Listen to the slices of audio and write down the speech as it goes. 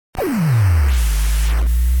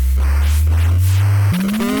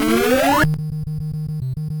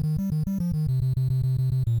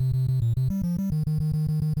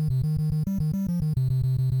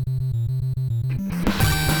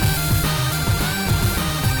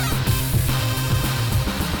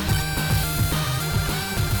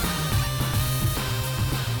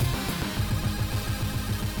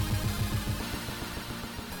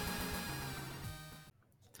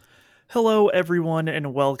Hello, everyone,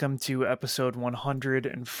 and welcome to episode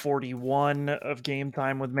 141 of Game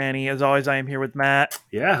Time with Manny. As always, I am here with Matt.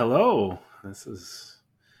 Yeah, hello. This has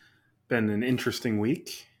been an interesting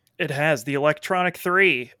week. It has the Electronic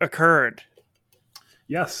 3 occurred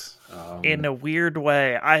Yes. in a weird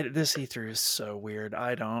way. This E3 is so weird.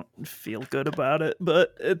 I don't feel good about it,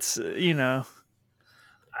 but it's. I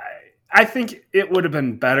think it would have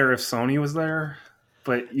been better if Sony was there,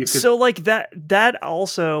 but you could. So like that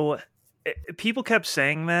also people kept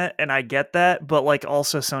saying that and I get that, but like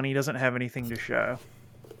also Sony doesn't have anything to show.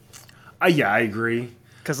 Yeah, I agree.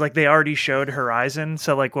 Because like they already showed Horizon,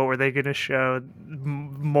 so like what were they going to show?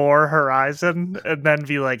 More Horizon, and then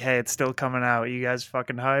be like, "Hey, it's still coming out. You guys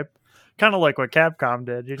fucking hype." Kind of like what Capcom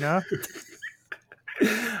did,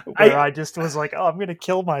 where I just was like, "Oh, I'm going to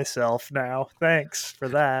kill myself now. Thanks for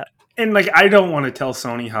that." And like I don't want to tell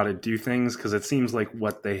Sony how to do things because it seems like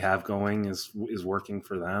what they have going is working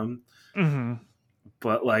for them. Mm-hmm.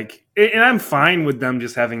 But like, and I'm fine with them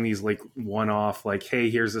just having these like one-off, like, hey,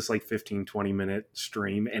 here's this like 15-20 minute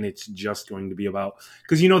stream, and it's just going to be about,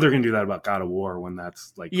 because they're going to do that about God of War when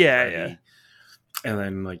that's like Yeah, ready. yeah. And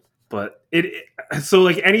then like, but so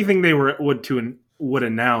like anything they would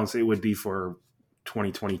announce, it would be for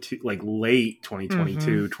 2022, like late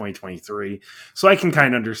 2022, 2023. So I can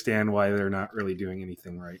kind of understand why they're not really doing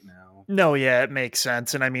anything right now. No, yeah, it makes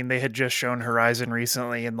sense. And I mean, they had just shown Horizon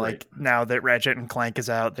recently, and like now that Ratchet and Clank is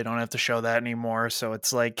out, they don't have to show that anymore. So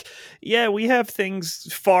it's like, yeah, we have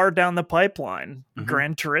things far down the pipeline. Mhm.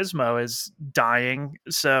 Gran Turismo is dying,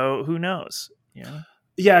 so who knows? Yeah.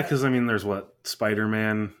 Yeah, because I mean, there's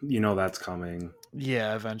Spider-Man, that's coming.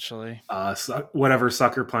 Yeah, eventually. Whatever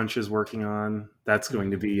Sucker Punch is working on, that's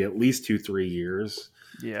going to be at least 2-3 years.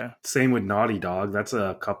 Yeah. Same with Naughty Dog, that's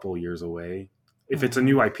a couple years away. If it's a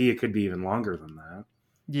new IP, it could be even longer than that.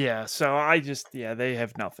 Yeah, so they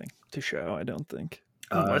have nothing to show, I don't think.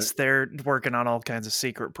 Unless Uh, they're working on all kinds of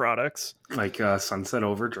secret products. like Sunset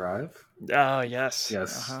Overdrive. Oh, yes.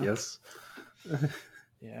 Yes, yes.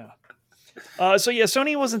 Yeah. So yeah,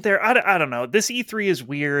 Sony wasn't there. I don't know. This E3 is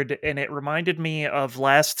weird, and it reminded me of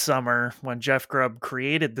last summer when Jeff Grubb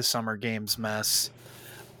created the Summer Games mess.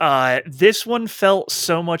 This one felt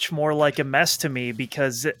so much more like a mess to me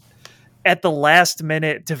because at the last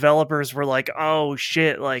minute, developers were like, "Oh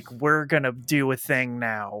shit! Like we're gonna do a thing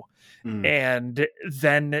now." And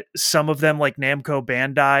then some of them, like Namco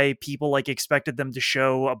Bandai, people like expected them to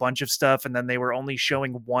show a bunch of stuff, and then they were only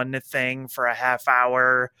showing one thing for a half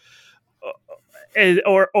hour.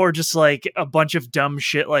 Or just like a bunch of dumb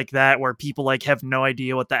shit like that where people like have no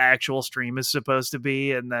idea what the actual stream is supposed to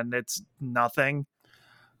be, and then it's nothing.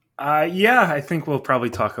 Yeah, I think we'll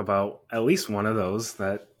probably talk about at least one of those.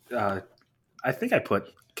 That I think I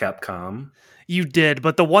put Capcom. You did,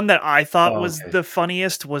 but the one that I thought was the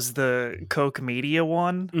funniest was the Koch Media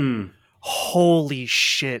one. Holy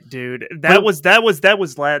shit, dude! That was I was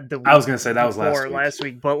gonna say that was last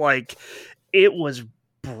week, but like it was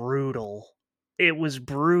brutal. It was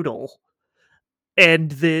brutal.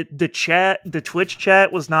 And the Twitch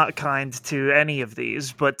chat was not kind to any of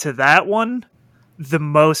these, but to that one, the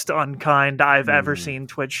most unkind I've ever seen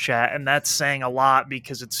Twitch chat, and that's saying a lot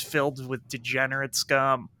because it's filled with degenerate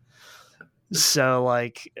scum. So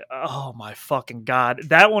like, oh my fucking god,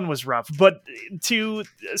 that one was rough. But to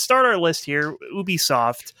start our list here,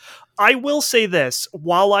 Ubisoft, I will say this,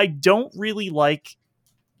 while I don't really like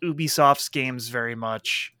Ubisoft's games very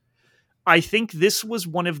much, I think this was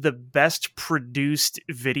one of the best produced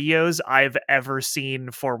videos I've ever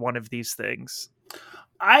seen for one of these things.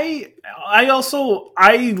 I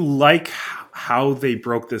like how they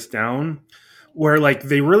broke this down, where like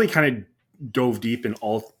they really kind of dove deep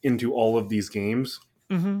into all of these games.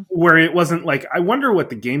 Mm-hmm. Where it wasn't like, I wonder what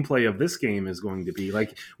the gameplay of this game is going to be.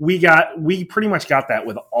 Like we pretty much got that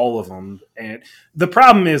with all of them. And the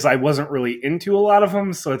problem is I wasn't really into a lot of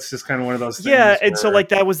them. So it's just kind of one of those things. Yeah. And so like,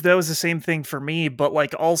 that was the same thing for me, but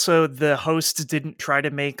like also the host didn't try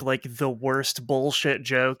to make like the worst bullshit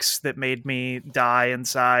jokes that made me die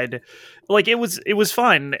inside. Like it was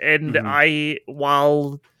fine. And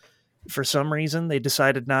while for some reason they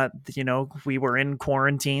decided not, we were in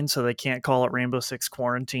quarantine, so they can't call it Rainbow Six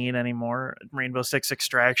Quarantine anymore, Rainbow Six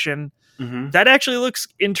Extraction. That actually looks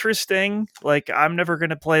interesting. Like I'm never going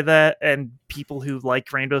to play that, and people who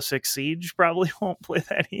like Rainbow Six Siege probably won't play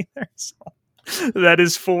that either. So that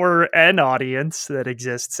is for an audience that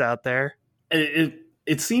exists out there.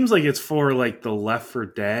 It seems like it's for like the Left 4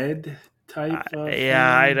 Dead type of thing.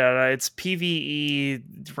 I don't know. It's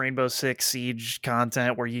PvE Rainbow Six Siege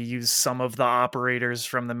content where you use some of the operators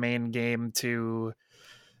from the main game to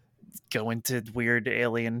go into weird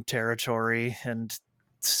alien territory and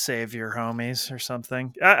save your homies or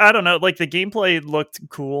something. I don't know. Like the gameplay looked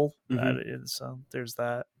cool. So there's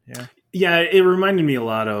that. Yeah. Yeah, it reminded me a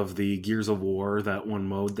lot of the Gears of War, that one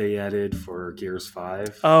mode they added for Gears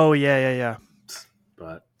 5. Oh yeah.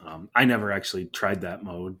 But I never actually tried that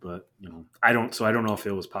mode, but I don't know if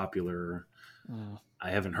it was popular. I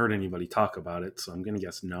haven't heard anybody talk about it, so I'm going to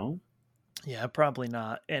guess no. Yeah, probably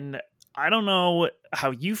not. And I don't know how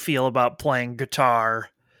you feel about playing guitar,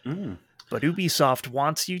 but Ubisoft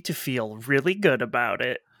wants you to feel really good about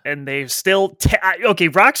it. And they've still... okay,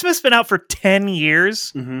 Rocksmith's been out for 10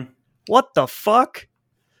 years. What the fuck?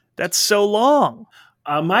 That's so long.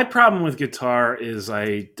 My problem with guitar is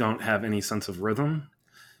I don't have any sense of rhythm.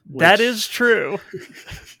 That is true.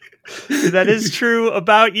 That is true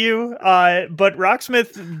about you. But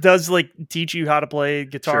Rocksmith does like teach you how to play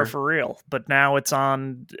guitar for real. But now it's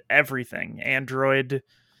on everything. Android,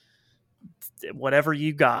 whatever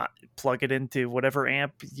you got, plug it into whatever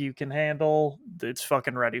amp you can handle. It's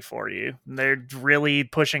fucking ready for you. They're really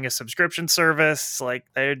pushing a subscription service. Like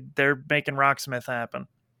they're making Rocksmith happen.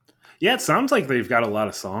 Yeah, it sounds like they've got a lot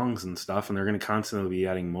of songs and stuff, and they're going to constantly be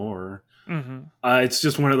adding more. It's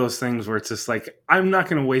just one of those things where it's just like, I'm not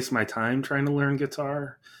going to waste my time trying to learn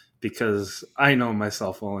guitar because I know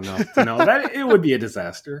myself well enough to know that it would be a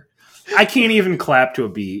disaster. I can't even clap to a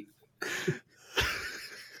beat.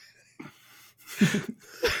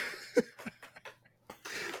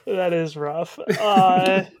 That is rough.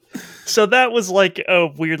 So that was like a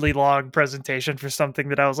weirdly long presentation for something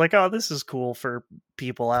that I was like, oh, this is cool for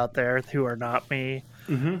people out there who are not me.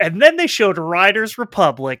 And then they showed Riders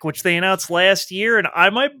Republic, which they announced last year, and I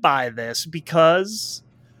might buy this because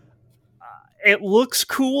it looks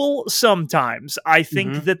cool sometimes. I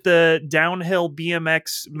think that the downhill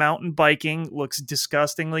BMX mountain biking looks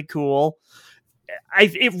disgustingly cool.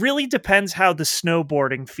 It really depends how the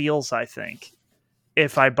snowboarding feels, I think,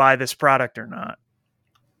 if I buy this product or not.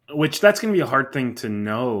 Which that's going to be a hard thing to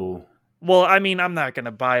know. Well, I mean, I'm not going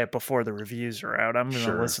to buy it before the reviews are out. I'm going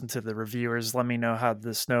to listen to the reviewers. Let me know how the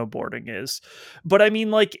snowboarding is. But I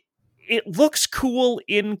mean, like, it looks cool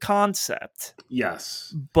in concept.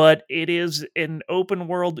 Yes. But it is an open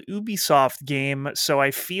world Ubisoft game. So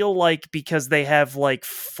I feel like because they have like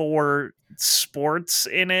 4 sports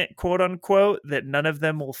in it, quote unquote, that none of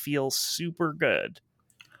them will feel super good.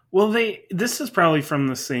 Well, this is probably from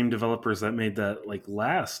the same developers that made that like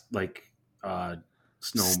last like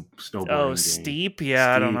snowboarding game. Steep? Yeah,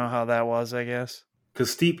 Steep. I don't know how that was, I guess.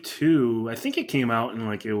 Because Steep 2, I think it came out and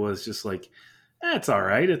like it was just like, it's all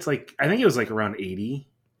right. It's like, I think it was like around 80.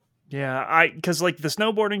 Yeah, because like the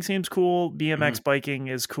snowboarding seems cool. BMX biking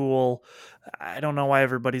is cool. I don't know why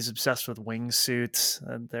everybody's obsessed with wingsuits.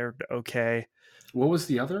 They're okay. What was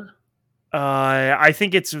the other? I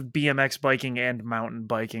think it's BMX biking and mountain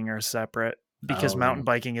biking are separate because mountain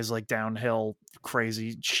biking is like downhill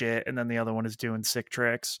crazy shit, and then the other one is doing sick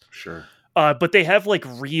tricks. Sure. But they have like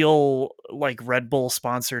real like Red Bull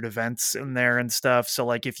sponsored events in there and stuff. So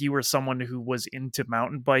like if you were someone who was into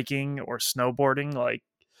mountain biking or snowboarding, like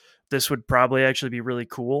this would probably actually be really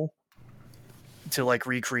cool to like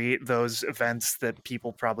recreate those events that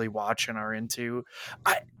people probably watch and are into.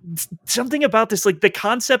 Something about this, like the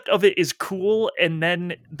concept of it is cool, and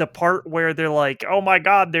then the part where they're like, oh my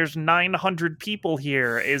god, there's 900 people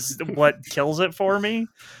here is what kills it for me.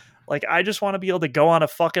 Like, I just want to be able to go on a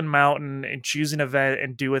fucking mountain and choose an event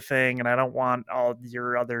and do a thing, and I don't want all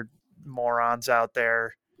your other morons out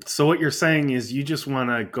there. So what you're saying is you just want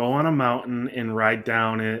to go on a mountain and ride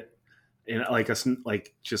down it in like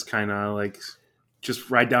just kind of like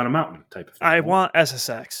just ride down a mountain type of thing. I want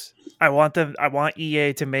SSX. I want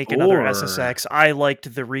EA to make another SSX. I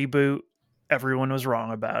liked the reboot. Everyone was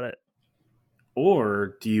wrong about it.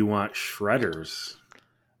 Or do you want shredders?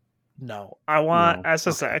 No, I want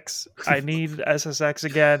SSX. Okay. I need SSX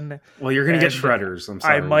again. Well, you're going to get shredders. I'm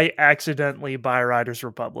sorry. I might accidentally buy Riders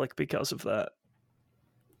Republic because of that.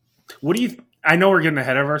 What do you... I know we're getting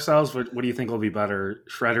ahead of ourselves, but what do you think will be better,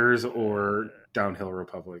 shredders or Downhill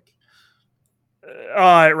Republic?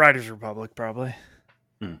 Riders Republic, probably.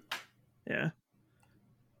 Yeah.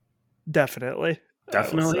 Definitely.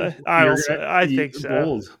 I think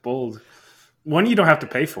so. Bold. One you don't have to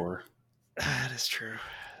pay for. That is true.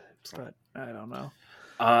 But I don't know.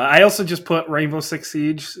 I also just put Rainbow Six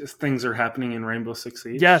Siege. Things are happening in Rainbow Six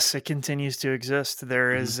Siege. Yes, it continues to exist.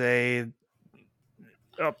 There is a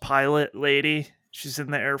pilot lady. She's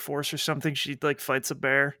in the Air Force or something. She like fights a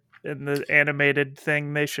bear in the animated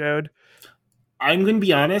thing they showed. I'm going to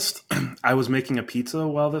be honest. I was making a pizza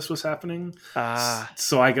while this was happening.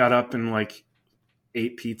 So I got up and like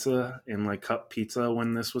ate pizza and like cut pizza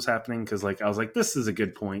when this was happening. Cause like, I was like, this is a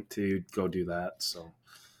good point to go do that. So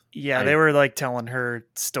Yeah, they were like telling her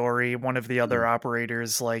story. One of the other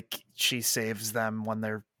operators, like, she saves them when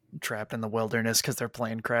they're trapped in the wilderness because their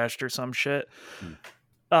plane crashed or some shit.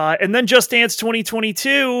 And then Just Dance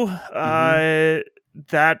 2022,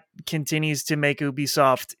 that continues to make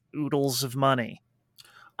Ubisoft oodles of money.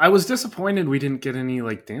 I was disappointed we didn't get any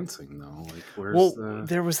like dancing though. Like, where's the?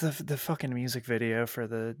 There was the fucking music video for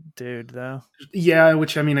the dude though. Yeah,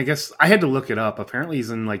 which I mean, I guess I had to look it up. Apparently, he's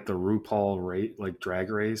in like the RuPaul like Drag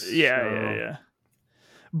Race. Yeah.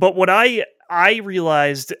 But what I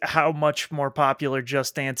realized how much more popular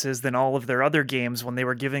Just Dance is than all of their other games when they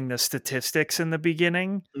were giving the statistics in the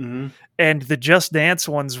beginning. Mm-hmm. And the Just Dance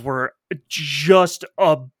ones were just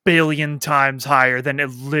a billion times higher than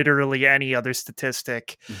literally any other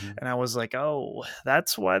statistic. Mm-hmm. And I was like, oh,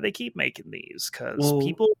 that's why they keep making these, because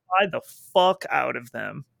people buy the fuck out of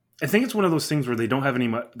them. I think it's one of those things where they don't have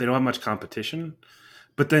much competition.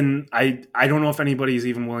 But then I don't know if anybody's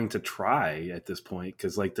even willing to try at this point,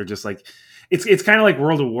 because like they're just like it's kind of like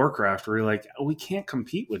World of Warcraft where you're like, oh, we can't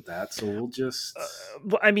compete with that, so we'll just.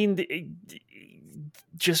 I mean,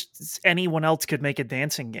 just anyone else could make a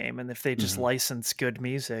dancing game, and if they just license good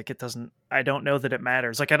music, it doesn't. I don't know that it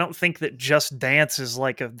matters. Like, I don't think that Just Dance is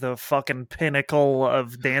like the fucking pinnacle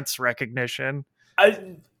of dance recognition.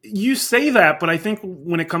 You say that, but I think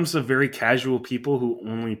when it comes to very casual people who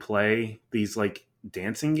only play these like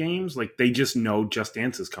dancing games, like they just know Just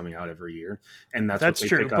Dance is coming out every year, and that's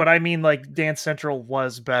true. But I mean, like, Dance Central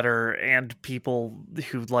was better, and people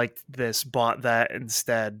who liked this bought that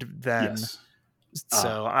instead. Then,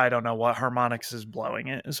 so I don't know what Harmonix is blowing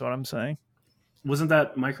it. Is what I'm saying. Wasn't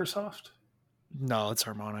that Microsoft? No, it's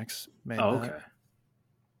Harmonix. Oh, okay.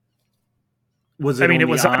 It was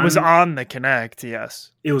on the Kinect.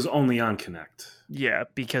 Yes, it was only on Kinect. Yeah,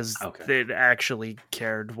 because it actually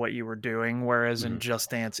cared what you were doing, whereas in Just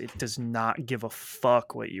Dance, it does not give a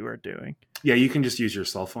fuck what you are doing. Yeah, you can just use your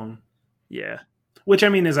cell phone. Yeah. Which, I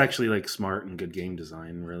mean, is actually, like, smart and good game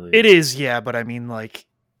design, really. It is, yeah, but I mean, like,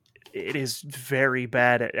 it is very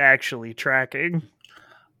bad at actually tracking.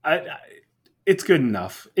 It's good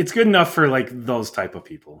enough. It's good enough for, like, those type of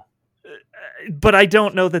people. But I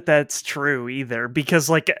don't know that that's true either, because,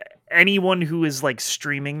 like, anyone who is like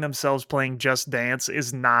streaming themselves playing Just Dance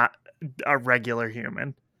is not a regular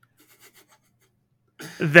human.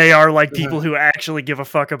 They are like people who actually give a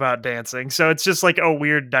fuck about dancing. So it's just like a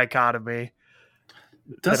weird dichotomy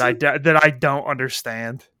that I don't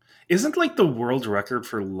understand. Isn't like the world record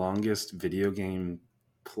for longest video game,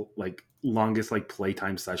 longest like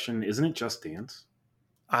playtime session? Isn't it Just Dance?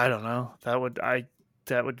 I don't know. That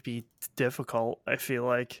would be difficult. I feel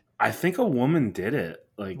like. I think a woman did it.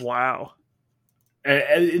 Like, wow.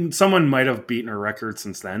 And someone might have beaten her record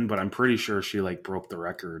since then, but I'm pretty sure she like broke the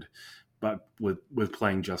record, but with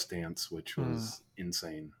playing Just Dance, which was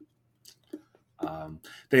insane.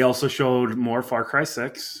 They also showed more Far Cry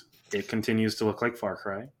 6. It continues to look like Far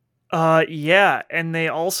Cry. Yeah, and they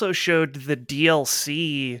also showed the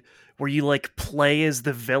DLC where you like play as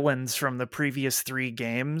the villains from the previous 3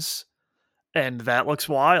 games, and that looks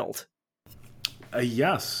wild.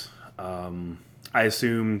 Yes. I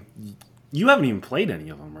assume you haven't even played any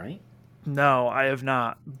of them, right? No, I have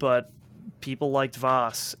not, but people liked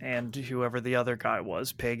Voss and whoever the other guy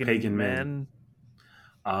was, Pagan Min.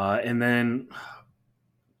 And then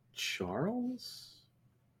Charles?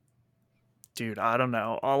 Dude, I don't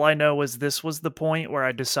know. All I know is this was the point where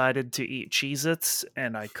I decided to eat Cheez-Its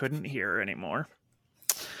and I couldn't hear anymore.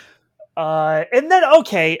 And then,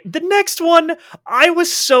 okay, the next one I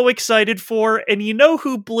was so excited for, and you know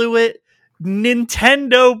who blew it?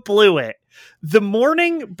 Nintendo blew it. The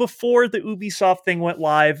morning before the Ubisoft thing went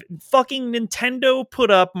live, fucking Nintendo put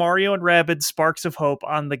up Mario and Rabbids Sparks of Hope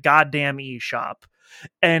on the goddamn eShop.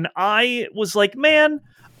 And I was like, man,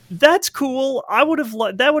 that's cool. That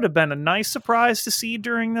would have been a nice surprise to see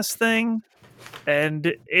during this thing.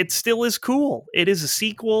 And it still is cool. It is a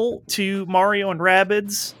sequel to Mario and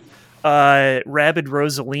Rabbids. Rabid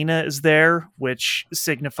Rosalina is there, which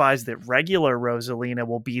signifies that regular Rosalina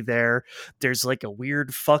will be there. There's like a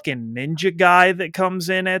weird fucking ninja guy that comes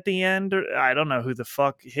in at the end. I don't know who the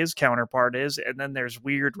fuck his counterpart is. And then there's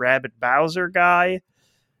weird Rabid Bowser guy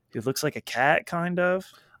who looks like a cat, kind of.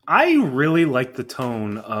 I really like the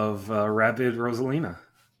tone of Rabid Rosalina.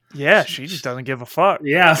 Yeah, she just doesn't give a fuck.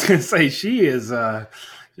 Yeah, I was gonna say she is.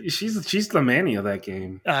 She's the mania of that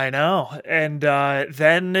game. I know. And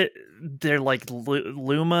then they're like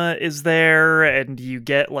Luma is there, and you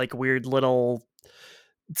get like weird little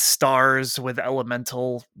stars with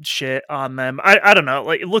elemental shit on them. I don't know.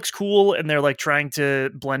 Like, it looks cool, and they're like trying to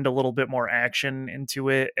blend a little bit more action into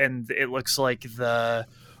it, and it looks like the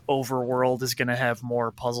overworld is going to have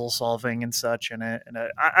more puzzle solving and such in it. And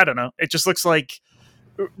I don't know. It just looks like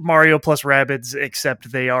Mario plus Rabbids,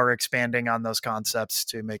 except they are expanding on those concepts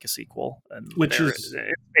to make a sequel, and which is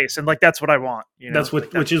space, and like that's what I want. That's what,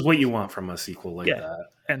 like, which is what you want from a sequel like that.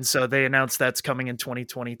 And so they announced that's coming in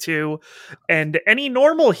 2022, and any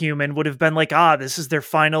normal human would have been like, this is their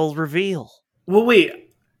final reveal. Well,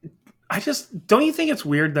 wait, I just don't you think it's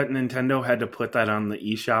weird that Nintendo had to put that on the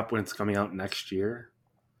eShop when it's coming out next year?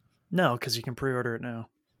 No, because you can pre-order it now.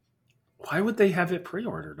 Why would they have it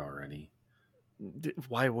pre-ordered already?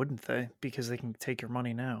 Why wouldn't they? Because they can take your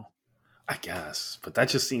money now. I guess, but that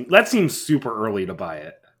seems super early to buy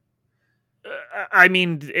it. I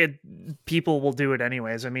mean, people will do it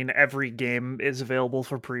anyways. I mean, every game is available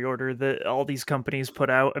for pre-order that all these companies put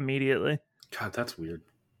out immediately. God, that's weird.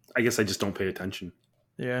 I guess I just don't pay attention.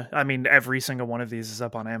 Yeah, I mean, every single one of these is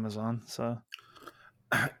up on Amazon, so.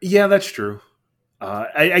 Yeah, that's true.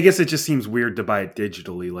 I guess it just seems weird to buy it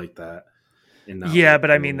digitally like that. Yeah,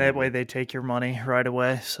 but I mean, that way they take your money right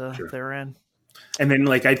away, so sure. They're in. And then,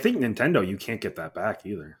 like, I think Nintendo, you can't get that back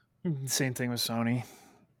either. Same thing with Sony.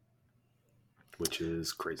 Which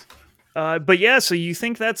is crazy. But yeah, so you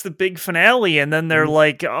think that's the big finale, and then they're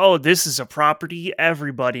like, oh, this is a property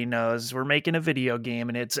everybody knows. We're making a video game,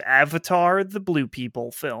 and it's Avatar, the Blue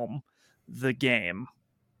People film, the game.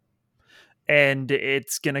 And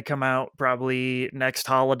it's going to come out probably next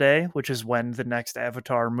holiday, which is when the next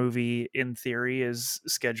Avatar movie, in theory, is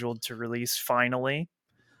scheduled to release finally.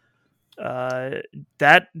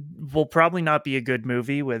 That will probably not be a good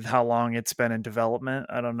movie with how long it's been in development.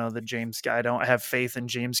 I don't know that I don't have faith in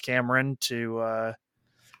James Cameron to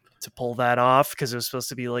pull that off, because it was supposed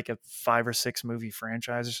to be like a 5 or 6 movie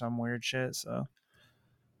franchise or some weird shit. So,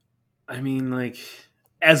 I mean, like,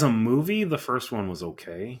 as a movie, the first one was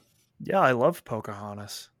okay. Yeah, I love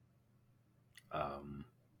Pocahontas.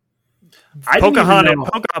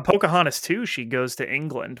 Pocahontas 2, she goes to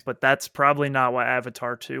England, but that's probably not what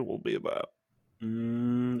Avatar 2 will be about.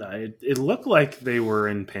 It looked like they were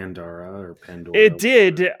in Pandora. It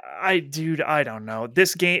did. I don't know.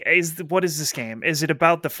 This game what is this game? Is it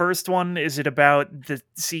about the first one? Is it about the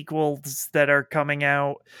sequels that are coming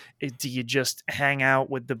out? Do you just hang out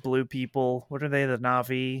with the blue people? What are they? The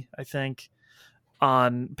Na'vi, I think,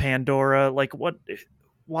 on Pandora. Like, what?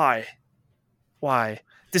 Why?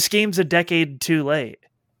 This game's a decade too late.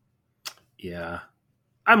 Yeah,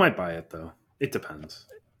 I might buy it though. It depends.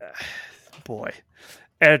 Boy,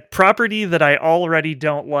 a property that I already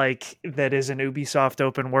don't like, that is an Ubisoft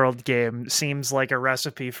open world game, seems like a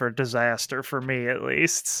recipe for disaster for me, at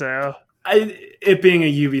least. So it being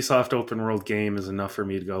a Ubisoft open world game is enough for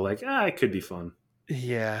me to go like, it could be fun.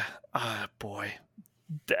 Yeah. Boy,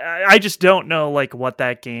 I just don't know like what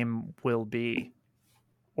that game will be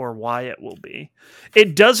or why it will be.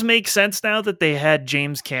 It does make sense now that they had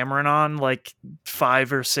James Cameron on like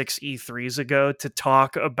 5 or 6 E3s ago to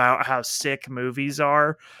talk about how sick movies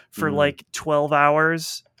are for like 12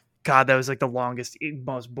 hours. God, that was like the longest,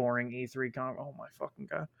 most boring E3 oh my fucking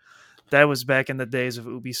God. That was back in the days of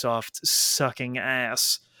Ubisoft sucking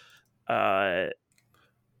ass. So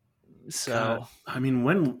God, I mean,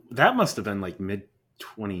 when that must have been like mid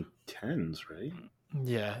 2010s, right?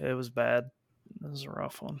 Yeah, it was bad. This is a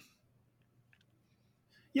rough one.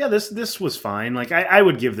 Yeah, this was fine. Like, I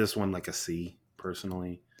would give this one like a C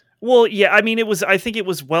personally. Well, yeah, I mean, I think it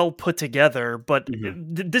was well put together, but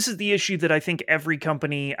this is the issue that I think every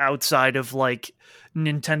company outside of like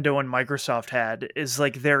Nintendo and Microsoft had, is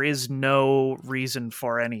like there is no reason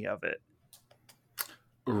for any of it.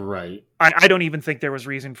 Right. I don't even think there was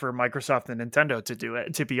reason for Microsoft and Nintendo to do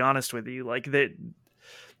it, to be honest with you. Like that,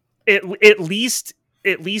 at least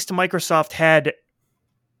Microsoft had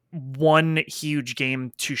one huge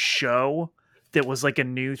game to show that was like a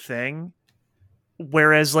new thing,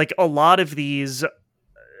 whereas like all of these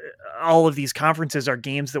conferences are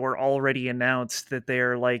games that were already announced that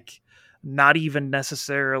they're like not even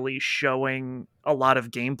necessarily showing a lot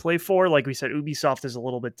of gameplay for. Like we said, Ubisoft is a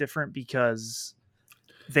little bit different because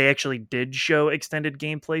they actually did show extended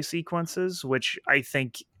gameplay sequences, which I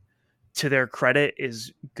think, to their credit,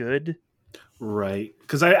 is good. Right.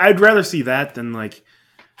 Because I'd rather see that than like,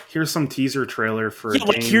 here's some teaser trailer for a game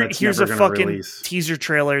that's here's never a fucking release. Teaser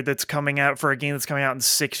trailer that's coming out for a game that's coming out in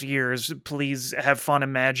 6 years. Please have fun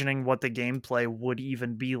imagining what the gameplay would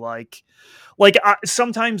even be like. Like,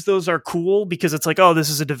 sometimes those are cool because it's like, oh, this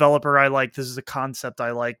is a developer I like, this is a concept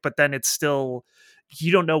I like, but then it's still,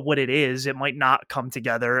 you don't know what it is. It might not come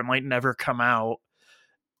together. It might never come out.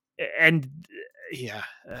 And yeah,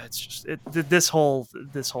 it's just this whole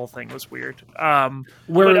thing was weird. Where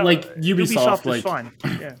But like Ubisoft, is like fine.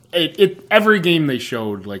 Yeah. it every game they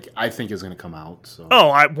showed, like I think is going to come out. So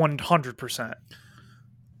Oh, I 100%.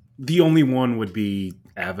 the only one would be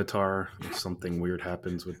Avatar. If something weird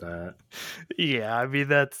happens with that. Yeah, I mean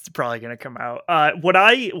that's probably going to come out. What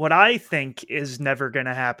I think is never going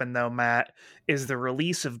to happen though, Matt, is the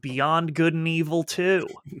release of Beyond Good and Evil 2.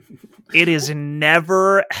 It is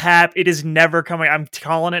never It is never coming. I'm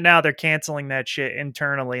calling it now. They're canceling that shit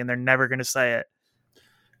internally, and they're never going to say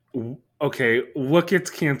it. Okay, what gets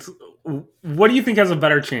canceled? What do you think has a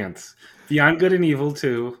better chance? Beyond Good and Evil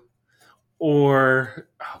 2, or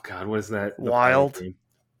oh god, what is that? The Wild. game?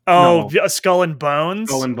 Oh, No, Skull and Bones.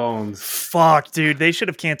 Skull and Bones. Fuck, dude, they should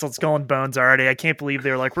have canceled Skull and Bones already. I can't believe they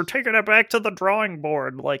were like, we're taking it back to the drawing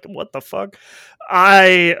board. Like, what the fuck?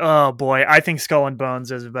 Oh boy, I think Skull and Bones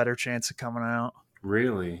has a better chance of coming out.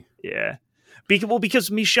 Really? Yeah. Because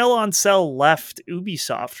Michel Ancel left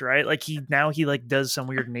Ubisoft, right? Like he like does some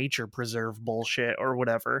weird nature preserve bullshit or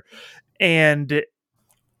whatever. And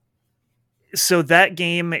so that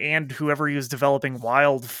game and whoever he was developing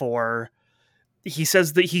Wild for, he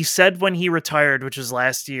said when he retired, which was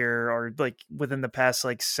last year or like within the past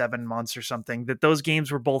like 7 months or something, that those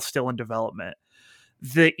games were both still in development.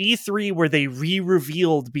 The E3 where they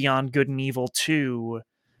re-revealed Beyond Good and Evil 2,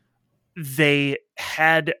 they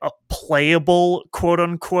had a playable quote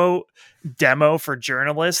unquote demo for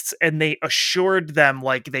journalists, and they assured them,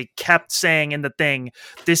 like they kept saying in the thing,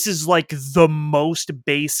 this is like the most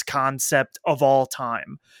base concept of all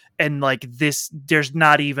time, and like this, there's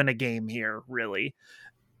not even a game here really.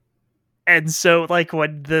 And so like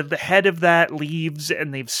when the head of that leaves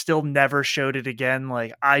and they've still never showed it again,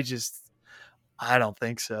 like I don't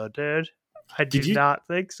think so, dude. I do not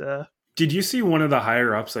think so. Did you see one of the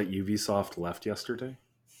higher ups at Ubisoft left yesterday?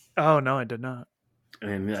 Oh no, I did not.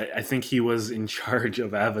 And I think he was in charge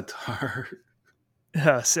of Avatar.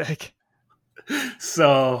 Oh, sick.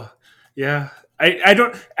 So yeah, I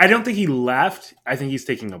don't think he left. I think he's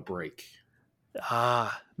taking a break.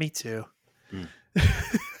 Me too.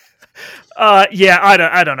 Yeah,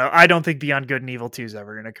 I don't know. I don't think Beyond Good and Evil 2 is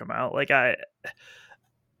ever going to come out. Like I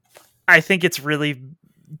think it's really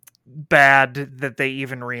bad that they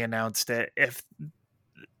even re-announced it. If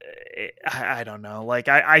I don't know, like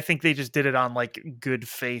I think they just did it on like good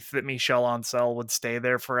faith that Michel Ancel would stay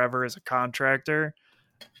there forever as a contractor,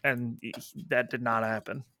 and that did not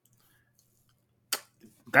happen.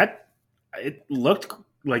 That it looked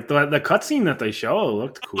like the cutscene that they show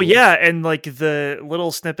looked cool. Well, yeah, and like the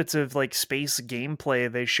little snippets of like space gameplay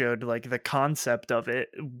they showed, like the concept of it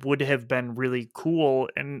would have been really cool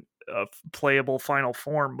in a playable final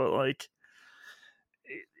form, but like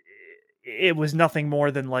it was nothing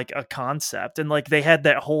more than like a concept. And like they had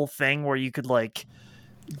that whole thing where you could like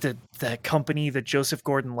that company that Joseph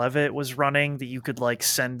Gordon-Levitt was running, that you could like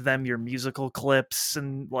send them your musical clips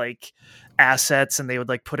and like assets, and they would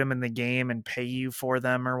like put them in the game and pay you for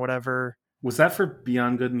them or whatever. Was that for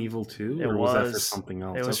Beyond Good and Evil 2? Or was that for something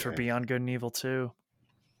else? It was for Beyond Good and Evil 2.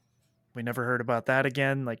 We never heard about that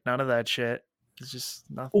again. Like none of that shit. It's just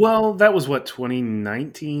nothing. Well, that was what,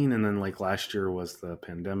 2019, and then like last year was the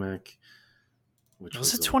pandemic. Which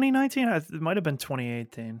was it 2019? It might have been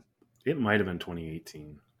 2018. It might have been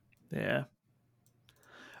 2018. Yeah.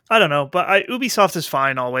 I don't know, but Ubisoft is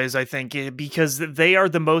fine always, I think, because they are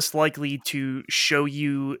the most likely to show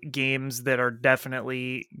you games that are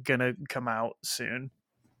definitely going to come out soon.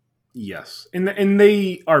 Yes. And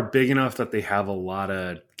they are big enough that they have a lot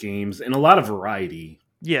of games and a lot of variety.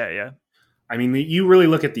 Yeah, yeah. I mean, you really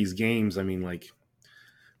look at these games, I mean, like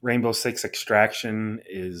Rainbow Six Extraction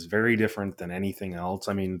is very different than anything else.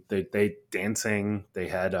 I mean, they dancing, they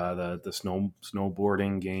had the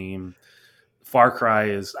snowboarding game. Far Cry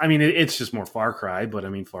is, I mean, it's just more Far Cry, but I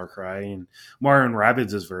mean, Far Cry and Mario and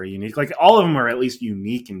Rabbids is very unique. Like all of them are at least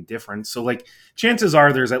unique and different. So like chances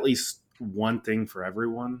are there's at least one thing for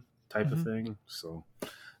everyone type of thing. So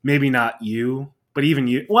maybe not you, but even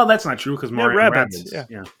you. Well, that's not true because Mario and Rabbids.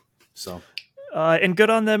 Yeah. So. And good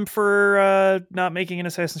on them for not making an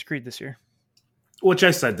Assassin's Creed this year. Which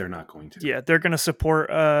I said they're not going to. Yeah, they're going to support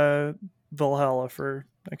Valhalla for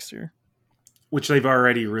next year. Which they've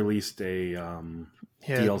already released a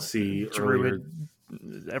DLC Druid.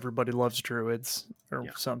 Everybody loves Druids or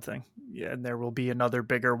something. Yeah, and there will be another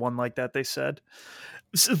bigger one like that, they said.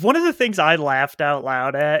 So one of the things I laughed out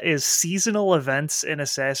loud at is seasonal events in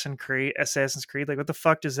Assassin's Creed. Like, what the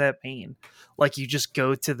fuck does that mean? Like, you just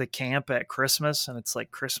go to the camp at Christmas and it's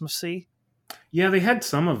like Christmassy? Yeah, they had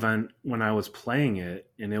some event when I was playing it,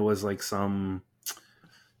 and it was like some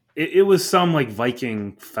It was some like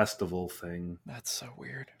Viking festival thing. That's so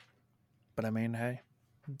weird. But I mean, hey,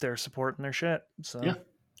 they're supporting their shit. Yeah, So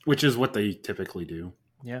which is what they typically do.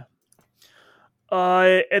 yeah.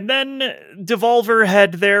 And then Devolver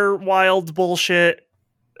had their wild bullshit.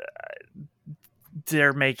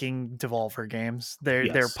 They're making Devolver games. They're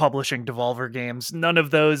Yes. publishing Devolver games. None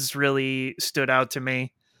of those really stood out to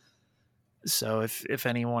me. So if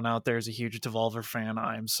anyone out there is a huge Devolver fan,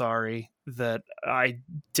 I'm sorry that I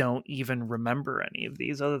don't even remember any of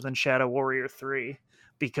these other than Shadow Warrior 3,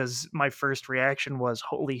 because my first reaction was,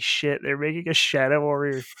 holy shit, they're making a Shadow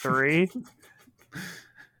Warrior 3?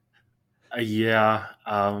 Yeah.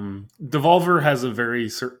 Devolver has a very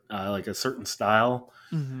like a certain style,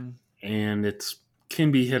 Mm-hmm. and it's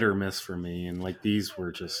can be hit or miss for me. And like these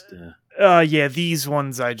were just Yeah, these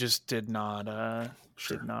ones I just did not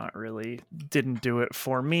sure. didn't do it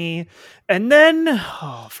for me. And then,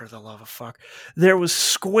 oh, for the love of fuck, there was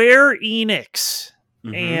Square Enix,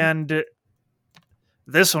 Mm-hmm. and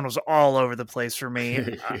this one was all over the place for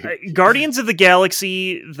me. Guardians of the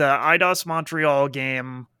Galaxy, the IDOS Montreal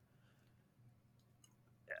game.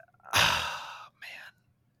 Man,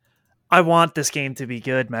 I want this game to be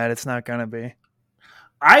good, Matt. It's not gonna be.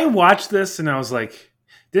 I watched this and I was like,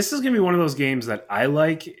 this is gonna be one of those games that I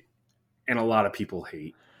like and a lot of people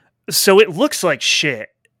hate. So it looks like shit.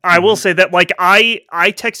 I will say that, like, I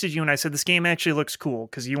texted you and I said this game actually looks cool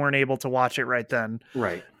because you weren't able to watch it right then.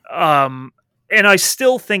 Right. And I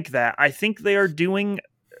still think that. I think they are doing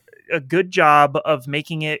a good job of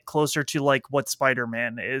making it closer to like what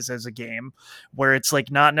Spider-Man is as a game, where it's like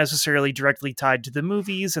not necessarily directly tied to the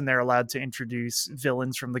movies, and they're allowed to introduce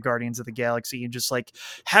villains from the Guardians of the Galaxy and just like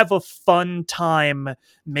have a fun time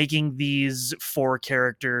making these 5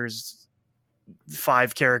 characters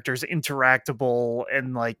interactable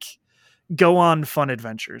and like go on fun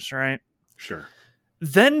adventures, right? Sure.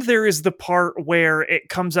 Then there is the part where it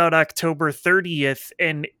comes out October 30th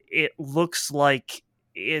and it looks like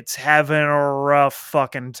it's having a rough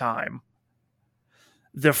fucking time.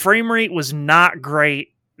 The frame rate was not great.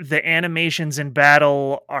 The animations in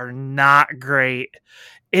battle are not great.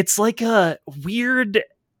 It's like a weird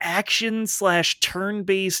action /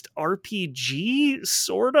 turn-based RPG,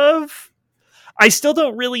 sort of. I still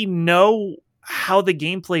don't really know how the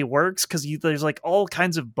gameplay works because there's like all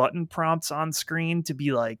kinds of button prompts on screen to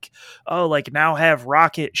be like, oh, like now have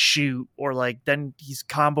Rocket shoot, or like then he's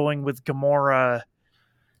comboing with Gamora.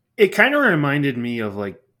 It kind of reminded me of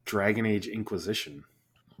like Dragon Age Inquisition.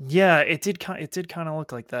 Yeah, it did kind of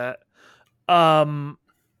look like that. So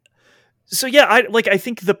yeah, I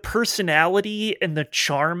think the personality and the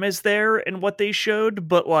charm is there in what they showed,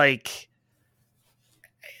 but like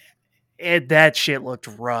that shit looked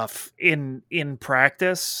rough in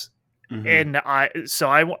practice. And I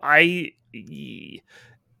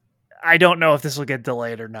don't know if this will get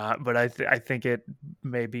delayed or not, but I think it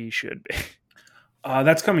maybe should be.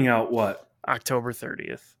 That's coming out what? October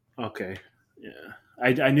 30th. Okay. Yeah.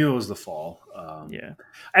 I knew it was the fall. Yeah.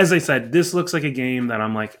 As I said, this looks like a game that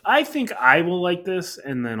I'm like, I think I will like this,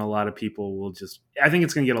 and then a lot of people will just. I think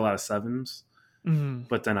it's going to get a lot of 7s,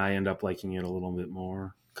 but then I end up liking it a little bit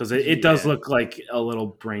more because it does look like a little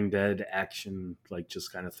brain dead action, like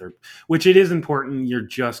just kind of third. Which it is important. You're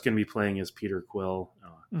just going to be playing as Peter Quill.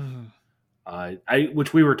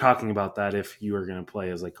 Which we were talking about that if you were going to play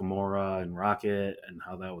as like Gamora and Rocket and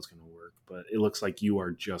how that was going to work, but it looks like you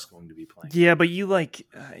are just going to be playing. Yeah, but you like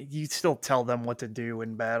you still tell them what to do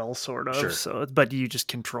in battle, sort of. Sure. So, but you just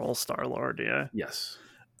control Star-Lord, yeah. Yes.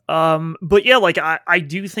 But yeah, like I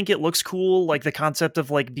do think it looks cool, like the concept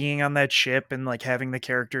of like being on that ship and like having the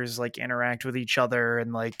characters like interact with each other,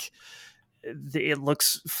 and like it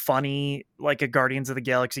looks funny, like a Guardians of the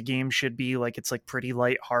Galaxy game should be. Like it's like pretty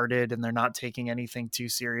lighthearted and they're not taking anything too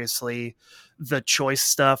seriously. The choice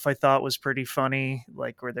stuff I thought was pretty funny,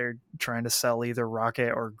 like where they're trying to sell either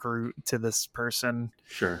Rocket or Groot to this person.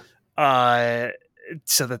 Sure.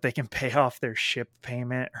 So that they can pay off their ship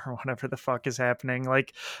payment or whatever the fuck is happening.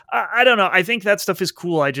 Like, I don't know. I think that stuff is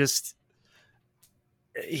cool. It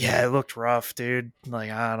looked rough, dude. Like,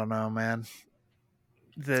 I don't know, man.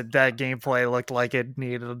 That gameplay looked like it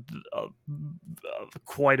needed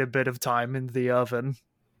quite a bit of time in the oven.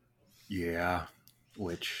 Yeah.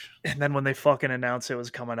 And then when they fucking announced it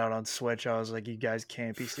was coming out on Switch, I was like, you guys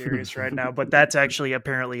can't be serious right now. But that's actually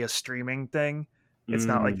apparently a streaming thing. It's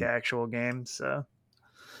not like the actual game. So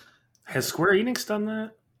has Square Enix done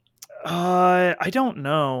that? I don't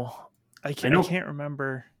know. I can't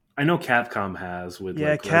remember. I know Capcom has with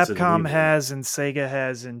Capcom has, and Sega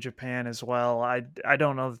has in Japan as well. I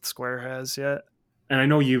don't know that Square has yet. And I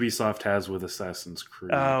know Ubisoft has with Assassin's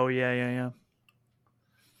Creed. Oh yeah.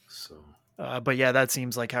 So, But yeah, that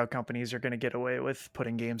seems like how companies are going to get away with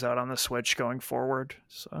putting games out on the Switch going forward.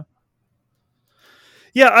 So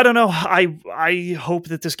yeah, I don't know. I hope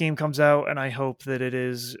that this game comes out, and I hope that it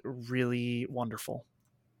is really wonderful.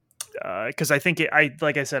 Because I think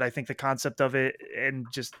like I said, I think the concept of it and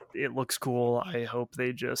just it looks cool. I hope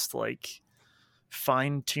they just like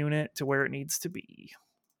fine tune it to where it needs to be.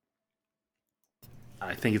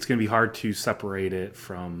 I think it's going to be hard to separate it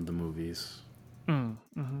from the movies.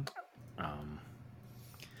 Mm-hmm. Um,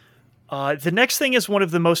 The next thing is one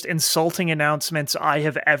of the most insulting announcements I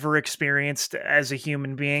have ever experienced as a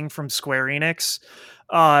human being from Square Enix.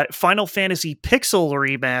 Final Fantasy Pixel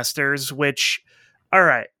remasters, which, all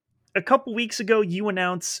right, a couple weeks ago you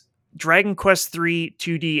announced Dragon Quest III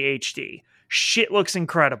 2D HD. Shit looks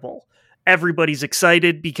incredible. Everybody's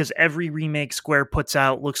excited because every remake Square puts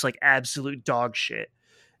out looks like absolute dog shit.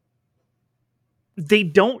 They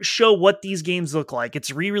don't show what these games look like.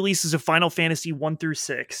 It's re-releases of Final Fantasy 1 through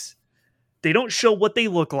 6. They don't show what they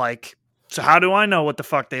look like. So how do I know what the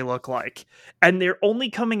fuck they look like? And they're only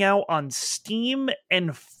coming out on Steam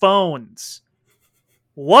and phones.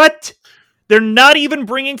 What? They're not even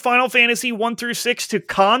bringing Final Fantasy 1 through 6 to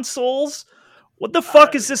consoles? What the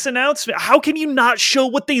fuck is this announcement? How can you not show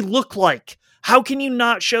what they look like? How can you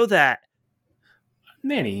not show that?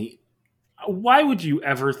 Manny, why would you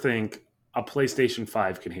ever think a PlayStation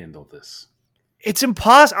 5 can handle this? It's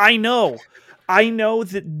impossible. I know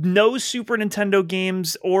that no Super Nintendo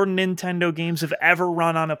games or Nintendo games have ever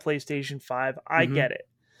run on a PlayStation 5. I Mhm. get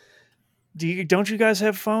it. Don't you guys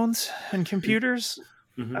have phones and computers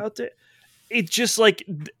out there? It's just like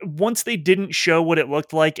once they didn't show what it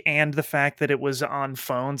looked like and the fact that it was on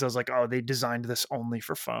phones, I was like, oh, they designed this only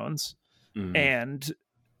for phones. And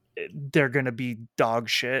they're going to be dog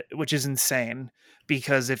shit, which is insane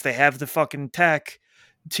because if they have the fucking tech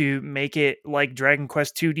to make it like Dragon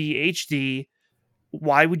Quest 2D HD,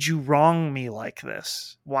 why would you wrong me like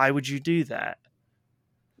this? Why would you do that?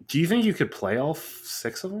 Do you think you could play all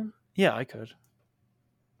 6 of them? Yeah, I could.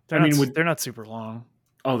 They're not super long.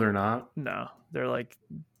 Oh, they're not? No, they're like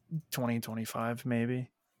 20, 25 maybe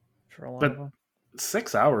for a lot But of them.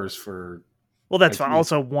 6 hours for... Well, that's fine.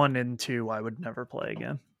 Also, 1 and 2 I would never play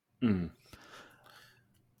again.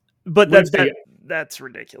 But that's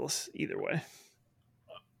ridiculous either way.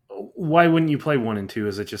 Why wouldn't you play 1 and 2?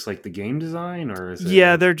 Is it just like the game design, or is it?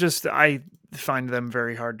 Yeah, they're just. I find them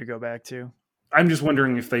very hard to go back to. I'm just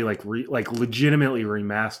wondering if they like legitimately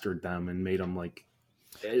remastered them and made them like.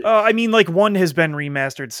 I mean, like 1 has been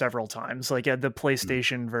remastered several times. Like the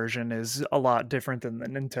PlayStation version is a lot different than the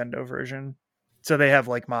Nintendo version, so they have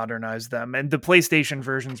like modernized them. And the PlayStation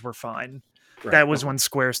versions were fine. Right. That was when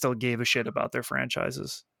Square still gave a shit about their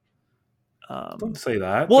franchises. Don't say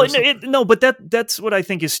that. Well, no, but that's what I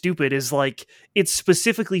think is stupid is like it's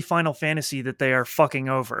specifically Final Fantasy that they are fucking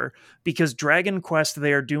over because Dragon Quest,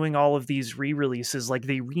 they are doing all of these re-releases. Like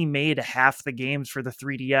they remade half the games for the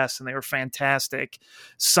 3DS and they were fantastic.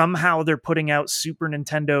 Somehow they're putting out Super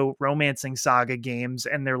Nintendo Romancing Saga games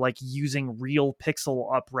and they're like using real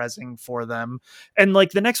pixel up-resing for them. And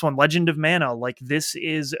like the next one, Legend of Mana, like this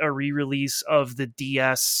is a re-release of the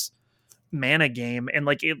DS Mana game, and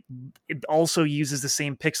like it also uses the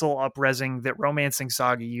same pixel up-resing that Romancing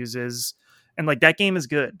Saga uses, and like that game is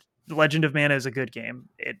good. The Legend of Mana is a good game.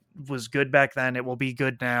 It was good back then. It will be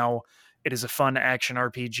good now. It is a fun action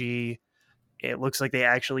RPG. It looks like they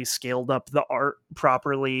actually scaled up the art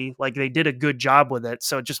properly. Like they did a good job with it.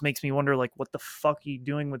 So it just makes me wonder, like, what the fuck are you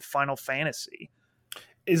doing with Final Fantasy?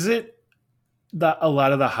 Is it that a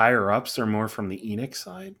lot of the higher ups are more from the Enix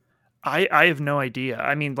side? I have no idea.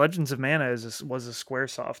 I mean, Legends of Mana was a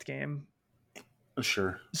SquareSoft game.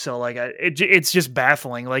 Sure. So like, it's just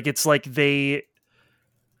baffling. Like it's like I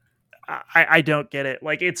don't get it.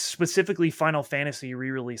 Like it's specifically Final Fantasy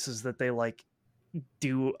re-releases that they like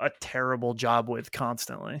do a terrible job with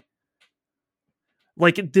constantly.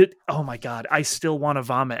 Like, oh my god, I still want to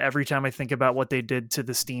vomit every time I think about what they did to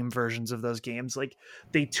the Steam versions of those games. Like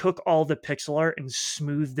they took all the pixel art and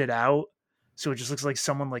smoothed it out. So it just looks like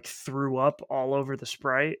someone like threw up all over the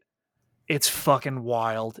sprite. It's fucking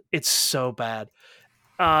wild. It's so bad.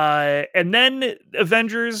 And then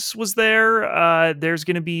Avengers was there. There's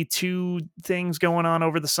going to be 2 things going on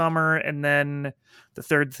over the summer. And then the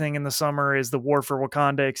third thing in the summer is the War for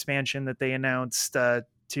Wakanda expansion that they announced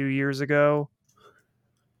 2 years ago.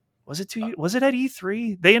 Was it 2 years? Was it at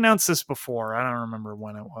E3? They announced this before. I don't remember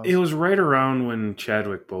when it was. It was right around when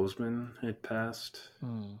Chadwick Boseman had passed,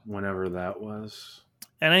 whenever that was.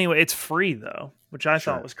 And anyway, it's free though, which I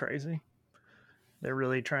thought was crazy. They're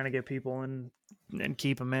really trying to get people in and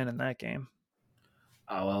keep them in that game.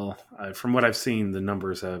 From what I've seen, the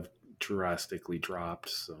numbers have drastically dropped.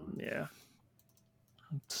 So Yeah.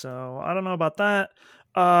 So I don't know about that.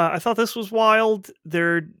 I thought this was wild.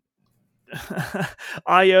 They're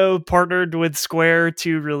IO partnered with Square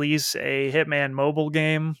to release a Hitman mobile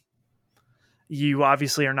game. You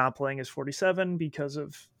obviously are not playing as 47 because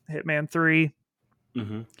of Hitman 3.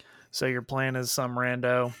 mm-hmm. So you're playing as some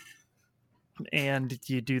rando. And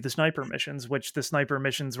you do the sniper missions, which the sniper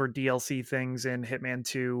missions were DLC things in Hitman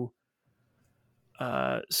 2.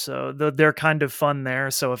 So they're kind of fun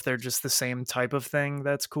there. So if they're just the same type of thing,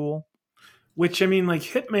 that's cool. Which, I mean, like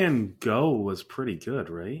Hitman Go was pretty good,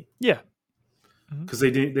 right? Yeah. Because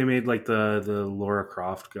they made like the Lara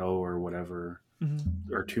Croft Go or whatever,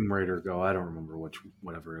 Mm-hmm. or Tomb Raider Go. I don't remember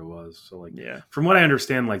whatever it was. So like, Yeah. from what I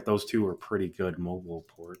understand, like those two are pretty good mobile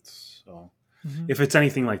ports. So if it's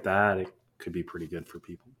anything like that, it could be pretty good for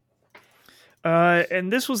people.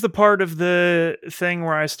 And this was the part of the thing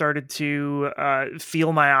where I started to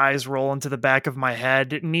feel my eyes roll into the back of my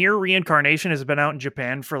head. Nier Reincarnation has been out in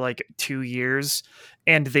Japan for like 2 years,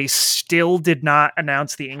 and they still did not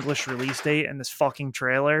announce the English release date in this fucking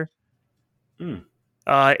trailer.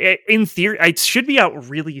 In theory, it should be out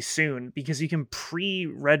really soon because you can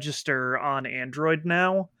pre-register on Android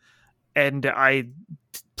now. And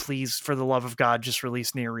please, for the love of God, just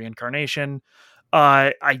release Nier Reincarnation.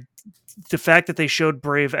 The fact that they showed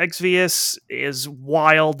Brave Exvius is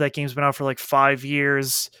wild. That game's been out for like 5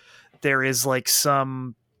 years. There is like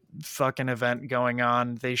some fucking event going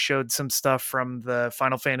on. They showed some stuff from the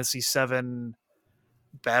Final Fantasy VII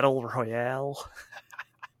Battle Royale.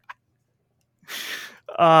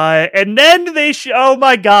 And then oh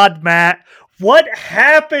my God, Matt, what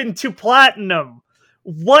happened to Platinum?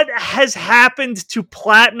 What has happened to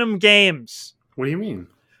Platinum Games? What do you mean?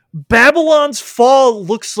 Babylon's Fall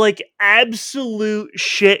looks like absolute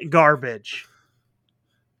shit garbage.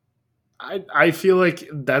 I feel like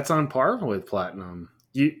that's on par with Platinum.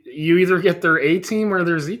 You either get their A team or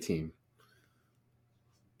their Z team.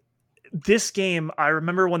 This game, I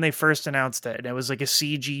remember when they first announced it, and it was like a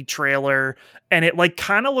CG trailer, and it like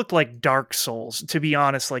kind of looked like Dark Souls, to be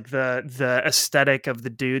honest, like the aesthetic of the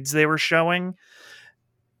dudes they were showing.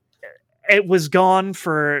 It was gone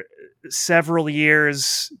for several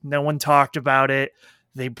years. No one talked about it.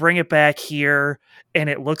 They bring it back here, and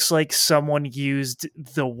it looks like someone used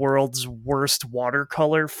the world's worst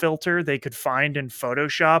watercolor filter they could find in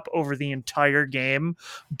Photoshop over the entire game,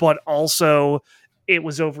 but also it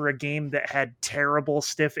was over a game that had terrible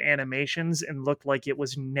stiff animations and looked like it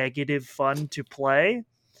was negative fun to play.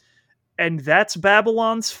 And that's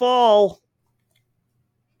Babylon's Fall.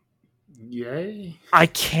 Yay. I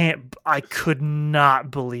could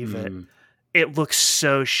not believe it. It looks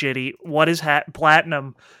so shitty. What is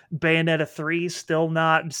Platinum? Bayonetta 3 still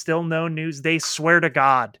no news. They swear to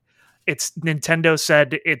God. Nintendo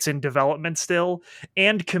said it's in development still.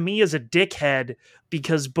 And Kamiya's a dickhead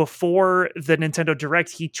because before the Nintendo Direct,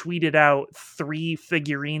 he tweeted out 3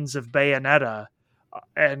 figurines of Bayonetta.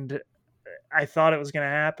 And I thought it was going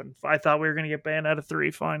to happen. I thought we were going to get Bayonetta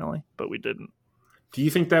 3 finally, but we didn't. Do you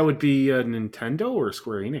think that would be a Nintendo or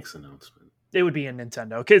Square Enix announcement? It would be a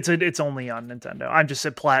Nintendo. It's only on Nintendo. I'm just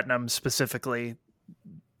at Platinum specifically.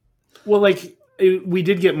 Well, like we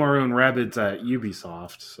did get Mario and Rabbids at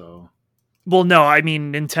Ubisoft, so. Well, no, I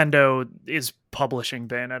mean Nintendo is publishing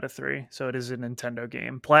Bayonetta 3, so it is a Nintendo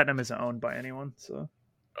game. Platinum isn't owned by anyone, so.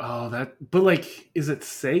 Oh, but like, is it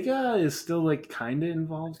Sega is still like kind of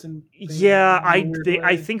involved in? Yeah,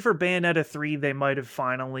 I think for Bayonetta 3 they might have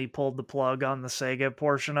finally pulled the plug on the Sega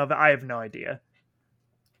portion of it. I have no idea.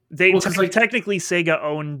 Technically Sega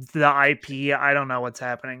owned the IP. I don't know what's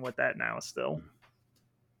happening with that now still.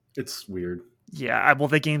 It's weird. Yeah, well,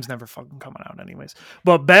 the game's never fucking coming out anyways.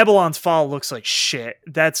 But Babylon's Fall looks like shit.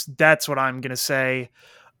 That's what I'm gonna say.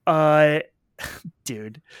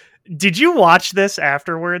 Dude, did you watch this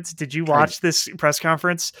afterwards? Did you watch this press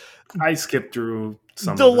conference? I skipped through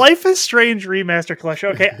some the Life is Strange remaster collection.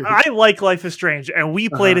 Okay, I like Life is Strange, and we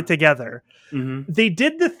played it together. Mm-hmm. They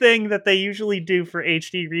did the thing that they usually do for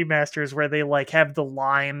HD remasters where they like have the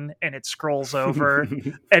line and it scrolls over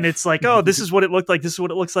and it's like, oh, this is what it looked like. This is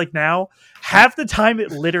what it looks like now. Half the time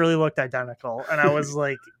it literally looked identical. And I was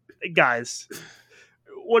like, guys,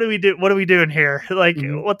 what do we do? What are we doing here? Like,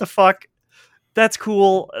 what the fuck? That's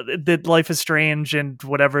cool. That Life is Strange and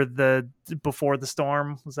whatever the Before the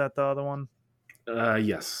Storm, was that the other one?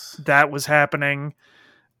 Yes. That was happening.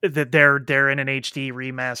 That they're in an HD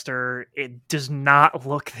remaster. It does not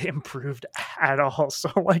look improved at all. So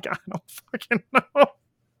like, I don't fucking know.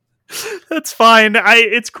 That's fine.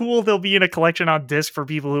 It's cool. They'll be in a collection on disc for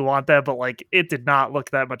people who want that, but like, it did not look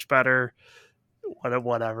that much better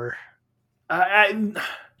Whatever.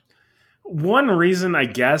 One reason I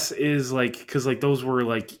guess is like because like those were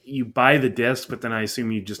like you buy the disc, but then I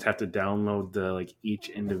assume you just have to download the like each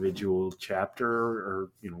individual chapter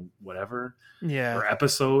or whatever Yeah. or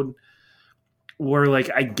episode. Where like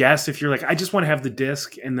I guess if you're like I just want to have the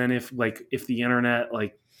disc, and then if the internet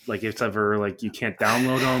like it's ever like you can't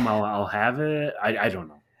download them, I'll have it. I don't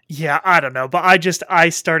know. Yeah, I don't know, but I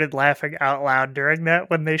started laughing out loud during that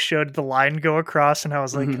when they showed the line go across, and I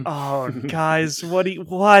was like, "Oh, guys,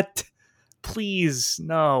 what? Please,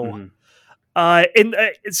 no."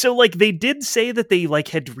 Mm-hmm. So like they did say that they like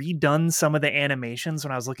had redone some of the animations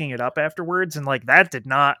when I was looking it up afterwards, and like that did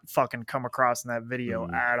not fucking come across in that video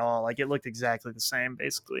at all. Like it looked exactly the same,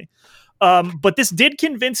 basically. But this did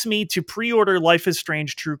convince me to pre-order Life is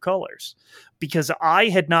Strange True Colors because I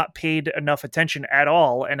had not paid enough attention at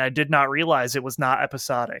all, and I did not realize it was not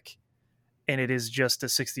episodic, and it is just a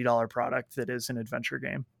 $60 product that is an adventure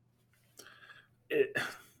game.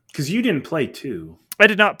 Because you didn't play 2. I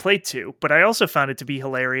did not play 2, but I also found it to be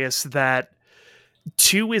hilarious that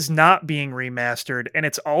 2 is not being remastered, and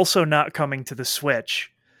it's also not coming to the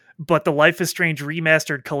Switch. But the Life is Strange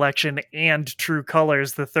Remastered Collection and True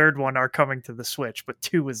Colors, the third one, are coming to the Switch, but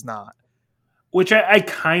 2 is not. Which I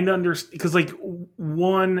kind of understand, because like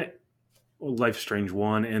 1, Life is Strange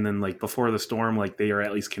 1, and then like Before the Storm, like they are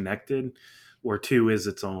at least connected, where 2 is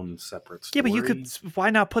its own separate story. Yeah, but why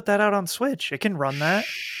not put that out on Switch? It can run that.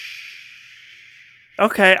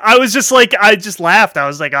 Okay, I just laughed. I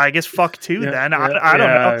was like, I guess fuck 2 then. I don't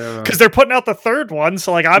know. Because they're putting out the third one,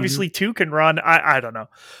 so like obviously 2 can run. I don't know.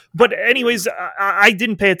 But anyways, I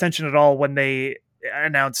didn't pay attention at all when they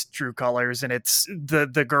announced True Colors, and it's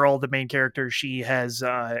the girl, the main character, she has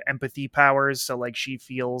empathy powers, so like she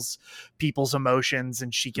feels people's emotions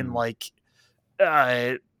and she can like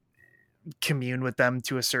commune with them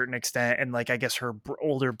to a certain extent, and like I guess her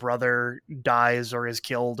older brother dies or is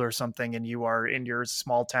killed or something, and you are in your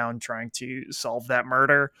small town trying to solve that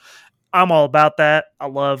murder. I'm all about that. I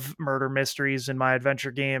love murder mysteries in my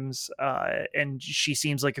adventure games, and she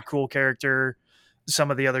seems like a cool character.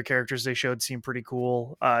 Some of the other characters they showed seem pretty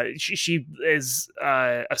cool. She is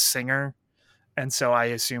a singer, and so I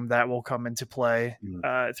assume that will come into play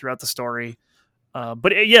throughout the story.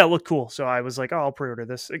 But it looked cool. So I was like, oh, I'll pre-order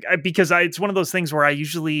this because it's one of those things where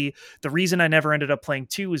the reason I never ended up playing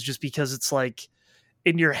 2 is just because it's like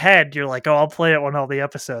in your head, you're like, oh, I'll play it when all the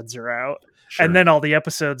episodes are out. Sure. And then all the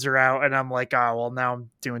episodes are out and I'm like, oh, well, now I'm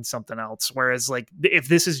doing something else. Whereas like, if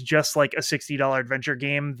this is just like a $60 adventure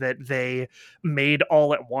game that they made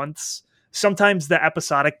all at once, sometimes the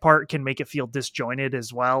episodic part can make it feel disjointed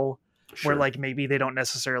as well. Sure. Where like maybe they don't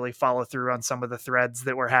necessarily follow through on some of the threads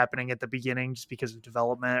that were happening at the beginning just because of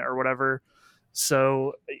development or whatever.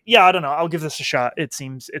 So yeah, I don't know. I'll give this a shot. It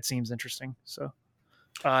seems interesting. So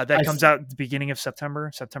that comes out at the beginning of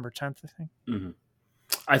September 10th, I think. Mm-hmm.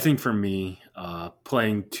 I think for me,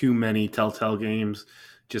 playing too many Telltale games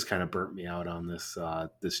just kind of burnt me out on this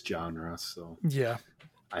genre. So yeah,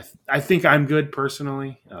 I think I'm good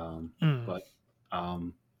personally, but.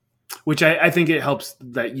 Which I think it helps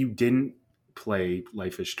that you didn't play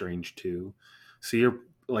Life is Strange 2. So you're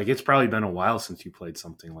like, it's probably been a while since you played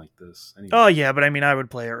something like this. Anyway. Oh yeah, but I mean, I would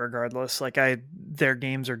play it regardless. Like their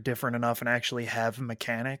games are different enough and actually have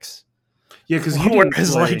mechanics. Yeah,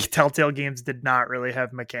 because like Telltale games did not really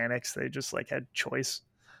have mechanics. They just like had choice.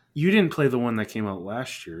 You didn't play the one that came out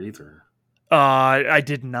last year either. I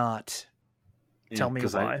did not. Yeah, Tell me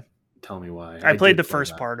why. Tell me why. I played the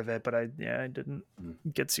first part of it, but I didn't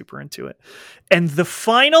get super into it. And the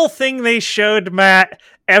final thing they showed, Matt,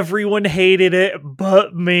 everyone hated it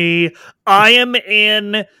but me. I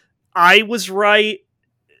was right.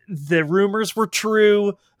 The rumors were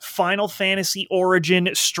true. Final Fantasy Origin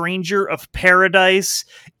Stranger of Paradise.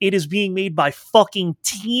 It is being made by fucking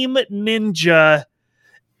Team Ninja,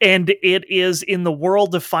 and it is in the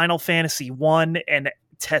world of Final Fantasy 1, and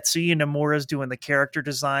Tetsuya Nomura's doing the character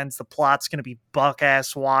designs. The plot's going to be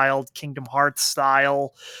buck-ass wild, Kingdom Hearts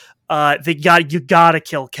style. You gotta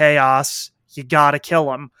kill Chaos. You gotta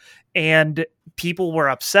kill him. And people were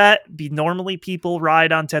upset. Normally people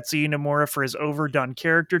ride on Tetsuya Nomura for his overdone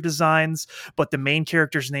character designs, but the main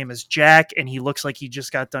character's name is Jack, and he looks like he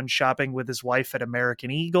just got done shopping with his wife at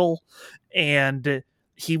American Eagle. And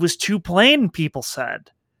he was too plain, people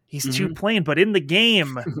said. He's too plain, but in the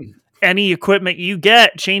game... any equipment you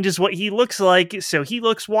get changes what he looks like, so he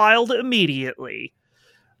looks wild immediately.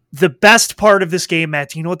 The best part of this game, Matt,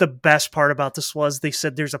 do you know what the best part about this was? They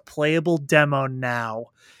said there's a playable demo now.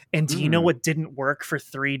 And do you know what didn't work for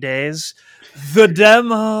 3 days? The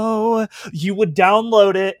demo. You would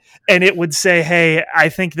download it and it would say, hey, I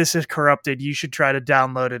think this is corrupted. You should try to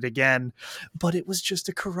download it again. But it was just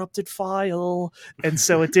a corrupted file. And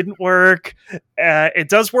so it didn't work. It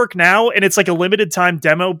does work now. And it's like a limited time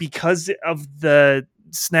demo because of the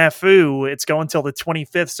snafu. It's going till the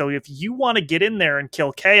 25th. So if you want to get in there and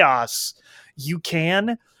kill chaos, you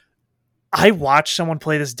can. I watched someone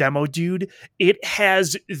play this demo, dude. It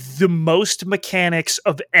has the most mechanics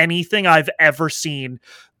of anything I've ever seen.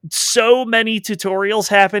 So many tutorials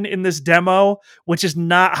happen in this demo, which is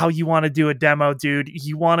not how you want to do a demo, dude.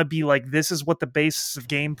 You want to be like, this is what the basis of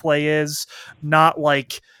gameplay is, not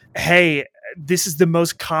like, hey, this is the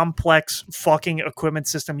most complex fucking equipment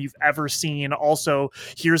system you've ever seen. Also,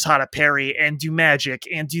 here's how to parry and do magic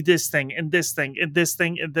and do this thing and this thing and this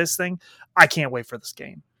thing and this thing. I can't wait for this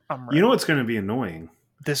game. You know what's going to be annoying?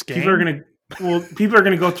 This game? People are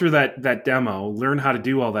going to go through that demo, learn how to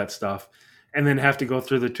do all that stuff, and then have to go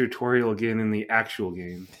through the tutorial again in the actual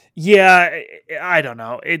game. Yeah, I don't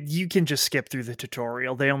know. You can just skip through the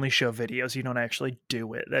tutorial. They only show videos. You don't actually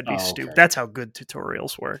do it. That'd be stupid. That's how good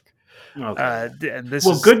tutorials work. Okay. And this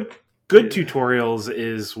good tutorials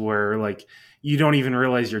is where like you don't even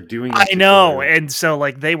realize you're doing. I know, and so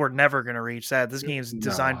like they were never going to reach that. This game is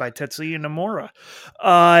designed by Tetsuya Nomura.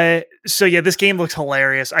 So yeah, this game looks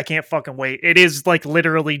hilarious. I can't fucking wait. It is like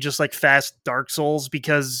literally just like fast Dark Souls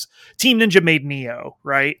because Team Ninja made Neo,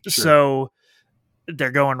 right? Sure. So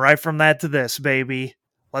they're going right from that to this, baby.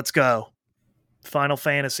 Let's go. Final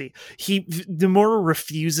Fantasy. Nomura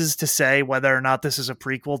refuses to say whether or not this is a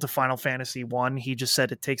prequel to Final Fantasy 1. He just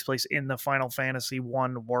said it takes place in the Final Fantasy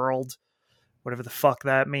 1 world. Whatever the fuck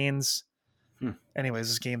that means. Anyways,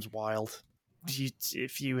 this game's wild.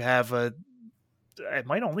 If you have it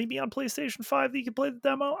might only be on PlayStation 5 that you can play the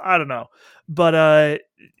demo. I don't know. But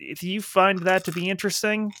if you find that to be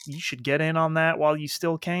interesting, you should get in on that while you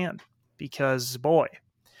still can. Because, boy,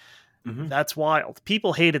 that's wild.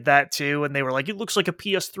 People hated that too, and they were like, it looks like a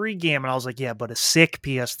PS3 game. And I was like, yeah, but a sick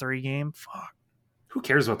PS3 game? Fuck. Who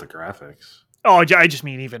cares about the graphics? Oh, I just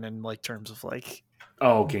mean even in like terms of like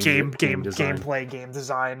game design. gameplay, game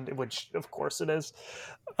design, which of course it is.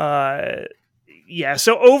 Yeah,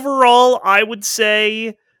 so overall, I would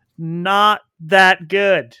say not that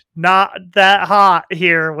good, not that hot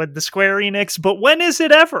here with the Square Enix, but when is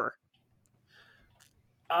it ever?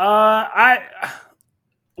 I'm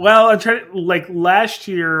trying like last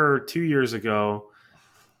year or 2 years ago,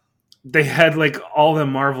 they had like all the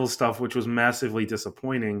Marvel stuff, which was massively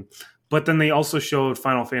disappointing. But then they also showed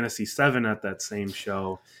Final Fantasy VII at that same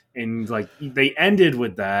show, and like they ended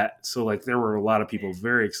with that. So like there were a lot of people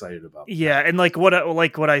very excited about that. Yeah, and like what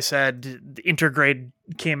I said, Intergrade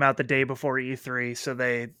came out the day before E3, so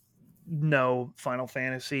they know Final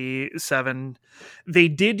Fantasy VII. They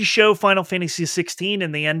did show Final Fantasy 16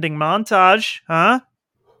 in the ending montage, huh?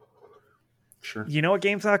 Sure. You know what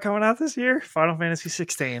game's not coming out this year? Final Fantasy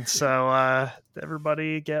 16. So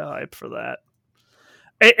everybody get hyped for that.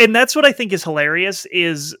 And that's what I think is hilarious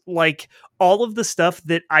is like all of the stuff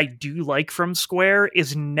that I do like from Square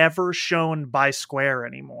is never shown by Square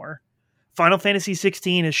anymore. Final Fantasy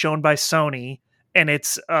 16 is shown by Sony, and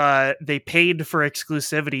it's they paid for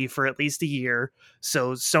exclusivity for at least a year.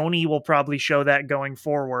 So Sony will probably show that going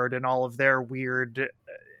forward in all of their weird,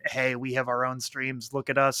 hey, we have our own streams,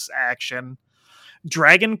 look at us action.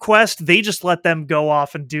 Dragon Quest, they just let them go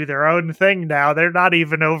off and do their own thing now. They're not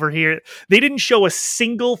even over here. They didn't show a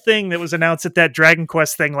single thing that was announced at that Dragon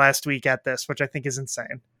Quest thing last week at this, which I think is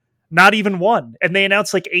insane. Not even one. And they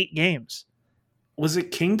announced like 8 games. Was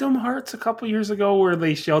it Kingdom Hearts a couple years ago where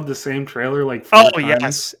they showed the same trailer like 4 times?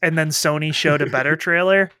 Yes. And then Sony showed a better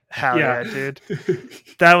trailer? Hell yeah, dude.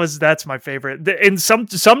 That's my favorite. And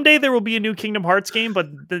someday there will be a new Kingdom Hearts game, but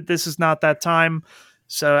this is not that time.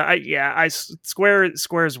 So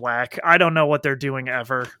Square's whack. I don't know what they're doing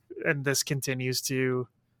ever, and this continues to.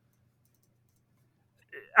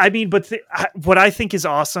 I mean, but what I think is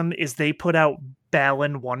awesome is they put out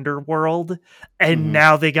Balan Wonderworld, and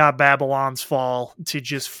now they got Babylon's Fall to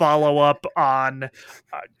just follow up on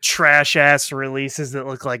trash ass releases that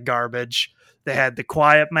look like garbage. They had The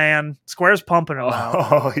Quiet Man. Square's pumping them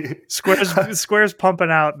out. Yeah. Square's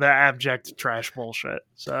pumping out the abject trash bullshit.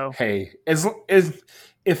 So hey,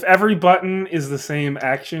 if every button is the same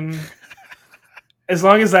action, as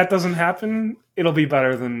long as that doesn't happen, it'll be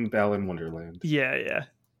better than Balan Wonderland. Yeah.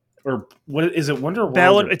 Or what is it? Wonder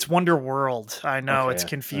World? It's Wonder World. I know it's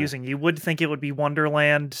confusing. You would think it would be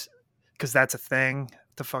Wonderland because that's a thing.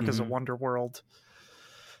 The fuck is a Wonder World?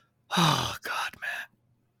 Oh God, man.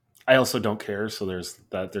 I also don't care, so there's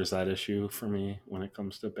that issue for me when it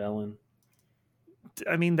comes to Balin.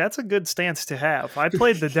 I mean, that's a good stance to have. I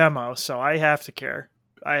played the demo, so I have to care.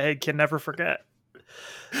 I can never forget.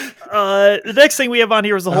 The next thing we have on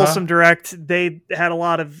here is the Wholesome Direct. They had a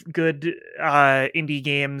lot of good indie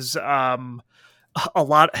games. A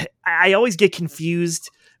lot. I always get confused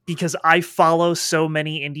because I follow so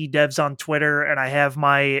many indie devs on Twitter, and I have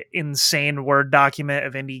my insane Word document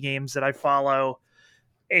of indie games that I follow.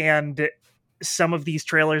 And some of these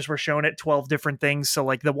trailers were shown at 12 different things. So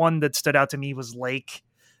like the one that stood out to me was Lake,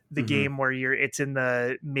 the game where it's in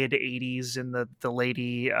the mid 80s and the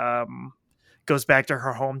lady goes back to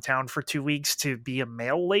her hometown for 2 weeks to be a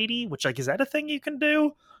mail lady, which like, is that a thing you can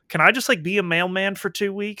do? Can I just like be a mailman for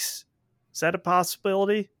 2 weeks? Is that a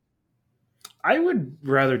possibility? I would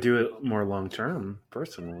rather do it more long term,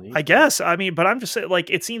 personally. I guess. I mean, but I'm just saying,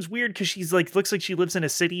 like, it seems weird because she's like, looks like she lives in a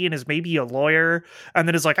city and is maybe a lawyer, and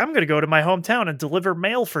then is like, I'm going to go to my hometown and deliver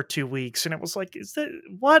mail for 2 weeks. And it was like, is that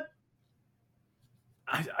what?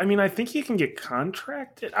 I mean, I think you can get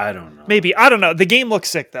contracted. I don't know. Maybe. I don't know. The game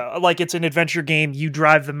looks sick, though. Like, it's an adventure game. You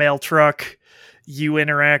drive the mail truck, you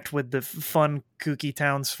interact with the fun, kooky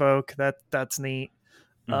townsfolk. That's neat.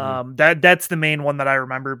 That's the main one that I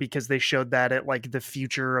remember because they showed that at like the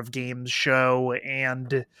Future of Games show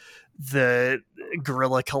and the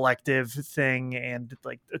Guerrilla Collective thing and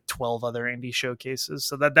like 12 other indie showcases.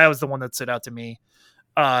 So that was the one that stood out to me.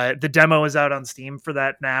 The demo is out on Steam for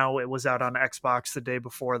that now. It was out on Xbox the day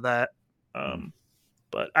before that.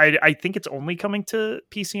 But I think it's only coming to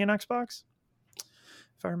PC and Xbox,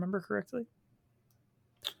 if I remember correctly.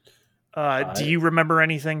 Do you remember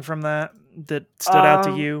anything from that stood out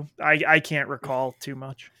to you? I can't recall too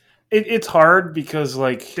much. It's hard because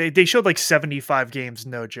like they showed like 75 games,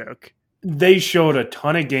 no joke. They showed a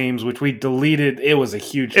ton of games, which we deleted. It was a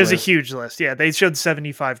huge list. A huge list. Yeah, they showed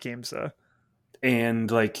 75 games though.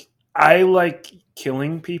 And like I like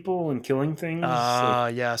killing people and killing things.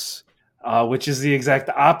 Yes. Which is the exact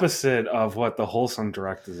opposite of what the Wholesome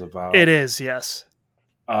Direct is about. It is, yes.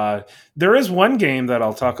 There is one game that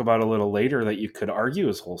I'll talk about a little later that you could argue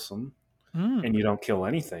is wholesome, and you don't kill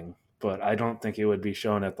anything, but I don't think it would be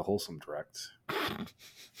shown at the Wholesome Direct.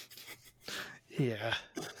 Yeah.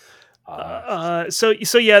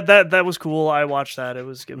 So yeah, that was cool. I watched that. It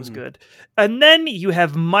was good. And then you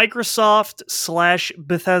have Microsoft /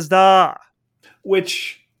 Bethesda,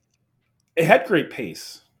 which it had great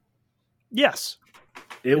pace. Yes.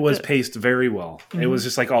 It was paced very well. It was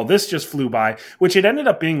just like, oh, this just flew by, which it ended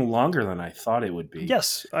up being longer than I thought it would be.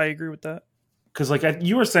 Yes, I agree with that. Because like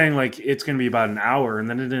you were saying, like it's going to be about an hour, and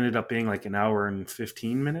then it ended up being like an hour and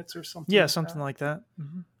 15 minutes or something. Yeah, something like that.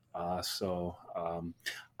 So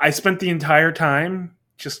I spent the entire time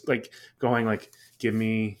just like going like, give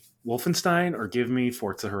me Wolfenstein or give me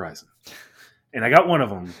Forza Horizon. And I got one of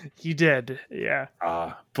them. You did, yeah.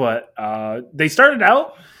 But they started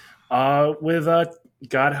out with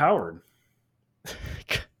God Howard.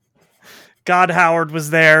 God Howard was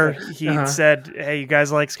there. He said, hey, you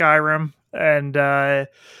guys like Skyrim? And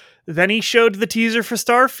then he showed the teaser for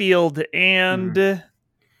Starfield, and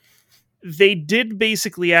they did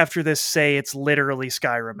basically after this say it's literally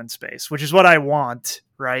Skyrim in space, which is what I want,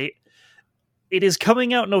 right? It is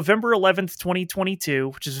coming out November 11th, 2022,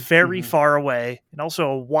 which is very far away, and also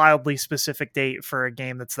a wildly specific date for a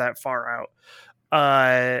game that's that far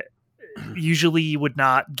out. Usually you would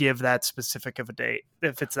not give that specific of a date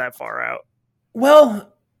if it's that far out.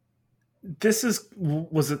 Well, was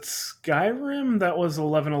it Skyrim that was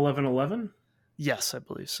 11/11/11? Yes, I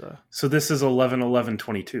believe so. So this is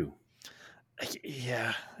 11/11/22.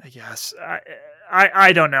 Yeah, I guess.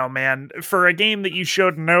 I don't know, man. For a game that you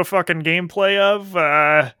showed no fucking gameplay of,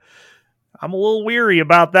 I'm a little weary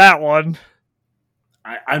about that one.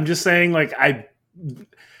 I'm just saying, like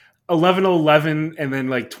 11/11 and then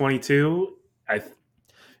like 22.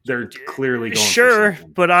 They're clearly going sure,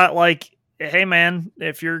 but I like. Hey man,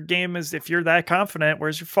 if you're that confident,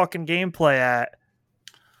 where's your fucking gameplay at?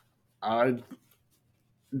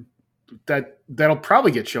 That'll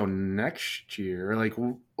probably get shown next year. Like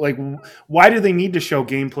why do they need to show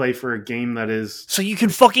gameplay for a game that is so you can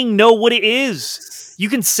fucking know what it is? You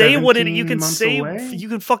can say what it you can say away? You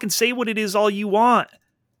can fucking say what it is all you want.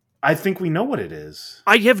 I think we know what it is.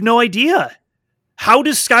 I have no idea. How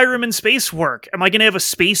does Skyrim in space work? Am I going to have a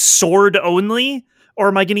space sword only? Or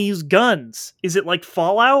am I going to use guns? Is it like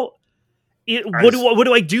Fallout? What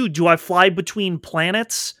do I do? Do I fly between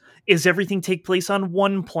planets? Is everything take place on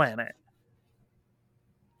one planet?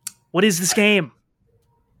 What is this game?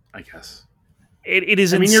 I guess it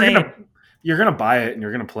is insane. you're gonna buy it and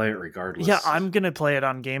you're gonna play it regardless. Yeah, I'm gonna play it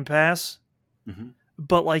on Game Pass,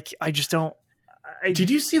 but like I just don't. Did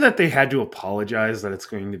you see that they had to apologize that it's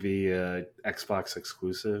going to be Xbox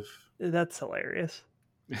exclusive? That's hilarious.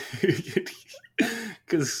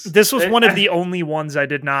 Because this was one of the only ones I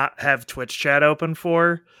did not have Twitch chat open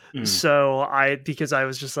for. So because I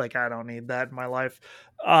was just like, I don't need that in my life.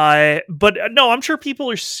 But no, I'm sure people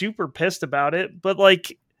are super pissed about it. But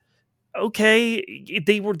like, okay,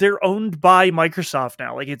 they're owned by Microsoft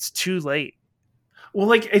now. Like, it's too late. Well,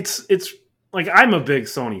 like it's like I'm a big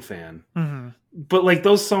Sony fan, but like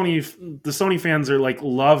the Sony fans are like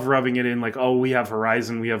love rubbing it in. Like, oh, we have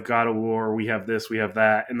Horizon, we have God of War, we have this, we have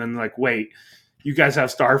that, and then like, wait, you guys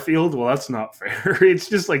have Starfield? Well, that's not fair. It's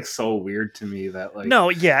just like so weird to me that like no,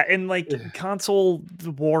 yeah, and like console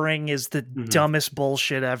warring is the dumbest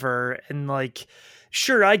bullshit ever, and like.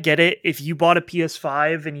 Sure, I get it. If you bought a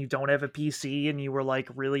PS5 and you don't have a PC and you were like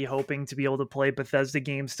really hoping to be able to play Bethesda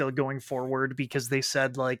games still going forward because they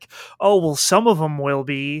said like, oh, well, some of them will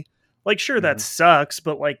be. Like, sure, that sucks,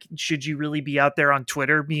 but like, should you really be out there on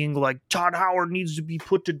Twitter being like, Todd Howard needs to be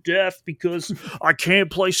put to death because I can't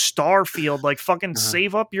play Starfield? Like, fucking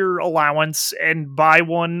save up your allowance and buy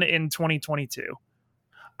one in 2022.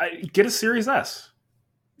 Get a Series S.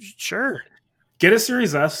 Sure. Get a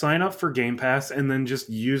Series S, sign up for Game Pass, and then just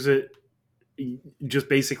use it. Just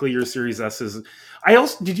basically your Series S is.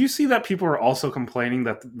 Did you see that people are also complaining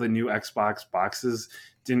that the new Xbox boxes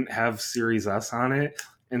didn't have Series S on it?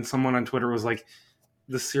 And someone on Twitter was like,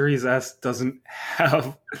 the Series S doesn't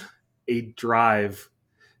have a drive.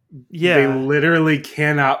 Yeah. They literally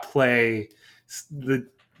cannot play the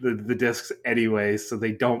discs anyway, so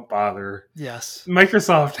they don't bother. Yes.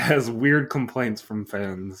 Microsoft has weird complaints from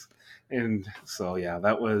fans. And so yeah,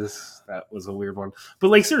 that was a weird one. But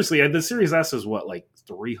like seriously, the Series S is what, like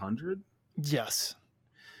 300? Yes.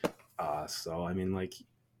 So I mean, like,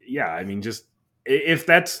 yeah, I mean, just if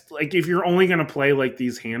that's like if you're only gonna play like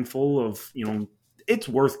these handful of, you know, it's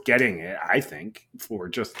worth getting it, I think, for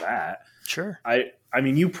just that. Sure. I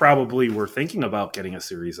mean, you probably were thinking about getting a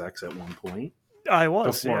Series X at one point. I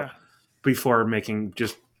was before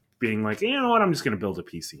being like, you know what, I'm just going to build a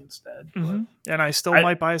PC instead. And I still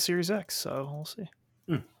might buy a Series X, so we'll see.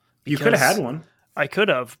 You could have had one. I could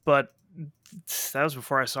have, but that was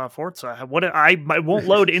before I saw Forza. I won't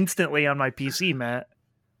load instantly on my PC, Matt.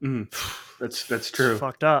 That's true. It's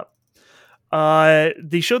fucked up.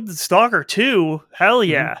 They showed the Stalker 2. Hell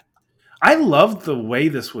yeah. I loved the way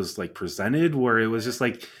this was like presented, where it was just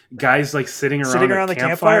like guys like sitting around the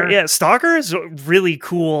campfire. Yeah, Stalker is really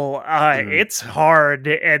cool. It's hard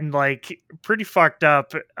and like pretty fucked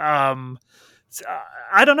up. I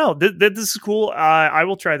don't know. This is cool. I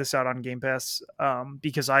will try this out on Game Pass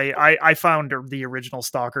because I found the original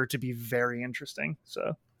Stalker to be very interesting.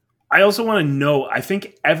 So I also want to know, I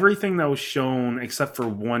think everything that was shown except for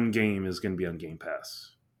one game is going to be on Game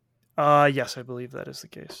Pass. Yes, I believe that is the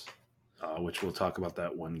case. Which we'll talk about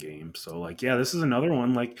that one game. So, like, yeah, this is another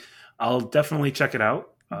one. Like, I'll definitely check it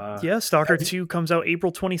out. Stalker 2 comes out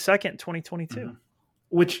April 22nd, 2022.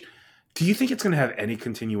 Which, do you think it's going to have any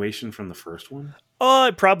continuation from the first one?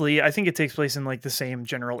 Probably. I think it takes place in, like, the same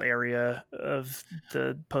general area of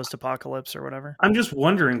the post-apocalypse or whatever. I'm just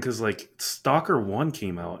wondering, because, like, Stalker 1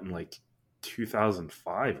 came out in, like,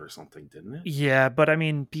 2005 or something, didn't it? Yeah, but, I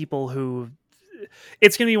mean, people who...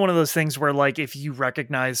 It's going to be one of those things where, like, if you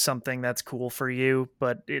recognize something that's cool for you,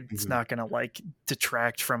 but it's not going to, like,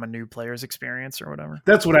 detract from a new player's experience or whatever.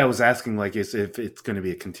 That's what I was asking, like, is if it's going to be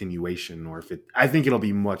a continuation or if I think it'll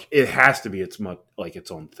be it has to be its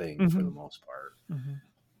own thing for the most part.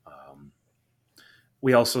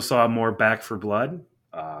 We also saw more Back 4 Blood.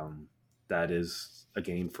 That is a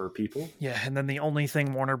game for people. Yeah, and then the only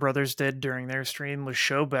thing Warner Brothers did during their stream was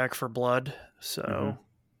show Back 4 Blood, so...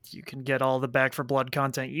 You can get all the Back 4 Blood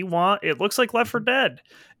content you want. It looks like Left 4 Dead,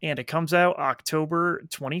 and it comes out October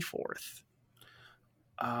 24th.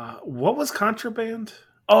 What was Contraband?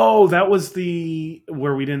 Oh, that was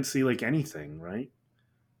where we didn't see like anything, right?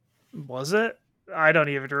 Was it? I don't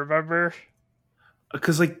even remember.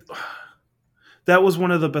 Because like that was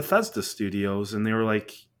one of the Bethesda studios, and they were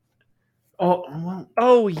like, "Oh, well."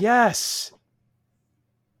 Oh yes,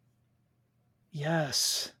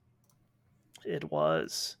 yes. It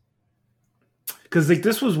was because like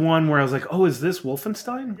this was one where I was like, "Oh, is this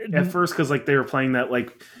Wolfenstein?" At first, because like they were playing that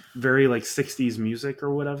like very like 60s music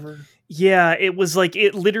or whatever. Yeah, it was like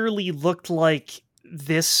it literally looked like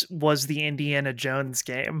this was the Indiana Jones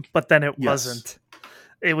game, but then it wasn't.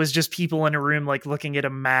 It was just people in a room like looking at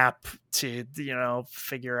a map to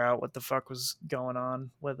figure out what the fuck was going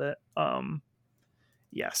on with it.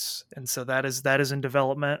 Yes, and so that is in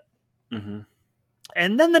development. Mm-hmm.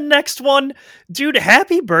 And then the next one, dude,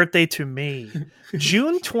 happy birthday to me.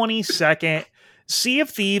 June 22nd, Sea of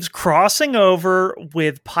Thieves crossing over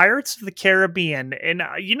with Pirates of the Caribbean. And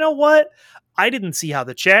you know what? I didn't see how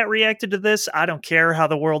the chat reacted to this. I don't care how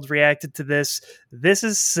the world reacted to this. This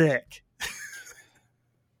is sick.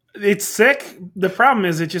 It's sick. The problem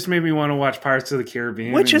is, it just made me want to watch Pirates of the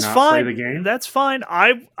Caribbean, Which and is not fine. play the game. That's fine.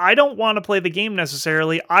 I don't want to play the game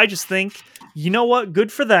necessarily. I just think, you know what?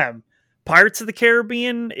 Good for them. Pirates of the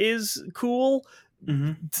Caribbean is cool.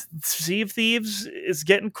 Mm-hmm. Sea of Thieves is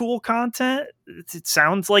getting cool content. It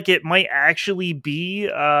sounds like it might actually be.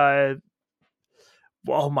 Oh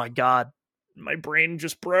my god, my brain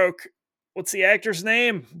just broke. What's the actor's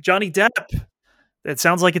name? Johnny Depp. It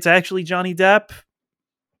sounds like it's actually Johnny Depp.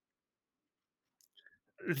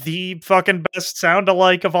 The fucking best sound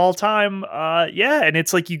alike of all time. Yeah, and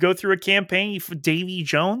it's like you go through a campaign for Davy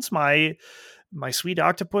Jones, my sweet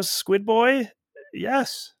octopus squid boy.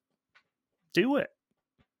 Yes, do it.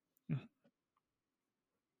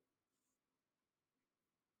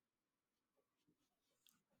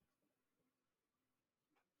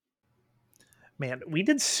 Man, we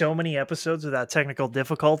did so many episodes without technical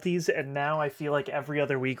difficulties, and now I feel like every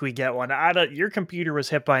other week we get one. Your computer was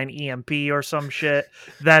hit by an EMP or some shit.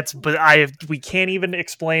 We can't even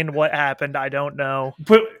explain what happened. I don't know.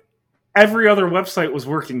 But every other website was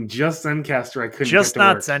working. Just Zencaster, I couldn't Just get to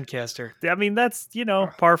not work. Zencaster. I mean, that's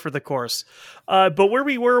par for the course. But where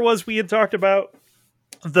we were was we had talked about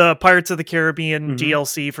the Pirates of the Caribbean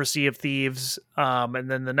DLC for Sea of Thieves, and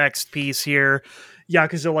then the next piece here,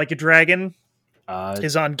 Yakuza Like a Dragon.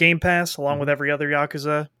 Is on Game Pass along with every other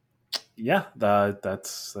Yakuza. Yeah,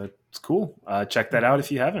 that's cool. Check that out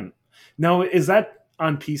if you haven't. No, is that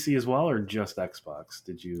on PC as well or just Xbox?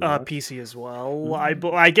 Did you? PC as well.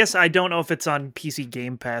 I guess I don't know if it's on PC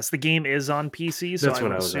Game Pass. The game is on PC, so I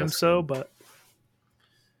would assume so, but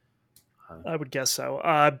I would guess so.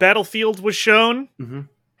 Battlefield was shown. Mm-hmm.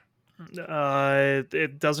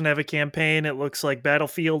 It doesn't have a campaign. It looks like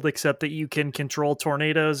Battlefield, except that you can control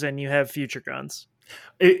tornadoes and you have future guns.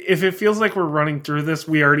 If it feels like we're running through this,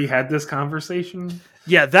 we already had this conversation.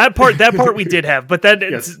 Yeah, that part we did have, but then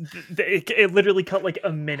it literally cut like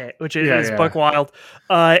a minute, which is buck wild.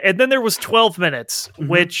 And then there was 12 minutes,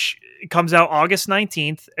 which comes out August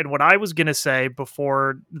 19th. And what I was going to say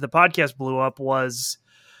before the podcast blew up was,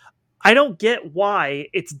 I don't get why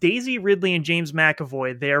it's Daisy Ridley and James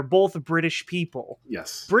McAvoy. They are both British people.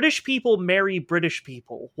 Yes. British people marry British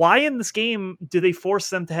people. Why in this game do they force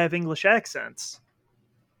them to have English accents?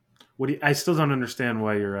 I still don't understand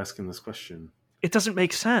why you're asking this question. It doesn't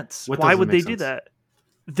make sense. Why would they do that?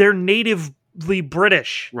 They're natively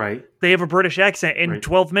British. Right. They have a British accent. In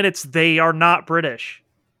 12 minutes, they are not British.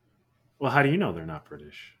 Well, how do you know they're not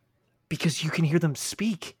British? Because you can hear them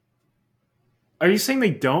speak. Are you saying they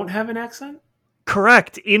don't have an accent?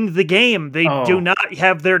 Correct. In the game, they do not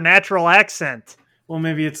have their natural accent. Well,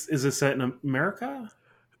 maybe is it set in America?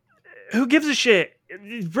 Who gives a shit?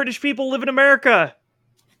 British people live in America.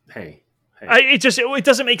 Hey. It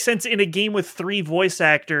doesn't make sense in a game with 3 voice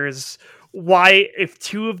actors. Why, if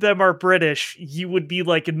 2 of them are British, you would be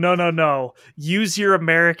like, no, use your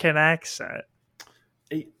American accent.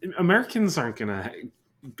 Americans aren't gonna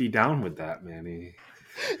be down with that, Manny.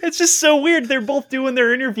 It's just so weird. They're both doing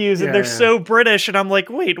their interviews and they're so British, and I'm like,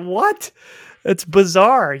 wait, what? It's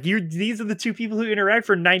bizarre. These are the 2 people who interact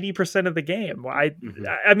for 90% of the game. I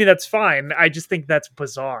mean, that's fine. I just think that's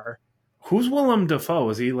bizarre. Who's Willem Dafoe?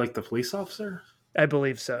 Is he like the police officer? I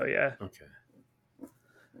believe so, yeah. Okay.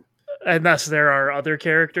 Unless there are other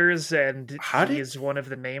characters, and he is one of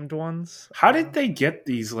the named ones. How did they get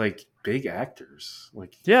these like big actors?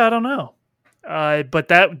 Yeah, I don't know. But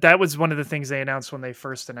that was one of the things they announced when they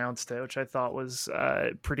first announced it, which I thought was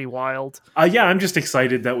pretty wild. Yeah, I'm just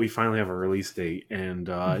excited that we finally have a release date, and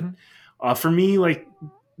for me, like,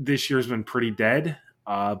 this year's been pretty dead.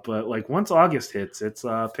 But like once August hits, it's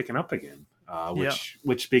picking up again.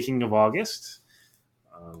 Which speaking of August,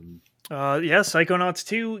 Psychonauts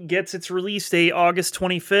 2 gets its release date August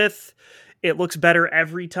 25th. It looks better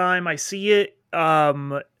every time I see it.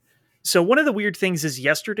 So one of the weird things is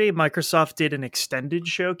yesterday Microsoft did an extended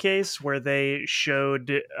showcase where they showed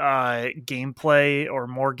gameplay or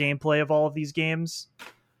more gameplay of all of these games,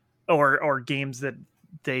 or games that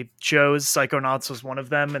they chose. Psychonauts was one of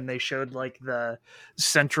them, and they showed like the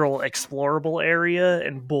central explorable area,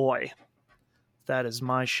 and boy, that is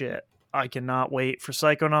my shit. I cannot wait for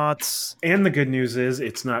Psychonauts. And the good news is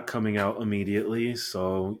it's not coming out immediately,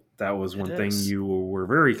 so that was one thing you were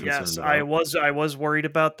very concerned about. I was worried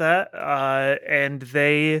about that. And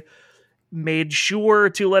they made sure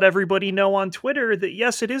to let everybody know on Twitter that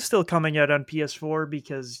yes, it is still coming out on PS4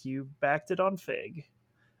 because you backed it on Fig.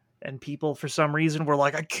 And people, for some reason, were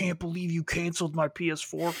like, I can't believe you canceled my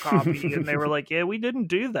PS4 copy. And they were like, yeah, we didn't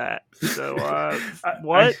do that. So,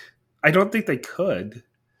 what? I don't think they could.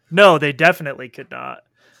 No, they definitely could not.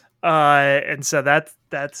 And so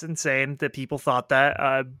that's insane that people thought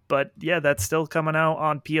that. But yeah, that's still coming out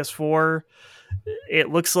on PS4. It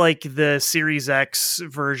looks like the Series X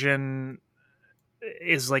version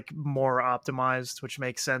is like more optimized, which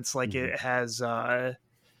makes sense. Like it has I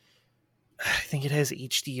think it has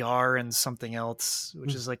HDR and something else,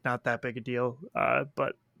 which is like not that big a deal.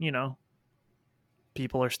 But you know,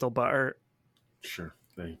 people are still butthurt. Sure.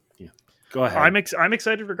 Yeah. Go ahead. I'm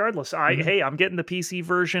excited regardless. Hey, I'm getting the PC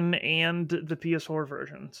version and the PS4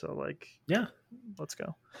 version. So like, yeah, let's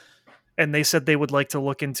go. And they said they would like to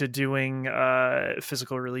look into doing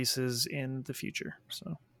physical releases in the future.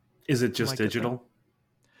 So is it just digital?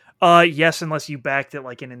 Yes, unless you backed it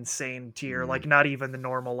like an insane tier, like not even the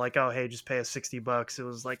normal, like, oh, hey, just pay us $60. It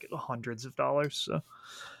was like hundreds of dollars. So,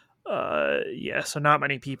 yeah, so not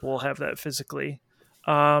many people will have that physically.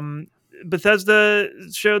 Bethesda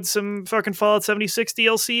showed some fucking Fallout 76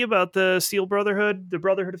 DLC about the Steel Brotherhood, the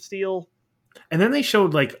Brotherhood of Steel. And then they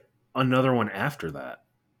showed like another one after that.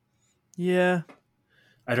 Yeah.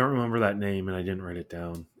 I don't remember that name and I didn't write it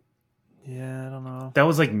down. Yeah, I don't know. That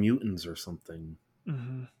was like Mutants or something.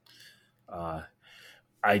 Mm-hmm.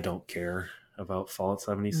 I don't care about Fallout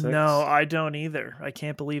 76. No, I don't either. I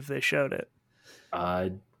can't believe they showed it.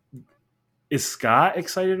 Is Scott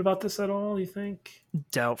excited about this at all, you think?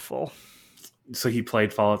 Doubtful. So he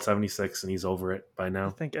played Fallout 76 and he's over it by now?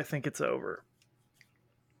 I think it's over.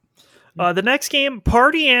 The next game,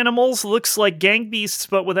 Party Animals, looks like Gang Beasts,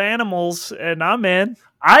 but with animals, and I'm in.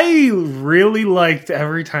 I really liked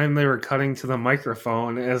every time they were cutting to the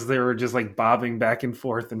microphone as they were just like bobbing back and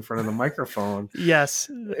forth in front of the microphone. Yes,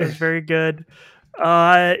 it was very good.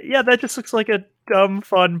 Yeah, that just looks like a dumb,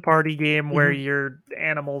 fun party game where you're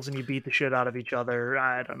animals and you beat the shit out of each other.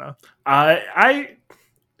 I don't know.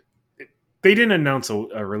 They didn't announce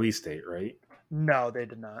a release date, right? No, they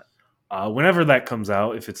did not. Whenever that comes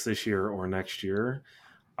out, if it's this year or next year,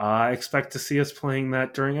 I expect to see us playing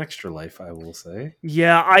that during Extra Life, I will say.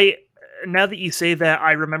 Yeah, now that you say that,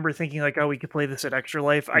 I remember thinking like, oh, we could play this at Extra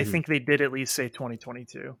Life. I think they did at least say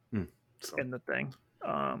 2022 in the thing.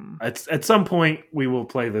 At some point, we will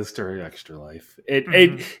play this during Extra Life.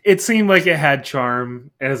 It seemed like it had charm.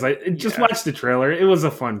 As I just watched the trailer, it was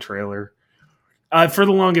a fun trailer. For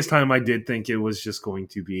the longest time, I did think it was just going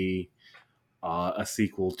to be a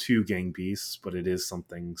sequel to Gang Beasts, but it is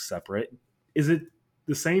something separate. Is it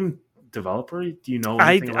the same developer? Do you know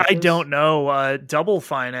anything about this? I don't know. Double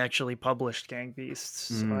Fine actually published Gang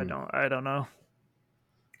Beasts. So I don't know.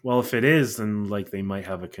 Well, if it is, then like they might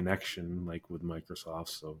have a connection like with Microsoft.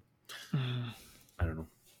 So I don't know.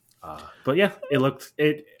 But yeah,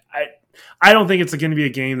 I don't think it's going to be a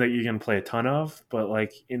game that you're going to play a ton of, but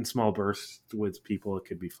like in small bursts with people, it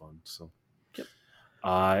could be fun. So,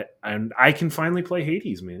 and I can finally play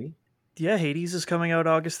Hades, Manny. Yeah, Hades is coming out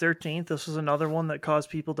August 13th. This was another one that caused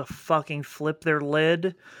people to fucking flip their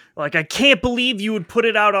lid. Like, I can't believe you would put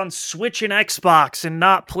it out on Switch and Xbox and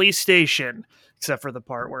not PlayStation. Except for the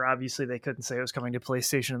part where obviously they couldn't say it was coming to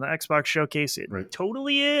PlayStation in the Xbox showcase. It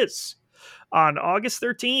totally is on August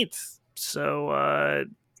 13th. So,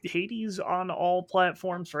 Hades on all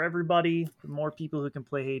platforms for everybody. The more people who can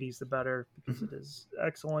play Hades, the better, because it is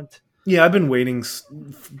excellent. Yeah, I've been waiting.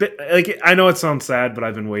 Like, I know it sounds sad, but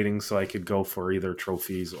I've been waiting so I could go for either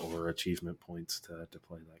trophies or achievement points to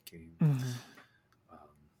play that game.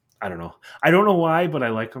 I don't know. I don't know why, but I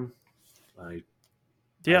like them.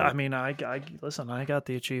 I mean, I got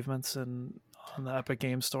the achievements on the Epic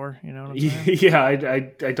Game Store. You know what I'm saying? Yeah,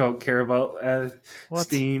 I don't care about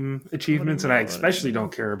Steam achievements, and I especially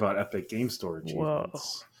don't care about Epic Game Store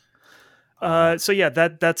achievements. So yeah,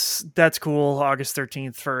 that's cool. August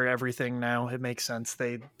 13th for everything now. It makes sense.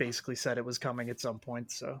 They basically said it was coming at some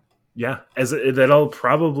point. So yeah, that'll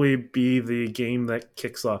probably be the game that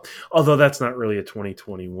kicks off. Although that's not really a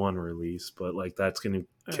 2021 release, but like that's going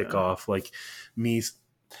to kick off like me.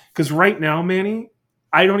 Because right now, Manny,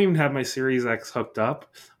 I don't even have my Series X hooked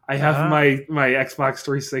up. I have my Xbox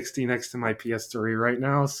 360 next to my PS3 right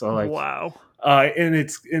now. So like, wow.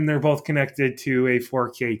 And they're both connected to a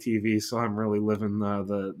 4K TV, so I'm really living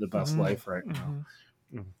the best life right now.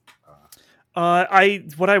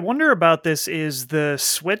 What I wonder about this is the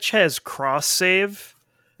Switch has cross save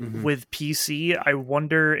with PC. I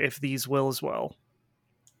wonder if these will as well.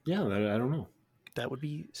 Yeah, I don't know. That would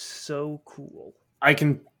be so cool. I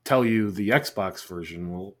can tell you the Xbox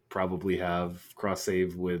version will probably have cross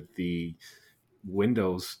save with the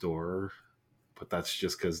Windows Store, but that's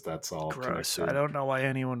just because that's all Gross. connected. I don't know why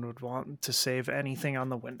anyone would want to save anything on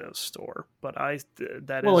the Windows Store, but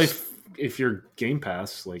Well, if you're Game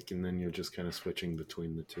Pass, like, and then you're just kind of switching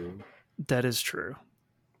between the two. that is true.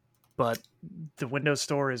 But the Windows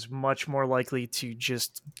Store is much more likely to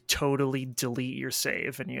just totally delete your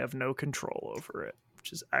save and you have no control over it,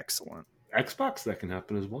 which is excellent. Xbox, that can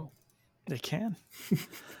happen as well. They can.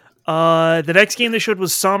 The next game they showed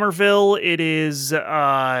was Somerville. It is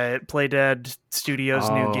Playdead Studios'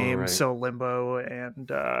 new game, right. so Limbo and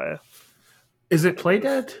Is it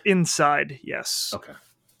Playdead? Inside, yes. Okay.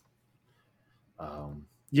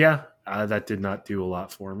 Yeah, that did not do a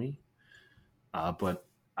lot for me. But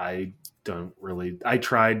I don't really. I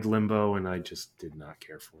tried Limbo and I just did not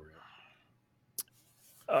care for it.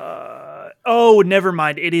 Oh, never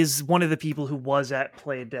mind. It is one of the people who was at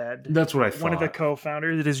Playdead. That's what I thought. One of the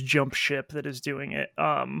co-founders. It is Jump Ship that is doing it.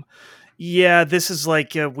 Yeah, this is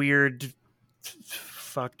like a weird,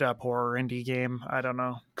 fucked up horror indie game. I don't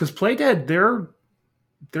know. Because Playdead,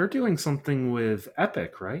 they're doing something with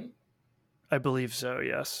Epic, right? I believe so.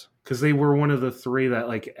 Yes. Because they were one of the three that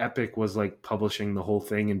like Epic was like publishing the whole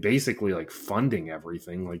thing and basically like funding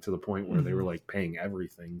everything, like to the point where they were like paying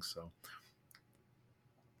everything. So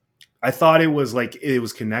I thought it was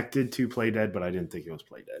connected to Playdead, but I didn't think it was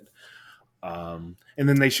Playdead. And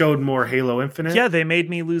then they showed more Halo Infinite. Yeah, they made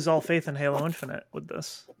me lose all faith in Halo Infinite with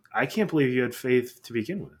this. I can't believe you had faith to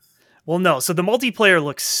begin with. Well, no. So the multiplayer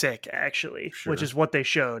looks sick, actually, Sure. which is what they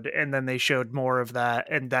showed. And then they showed more of that,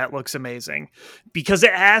 and that looks amazing. Because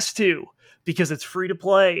it has to, because it's free to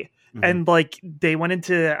play. Mhm. And, like, they went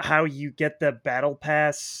into how you get the Battle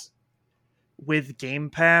Pass with Game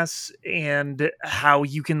Pass and how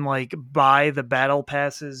you can, like, buy the Battle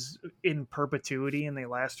Passes in perpetuity and they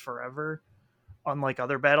last forever, unlike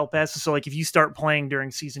other Battle Passes. So, like, if you start playing during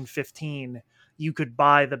Season 15, you could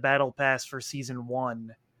buy the Battle Pass for Season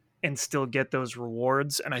 1 and still get those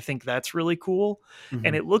rewards. And I think that's really cool. Mhm.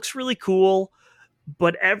 And it looks really cool,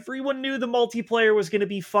 but everyone knew the multiplayer was going to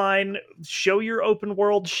be fine. Show your open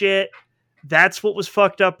world shit. That's what was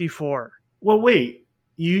fucked up before. Well, wait,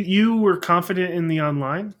 you were confident in the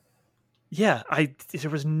online? Yeah,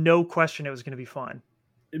 there was no question it was going to be fine.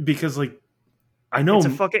 Because like, I know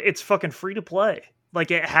it's fucking free to play.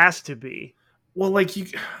 Like, it has to be. Well, like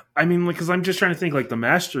because I'm just trying to think. Like the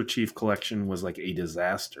Master Chief Collection was like a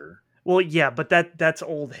disaster. Well, yeah, but that's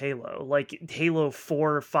old Halo. Like Halo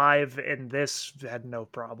 4, 5, and this had no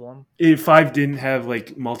problem. 5 didn't have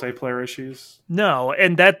like multiplayer issues. No,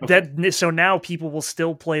 and so now people will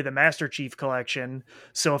still play the Master Chief Collection.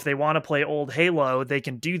 So if they want to play old Halo, they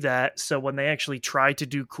can do that. So when they actually try to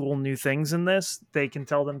do cool new things in this, they can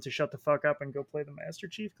tell them to shut the fuck up and go play the Master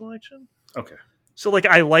Chief Collection. Okay. So like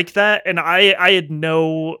I like that, and I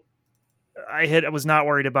was not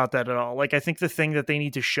worried about that at all. Like I think the thing that they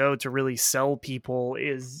need to show to really sell people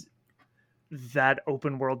is that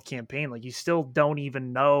open world campaign. Like you still don't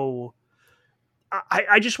even know.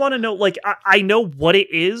 I just want to know, like I know what it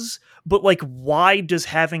is, but like why does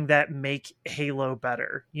having that make Halo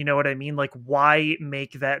better? You know what I mean? Like why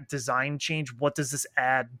make that design change? What does this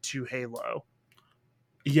add to Halo?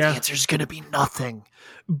 Yeah. The answer's gonna be nothing.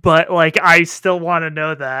 But like I still want to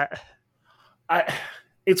know that.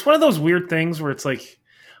 It's one of those weird things where it's like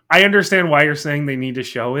I understand why you're saying they need to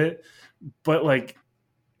show it, but like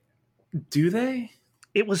do they?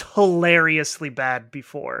 It was hilariously bad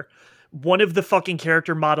before. One of the fucking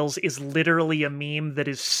character models is literally a meme that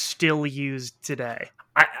is still used today.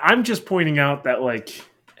 I'm just pointing out that like,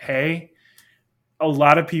 hey, a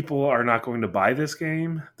lot of people are not going to buy this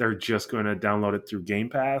game. They're just going to download it through Game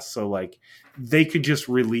Pass. So like they could just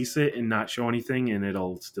release it and not show anything and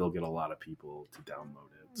it'll still get a lot of people to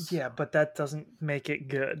download it. So. Yeah, but that doesn't make it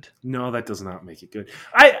good. No, that does not make it good.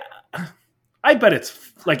 I bet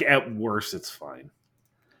it's like at worst it's fine.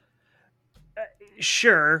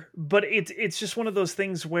 Sure, but it's just one of those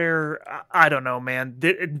things where I don't know, man.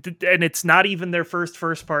 And it's not even their first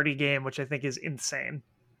party game, which I think is insane.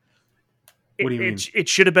 What do you mean? It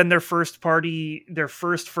should have been their first party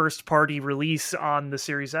release on the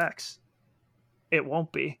Series X. It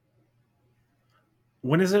won't be.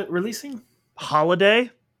 When is it releasing?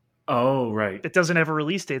 Holiday. Oh, right. It doesn't have a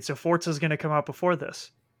release date, so Forza's going to come out before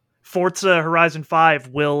this. Forza Horizon 5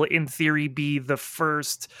 will, in theory, be the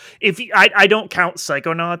first. I don't count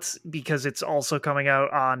Psychonauts because it's also coming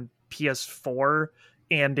out on PS4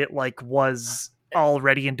 and it like was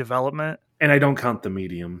already in development. And I don't count the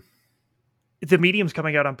Medium. The Medium's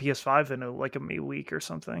coming out on PS5 in a week or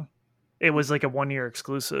something. It was like a 1-year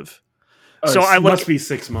exclusive. So I must be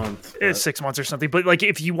 6 months. It's 6 months or something. But like,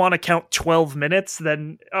 if you want to count 12 minutes,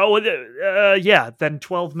 then then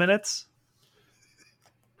 12 minutes.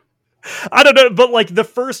 I don't know, but like the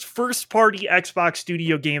first party Xbox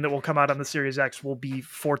Studio game that will come out on the Series X will be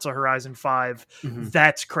Forza Horizon 5. Mm-hmm.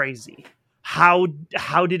 That's crazy. How's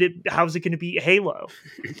it going to be Halo?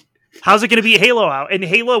 How's it going to be Halo out? And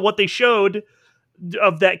Halo, what they showed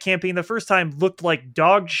of that campaign the first time looked like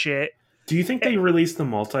dog shit. Do you think they released the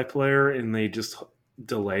multiplayer and they just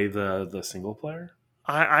delay the single player?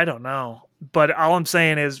 I don't know. But all I'm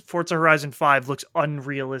saying is Forza Horizon 5 looks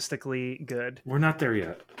unrealistically good. We're not there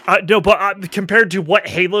yet. No, but compared to what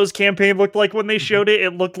Halo's campaign looked like when they showed it,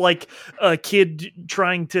 it looked like a kid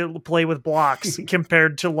trying to play with blocks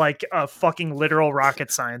compared to like a fucking literal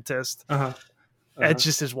rocket scientist. It's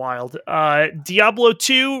just as wild. Diablo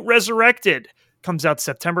 2 Resurrected comes out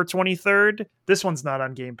September 23rd. This one's not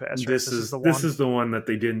on Game Pass, right? This is the one that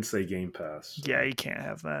they didn't say Game Pass. Yeah, you can't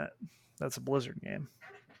have that. That's a Blizzard game.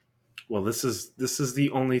 Well, this is the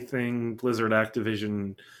only thing Blizzard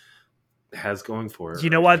Activision has going for it. You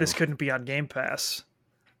know why this couldn't be on Game Pass?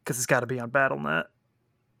 Because it's got to be on Battle.net.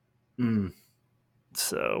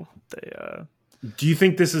 So they. Do you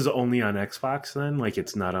think this is only on Xbox then? Like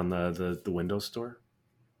it's not on the Windows Store?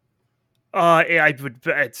 I would.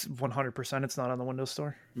 It's 100%. It's not on the Windows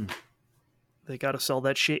Store. They got to sell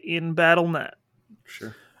that shit in Battle.net.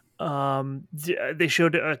 Sure. They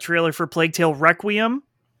showed a trailer for Plague Tale Requiem.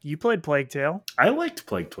 You played Plague Tale. I liked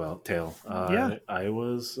Plague Tale. Yeah. I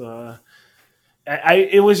was.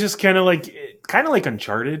 It was just kind of like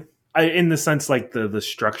Uncharted. In the sense, like the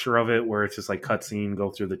structure of it, where it's just like cutscene, go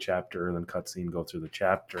through the chapter, and then cutscene, go through the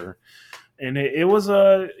chapter, and it was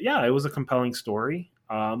a compelling story.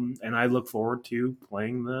 And I look forward to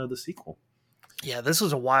playing the sequel. Yeah, this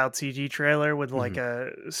was a wild CG trailer with like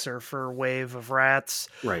a surfer wave of rats.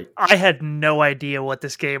 Right. I had no idea what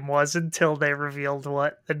this game was until they revealed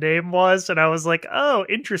what the name was, and I was like, "Oh,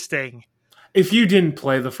 interesting." If you didn't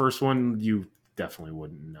play the first one, you definitely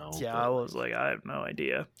wouldn't know. Yeah, I was like, I have no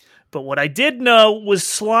idea. But what I did know was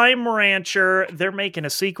Slime Rancher. They're making a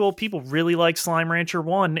sequel. People really like Slime Rancher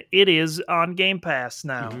 1. It is on Game Pass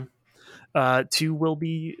now. 2 will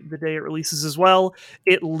be the day it releases as well.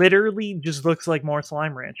 It literally just looks like more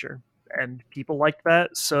Slime Rancher, and people liked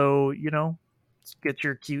that. So, get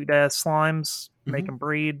your cute ass slimes, make them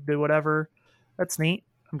breed, do whatever. That's neat.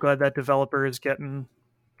 I'm glad that developer is getting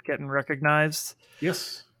recognized.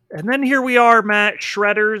 Yes. And then here we are, Matt,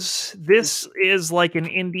 Shredders. This is like an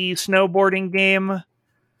indie snowboarding game.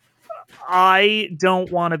 I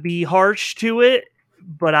don't want to be harsh to it,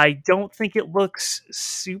 but I don't think it looks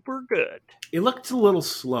super good. It looked a little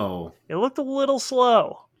slow.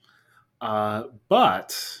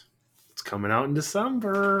 But it's coming out in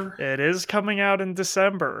December. It is coming out in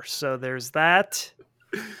December, so there's that.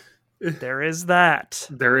 There is that.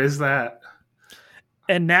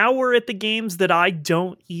 And now we're at the games that I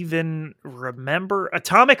don't even remember.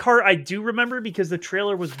 Atomic Heart I do remember because the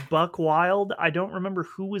trailer was buck wild. I don't remember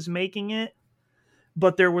who was making it.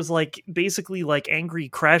 But there was like basically like angry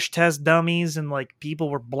crash test dummies and like people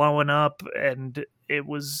were blowing up and it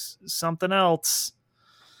was something else.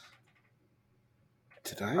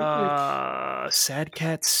 Did I? Sad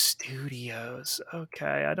Cat Studios.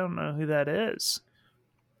 Okay, I don't know who that is.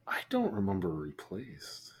 I don't remember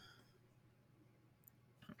Replaced.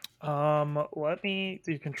 Let me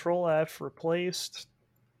do Control F Replaced.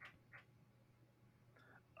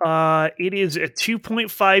 It is a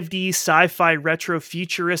 2.5D sci-fi retro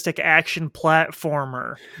futuristic action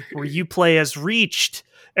platformer where you play as Reached,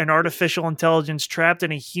 an artificial intelligence trapped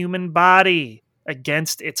in a human body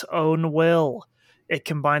against its own will. It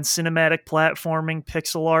combines cinematic platforming,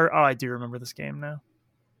 pixel art. Oh, I do remember this game now.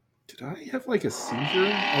 Did I have like a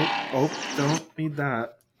seizure? Oh, don't need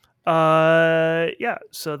that. Yeah,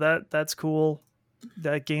 so that's cool.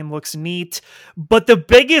 That game looks neat. But the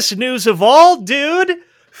biggest news of all, dude,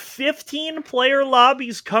 15 player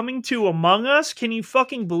lobbies coming to Among Us. Can you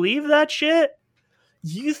fucking believe that shit?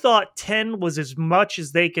 You thought 10 was as much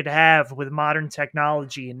as they could have with modern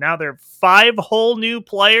technology, and now there are 5 whole new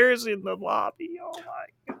players in the lobby. Oh my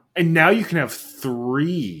God. And now you can have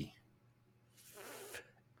 3.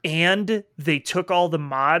 And they took all the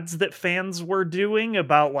mods that fans were doing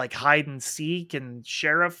about like hide and seek and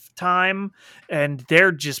sheriff time, and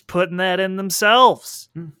they're just putting that in themselves.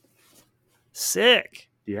 Sick.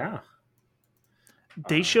 Yeah.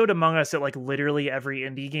 They showed Among Us at like literally every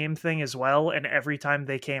indie game thing as well, and every time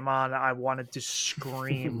they came on, I wanted to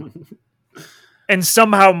scream. And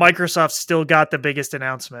somehow Microsoft still got the biggest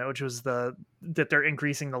announcement, which was that they're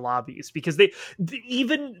increasing the lobbies, because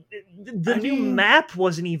even the new map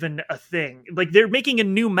wasn't even a thing. Like, they're making a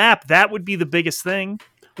new map. That would be the biggest thing.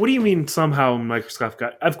 What do you mean somehow Microsoft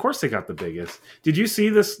got? Of course they got the biggest. Did you see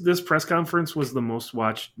this press conference was the most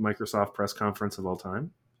watched Microsoft press conference of all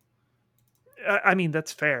time? I mean,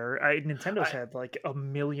 that's fair. Nintendo's had like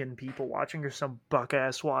 1 million people watching, or some buck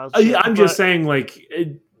ass wild shit. I'm just saying,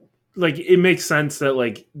 it makes sense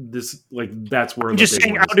that that's where. I'm just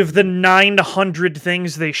saying, out of the 900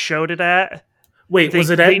 things they showed it at. Wait,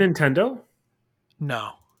 was it at Nintendo?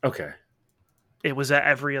 No. Okay. It was at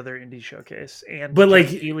every other indie showcase, and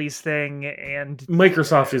Keighley's thing, and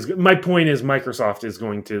Microsoft is. My point is, Microsoft is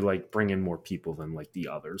going to bring in more people than the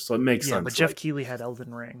others, so it makes sense. But Jeff Keighley had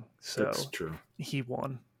Elden Ring, so that's true. He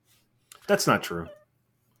won. That's not true.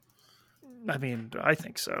 I mean, I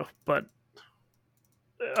think so, but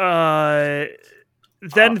then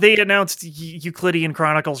they announced Euclidean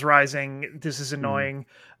Chronicles Rising. This is annoying.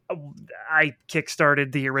 I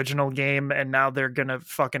kickstarted the original game, and now they're gonna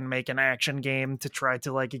fucking make an action game to try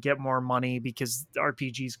to get more money, because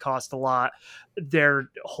RPGs cost a lot. Their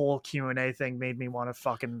whole Q&A thing made me want to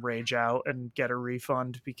fucking rage out and get a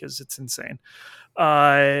refund, because it's insane.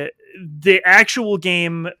 The actual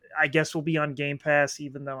game, I guess, will be on Game Pass,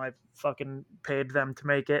 even though I fucking paid them to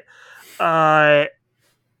make it.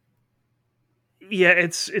 Yeah,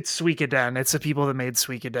 it's Suikoden. It's the people that made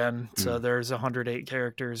Suikoden. So there's 108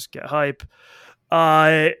 characters. Get hype.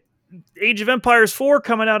 Age of Empires 4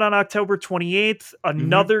 coming out on October 28th.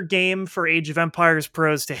 Another game for Age of Empires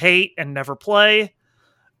pros to hate and never play.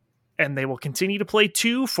 And they will continue to play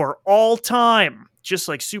 2 for all time, just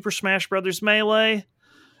like Super Smash Bros. Melee.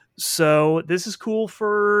 So this is cool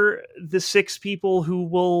for the 6 people who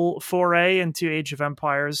will foray into Age of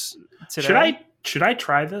Empires today. Should I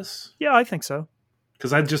try this? Yeah, I think so.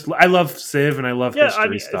 Because I love Civ and I love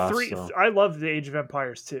history stuff. I love the Age of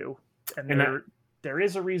Empires too, and there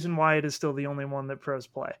is a reason why it is still the only one that pros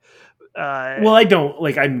play. Well, I don't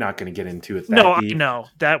I'm not going to get into it. No,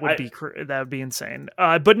 that would be insane.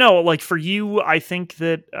 But no, for you, I think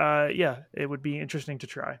that it would be interesting to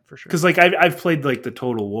try for sure. Because I've played the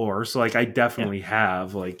Total War, so I definitely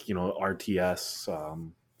have RTS.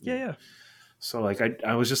 Yeah. So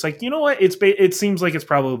I was just you know what, it seems like it's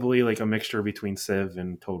probably a mixture between Civ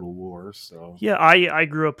and Total War. So yeah, I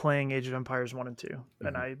grew up playing Age of Empires 1 and 2,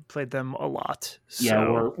 and I played them a lot. So.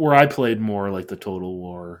 Yeah, where I played more the Total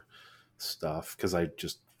War stuff, because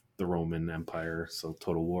the Roman Empire. So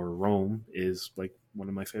Total War Rome is one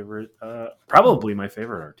of my favorite, probably my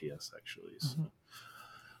favorite RTS actually. So.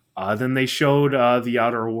 Then they showed The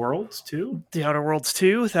Outer Worlds 2. The Outer Worlds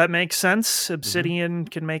 2, that makes sense. Obsidian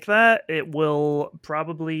can make that. It will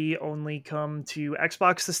probably only come to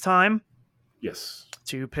Xbox this time. Yes.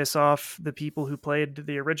 To piss off the people who played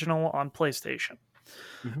the original on PlayStation.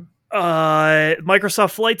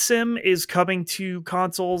 Microsoft Flight Sim is coming to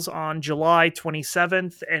consoles on July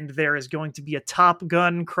 27th, and there is going to be a Top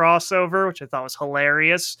Gun crossover, which I thought was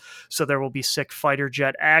hilarious. So there will be sick fighter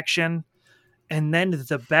jet action. And then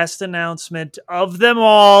the best announcement of them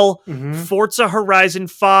all, Forza Horizon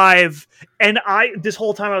 5. And this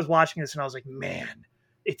whole time I was watching this and I was like, man,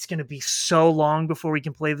 it's going to be so long before we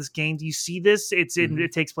can play this game. Do you see this? It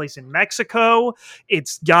takes place in Mexico.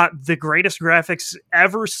 It's got the greatest graphics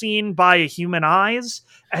ever seen by a human eyes.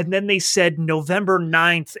 And then they said November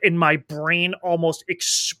 9th, and my brain almost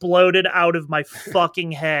exploded out of my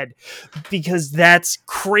fucking head, because that's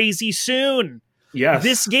crazy soon. Yes.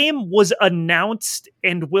 This game was announced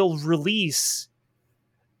and will release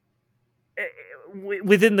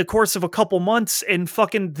within the course of a couple months, and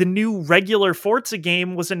fucking the new regular Forza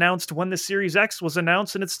game was announced when the Series X was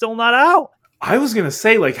announced, and it's still not out. I was going to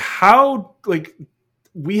say, how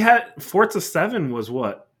we had Forza 7 was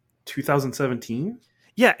what, 2017?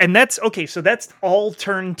 Yeah, and that's okay, so that's all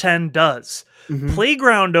Turn 10 does.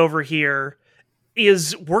 Playground over here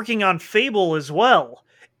is working on Fable as well.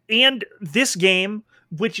 And this game,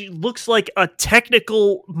 which looks like a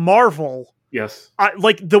technical marvel. Yes.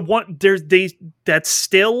 The one that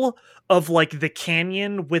still of the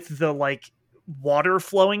canyon with the water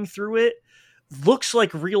flowing through it looks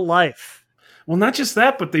like real life. Well, not just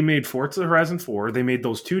that, but they made Forza Horizon 4. They made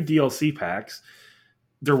those 2 DLC packs.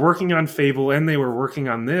 They're working on Fable, and they were working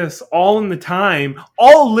on this all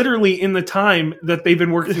literally in the time that they've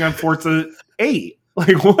been working on Forza 8.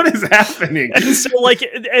 What is happening? And so,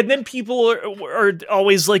 and then people are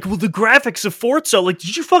always well, the graphics of Forza,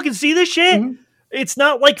 did you fucking see this shit? It's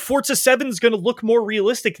not like Forza 7 is going to look more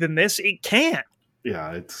realistic than this. It can't.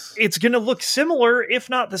 Yeah, it's going to look similar, if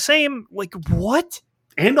not the same. What?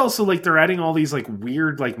 And also, like, they're adding all these like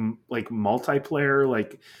weird like multiplayer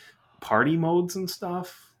like party modes and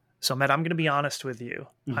stuff. So, Matt, I'm going to be honest with you.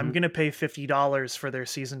 I'm Hmm. going to pay $50 for their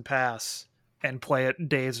season pass and play it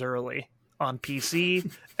days early on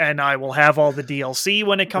PC, and I will have all the DLC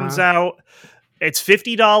when it comes out. It's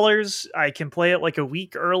 $50. I can play it like a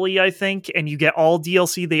week early, I think, and you get all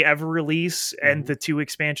DLC they ever release and the 2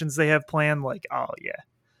 expansions they have planned. Like, oh yeah,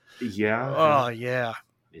 Yeah, oh yeah.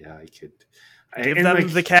 yeah, I could. Give And them like,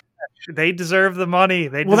 the cash. They deserve the money.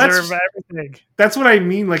 They well, deserve everything. that's what I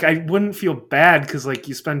mean. Like, I wouldn't feel bad because like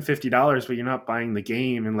you spend $50, but you're not buying the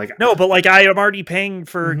game, and like, No, but like I am already paying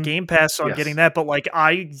for Mhm. Game Pass on getting Yes. that. But like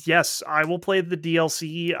yes, I will play the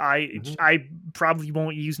DLC. Mhm. I probably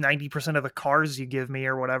won't use 90% of the cars you give me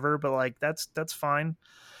or whatever. But like that's fine.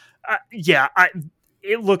 Yeah,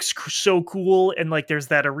 it looks so cool, and like there's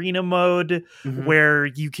that arena mode Mhm. where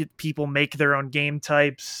you could people make their own game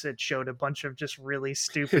types. It showed a bunch of just really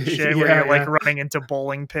stupid shit where Yeah, you're like yeah. running into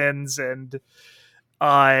bowling pins, and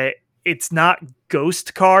uh it's not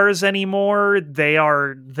ghost cars anymore. They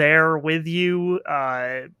are there with you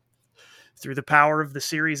through the power of the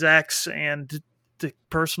Series X and the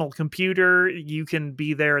personal computer. You can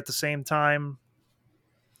be there at the same time.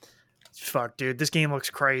 Fuck, dude, this game looks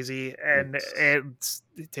crazy, and it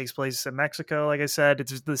takes place in Mexico. Like I said,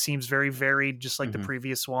 it seems very varied, just like the Mhm.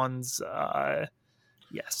 previous ones.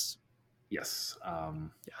 Yes, Yes.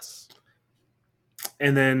 yes.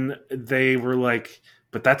 And then they were like,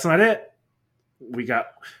 but that's not it. We got,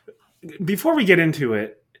 before we get into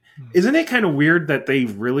it, isn't it kind of weird that they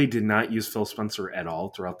really did not use Phil Spencer at all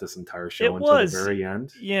throughout this entire show It until the was, very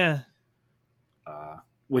end? yeah.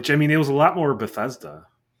 Which, I mean, it was a lot more Bethesda.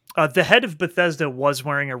 The head of Bethesda was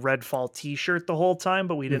wearing a Redfall T-shirt the whole time,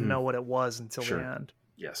 but we didn't Mhm. know what it was until Sure. the end.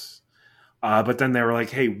 Yes. But then they were like,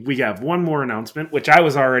 hey, we have one more announcement, which I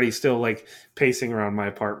was already still like pacing around my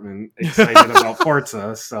apartment excited about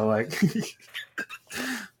Forza. So like,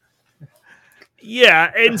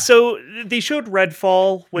 Yeah, and so they showed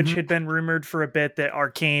Redfall, which Mhm. had been rumored for a bit that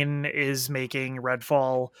Arcane is making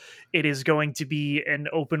Redfall. It is going to be an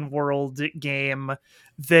open world game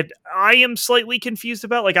that I am slightly confused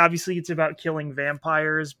about. Like, obviously, it's about killing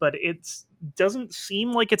vampires, but it doesn't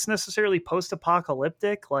seem like it's necessarily post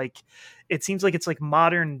apocalyptic. Like, it seems like it's like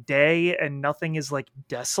modern day and nothing is like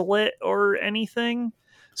desolate or anything.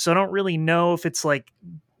 So I don't really know if it's like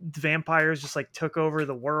vampires just like took over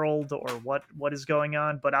the world or what is going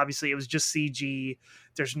on, but obviously it was just CG.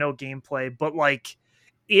 There's no gameplay, but like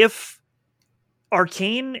if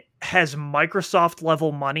Arcane has Microsoft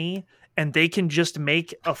level money and they can just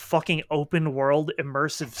make a fucking open world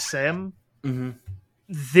immersive sim, Mhm.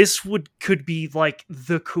 this could be like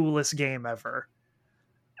the coolest game ever.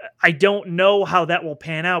 I don't know how that will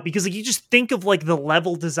pan out because like you just think of like the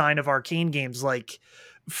level design of Arcane games, like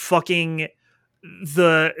fucking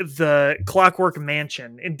the Clockwork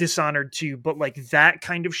Mansion in Dishonored 2, but like that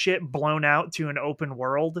kind of shit blown out to an open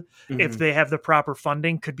world, if Mhm. they have the proper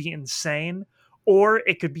funding, could be insane, or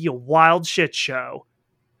it could be a wild shit show.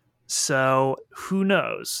 So who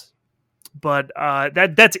knows? But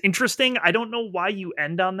that's interesting. I don't know why you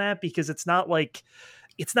end on that because it's not like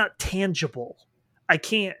it's not tangible. I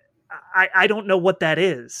can't. I don't know what that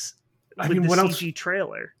is I with mean, the what else? CG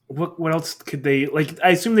trailer. What else could they like? I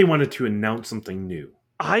assume they wanted to announce something new.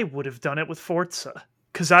 I would have done it with Forza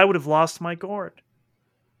because I would have lost my gourd.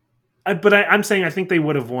 But I'm saying I think they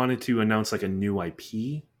would have wanted to announce like a new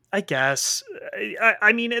IP. I guess.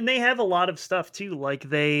 I mean, and they have a lot of stuff too, like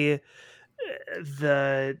the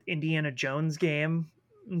Indiana Jones game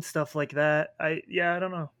and stuff like that. I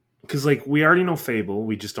don't know. Because like we already know Fable,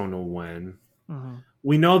 we just don't know when. Mm-hmm.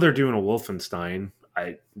 We know they're doing a Wolfenstein.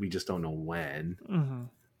 We just don't know when. Mm-hmm.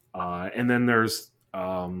 And then there's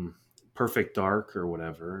Perfect Dark or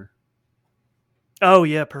whatever. Oh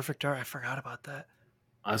yeah, Perfect Dark. I forgot about that.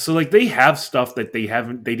 So like they have stuff that they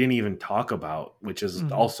didn't even talk about, which is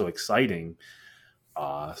also exciting.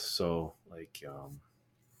 So like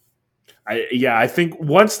I think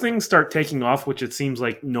once things start taking off, which it seems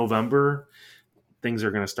like November, things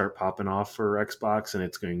are going to start popping off for Xbox, and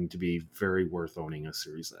it's going to be very worth owning a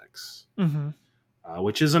Series X. Mm-hmm.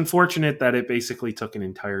 Which is unfortunate that it basically took an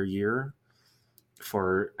entire year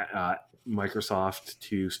for Microsoft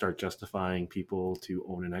to start justifying people to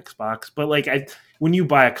own an Xbox. But like, when you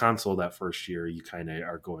buy a console that first year, you kind of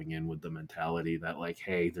are going in with the mentality that like,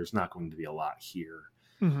 hey, there's not going to be a lot here.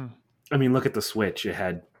 Mm-hmm. I mean, look at the Switch. It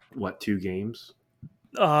had what, 2 games?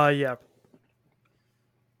 Yeah.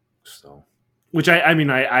 So, which I mean,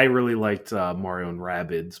 I really liked Mario and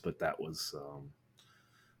Rabbids, but that was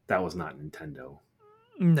not Nintendo.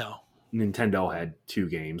 No. Nintendo had 2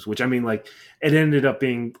 games, which I mean, like, it ended up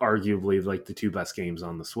being arguably like the 2 best games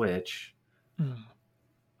on the Switch. Mm.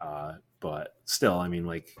 But still, I mean,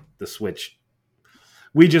 like, the Switch,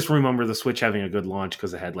 we just remember the Switch having a good launch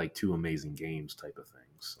because it had like 2 amazing games type of things.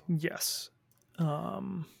 So, Yes.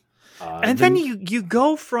 And then you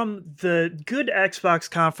go from the good Xbox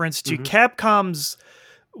conference to Capcom's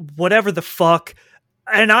whatever the fuck.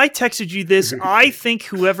 And I texted you this. I think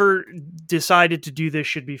whoever decided to do this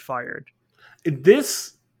should be fired.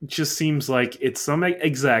 This just seems like it's some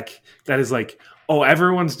exec that is like, oh,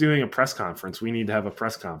 everyone's doing a press conference. We need to have a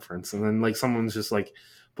press conference. And then like someone's just like,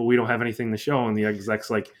 but we don't have anything to show. And the exec's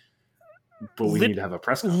like, but we need to have a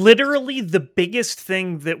press conference. Literally the biggest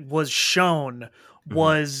thing that was shown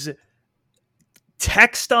was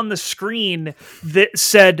text on the screen that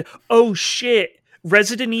said, oh shit,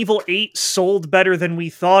 Resident Evil 8 sold better than we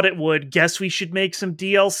thought it would. Guess we should make some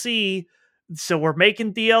DLC. So we're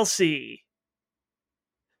making DLC.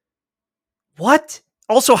 What?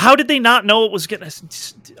 Also, how did they not know it was going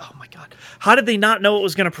to... Oh my god. How did they not know it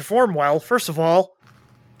was going to perform well, first of all?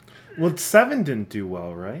 Well, 7 didn't do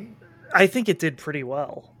well, right? I think it did pretty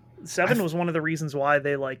well. 7 was one of the reasons why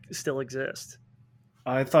they like still exist.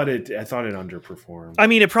 I thought it underperformed. I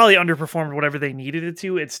mean, it probably underperformed whatever they needed it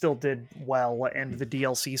to. It still did well, and the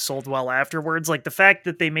DLC sold well afterwards. Like, the fact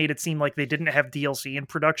that they made it seem like they didn't have DLC in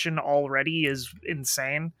production already is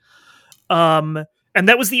insane. And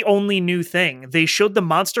that was the only new thing. They showed the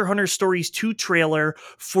Monster Hunter Stories 2 trailer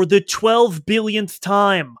for the 12 billionth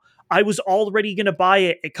time. I was already going to buy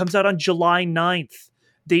it. It comes out on July 9th.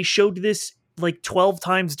 They showed this like 12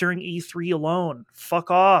 times during E3 alone. Fuck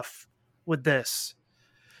off with this.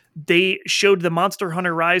 They showed the Monster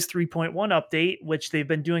Hunter Rise 3.1 update, which they've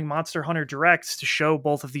been doing Monster Hunter Directs to show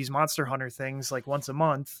both of these Monster Hunter things like once a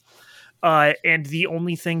month. And the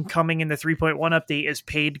only thing coming in the 3.1 update is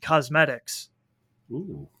paid cosmetics.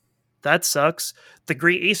 Ooh. That sucks. The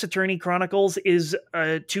Great Ace Attorney Chronicles is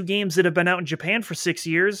 2 games that have been out in Japan for 6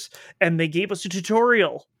 years, and they gave us a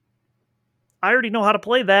tutorial. I already know how to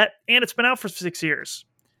play that, and it's been out for 6 years.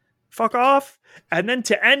 Fuck off. And then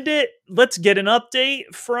to end it, let's get an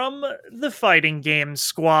update from the Fighting Game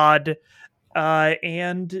Squad.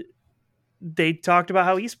 And they talked about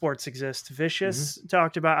how esports exist. Vicious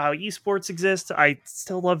talked about how esports exist. I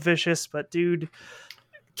still love Vicious, but dude,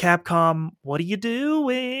 Capcom, what are you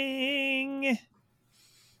doing?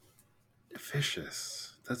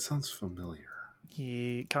 Vicious. That sounds familiar.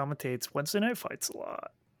 He commentates Wednesday Night Fights a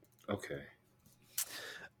lot. Okay.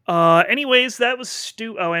 Anyways, that was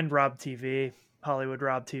Stu. Oh, and Rob TV, Hollywood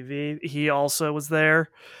Rob TV. He also was there.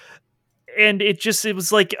 And it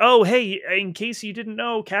was like, oh, hey, in case you didn't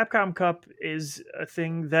know, Capcom Cup is a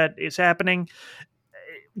thing that is happening.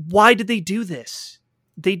 Why did they do this?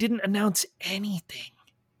 They didn't announce anything.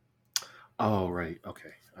 Oh, right. Okay.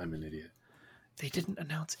 I'm an idiot. They didn't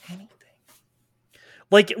announce anything.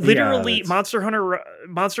 Like, literally, Monster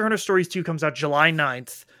Hunter Stories 2 comes out July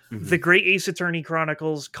 9th. The Great Ace Attorney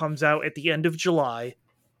Chronicles comes out at the end of July.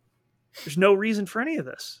 There's no reason for any of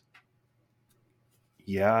this.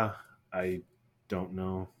 Yeah, I don't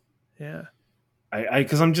know. Yeah.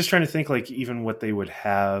 Because I'm just trying to think, like, even what they would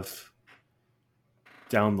have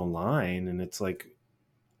down the line, and it's like,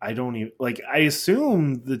 I don't even, like, I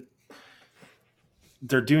assume that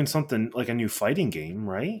they're doing something like a new fighting game,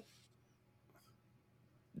 right?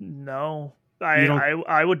 No.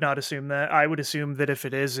 I would not assume that. I would assume that if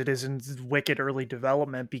it is in wicked early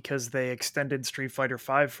development because they extended Street Fighter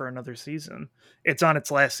V for another season. It's on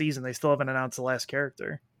its last season. They still haven't announced the last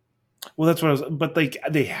character. Well, that's what I was. But like,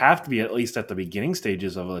 they have to be at least at the beginning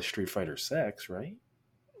stages of a Street Fighter 6, right?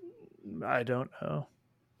 I don't know.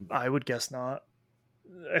 I would guess not.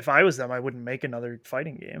 If I was them, I wouldn't make another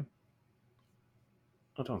fighting game.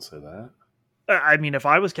 Oh, don't say that. I mean, if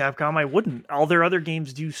I was Capcom, I wouldn't. All their other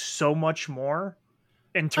games do so much more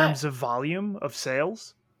in terms of volume of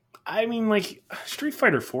sales. I mean, like, Street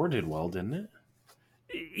Fighter 4 did well, didn't it?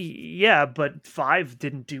 Yeah, but 5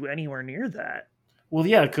 didn't do anywhere near that. Well,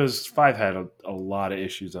 yeah, because 5 had a lot of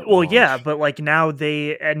issues. Yeah, but like now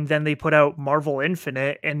then they put out Marvel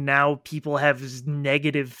Infinite, and now people have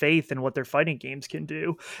negative faith in what their fighting games can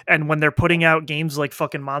do. And when they're putting out games like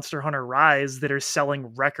fucking Monster Hunter Rise that are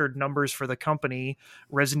selling record numbers for the company,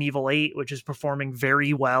 Resident Evil 8, which is performing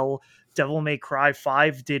very well, Devil May Cry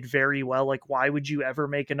 5 did very well. Like, why would you ever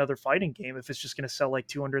make another fighting game if it's just going to sell like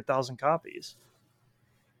 200,000 copies?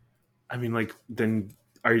 I mean, like, then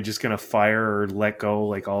are you just going to fire or let go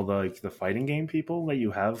like all the fighting game people that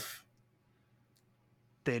you have?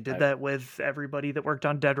 They did that with everybody that worked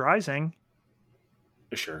on Dead Rising.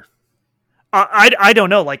 Sure. I don't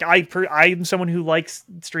know. Like I'm someone who likes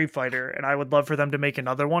Street Fighter, and I would love for them to make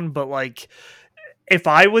another one. But like, if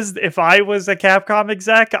I was a Capcom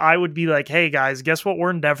exec, I would be like, hey guys, guess what?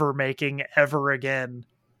 We're never making ever again.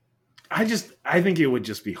 I think it would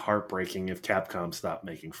just be heartbreaking if Capcom stopped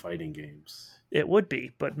making fighting games. It would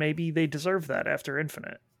be, but maybe they deserve that after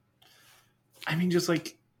Infinite. I mean, just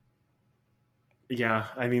like, yeah.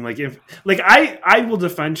 I mean, like if like I will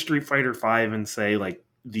defend Street Fighter V and say like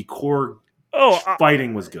the core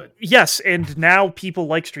fighting was good. Yes, and now people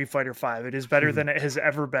like Street Fighter V. It is better than it has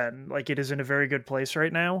ever been. Like, it is in a very good place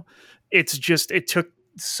right now. It's just, it took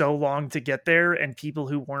so long to get there, and people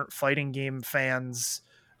who weren't fighting game fans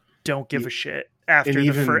don't give a shit after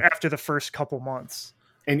the first couple months.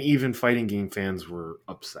 And even fighting game fans were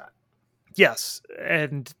upset. Yes,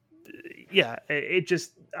 and yeah, it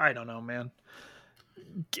just, I don't know, man.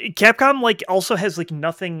 Capcom like also has like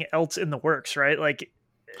nothing else in the works, right? Like,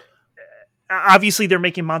 obviously they're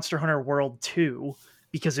making Monster Hunter World 2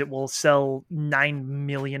 because it will sell 9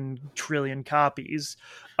 million trillion copies.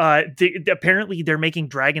 Apparently they're making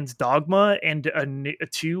Dragon's Dogma and a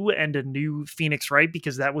new Phoenix Wright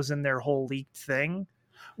because that was in their whole leaked thing.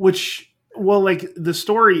 Which, well, like the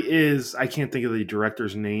story is, I can't think of the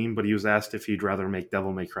director's name, but he was asked if he'd rather make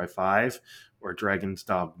Devil May Cry 5 or Dragon's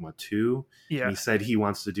Dogma 2. Yeah. And he said he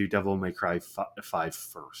wants to do Devil May Cry 5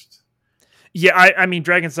 first. Yeah, I mean,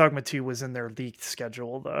 Dragon's Dogma 2 was in their leaked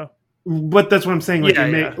schedule, though. But that's what I'm saying.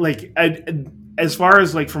 Like, as far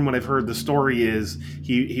as like from what I've heard, the story is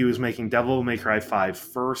he was making Devil May Cry 5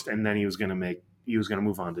 first, and then he was gonna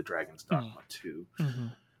move on to Dragon's Dogma 2. Mm-hmm.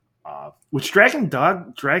 Which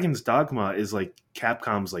Dragon's Dogma is like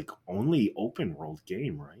Capcom's like only open world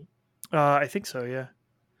game, right? I think so, yeah.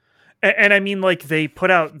 And I mean, like, they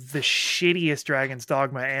put out the shittiest Dragon's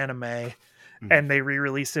Dogma anime. And they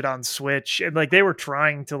re-released it on Switch, and like they were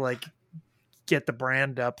trying to like get the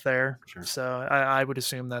brand up there. Sure. So I would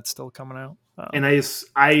assume that's still coming out. And I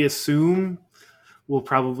assume we'll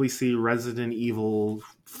probably see Resident Evil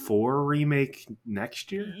 4 remake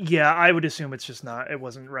next year. Yeah, I would assume it's just not. It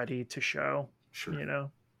wasn't ready to show. Sure, you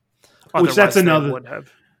know. Which that's another. Would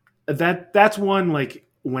have. That's one like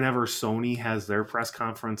whenever Sony has their press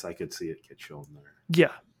conference, I could see it get shown there.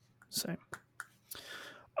 Yeah, same.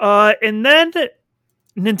 And then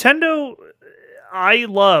Nintendo, I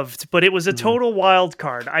loved, but it was a total wild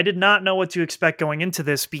card. I did not know what to expect going into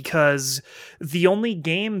this because the only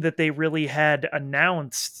game that they really had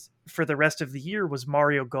announced for the rest of the year was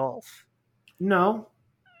Mario Golf. No,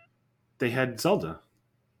 they had Zelda.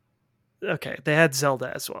 Okay, they had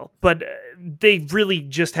Zelda as well, but they really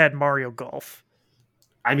just had Mario Golf.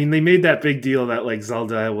 I mean, they made that big deal that like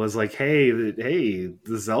Zelda was like, hey,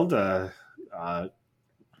 the Zelda.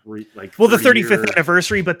 The 35th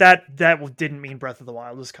anniversary, but that didn't mean Breath of the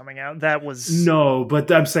Wild was coming out. That was no,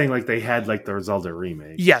 but I'm saying like they had like their Zelda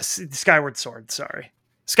remake. Yes, Skyward Sword. Sorry,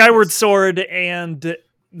 Skyward Sword and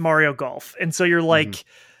Mario Golf, and so you're like,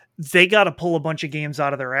 they got to pull a bunch of games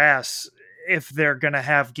out of their ass if they're gonna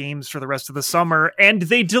have games for the rest of the summer, and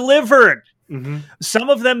they delivered. Mm-hmm. Some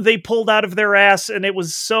of them they pulled out of their ass, and it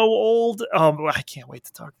was so old. I can't wait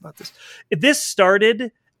to talk about this. This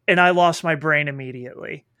started, and I lost my brain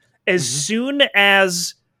immediately. As soon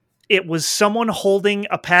as it was someone holding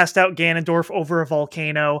a passed out Ganondorf over a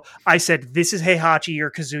volcano, I said, this is Heihachi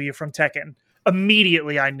or Kazuya from Tekken.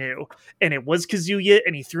 Immediately I knew. And it was Kazuya,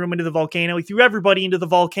 and he threw him into the volcano. He threw everybody into the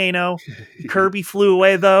volcano. Kirby flew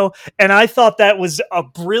away, though. And I thought that was a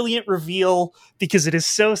brilliant reveal because it is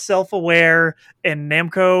so self-aware, and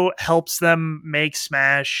Namco helps them make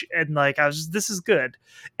Smash. And like, this is good.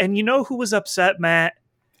 And you know who was upset, Matt?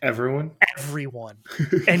 Everyone.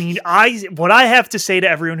 And what I have to say to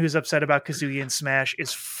everyone who's upset about Kazuya and Smash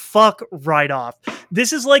is fuck right off.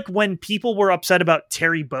 This is like when people were upset about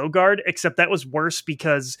Terry Bogard, except that was worse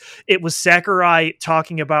because it was Sakurai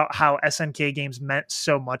talking about how SNK games meant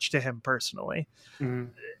so much to him personally. Mm-hmm.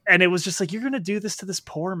 And it was just like, you're going to do this to this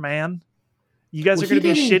poor man? You guys are going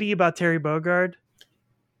to be shitty about Terry Bogard?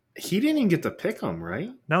 He didn't even get to pick him, right?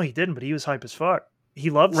 No, he didn't, but he was hype as fuck. He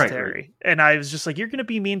loves Terry. Right. And I was just like, you're going to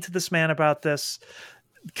be mean to this man about this.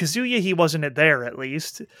 Kazuya, he wasn't there at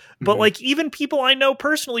least. But like, even people I know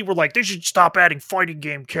personally were like, they should stop adding fighting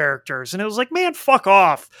game characters. And it was like, man, fuck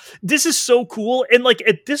off. This is so cool. And like,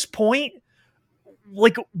 at this point,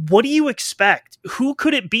 like, what do you expect? Who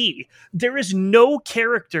could it be? There is no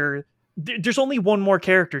character. There's only one more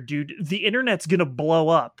character, dude. The internet's going to blow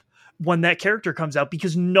up when that character comes out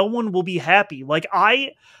because no one will be happy. Like,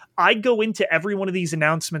 I go into every one of these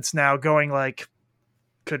announcements now going like,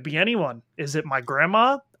 could be anyone. Is it my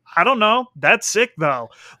grandma? I don't know. That's sick though.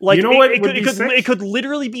 Like You know what would be sick? it could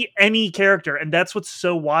literally be any character, and that's what's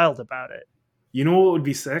so wild about it. You know what would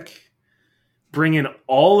be sick? Bring in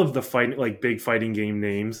all of the big fighting game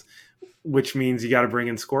names, which means you got to bring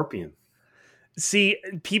in Scorpion. See,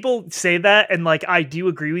 people say that, and like I do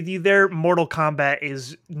agree with you there. Mortal Kombat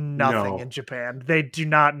is nothing in Japan. They do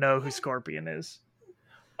not know who Scorpion is.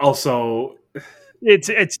 Also,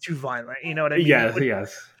 it's too violent. You know what I mean?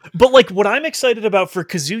 Yes. But like what I'm excited about for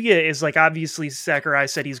Kazuya is like obviously Sakurai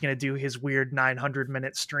said he's going to do his weird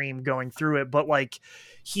 900-minute stream going through it, but like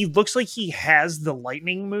he looks like he has the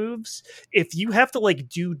lightning moves. If you have to like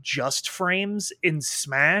do just frames in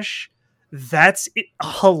Smash, that's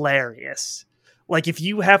hilarious. Like if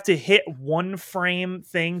you have to hit one frame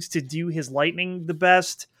things to do his lightning the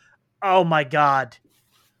best, oh my god.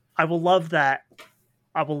 I will love that.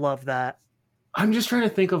 I will love that. I'm just trying to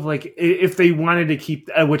think of like if they wanted to keep,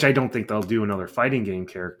 which I don't think they'll do another fighting game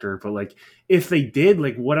character, but like if they did,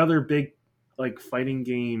 like what other big like fighting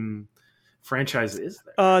game franchise is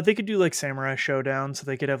there? They could do like Samurai Showdown, so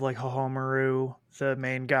they could have like Hohomaru, the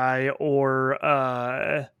main guy, or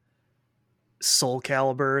Soul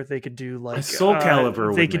Calibur. They could do like Soul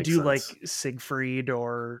Calibur. They could do sense. like Siegfried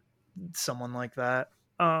or someone like that.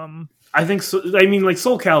 I think so. I mean, like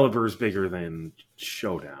Soul Calibur is bigger than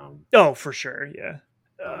Showdown. Oh, for sure, yeah.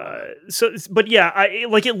 But yeah, I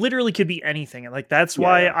like it. Literally could be anything, and like that's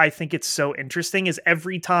why I think it's so interesting. Is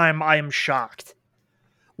every time I am shocked,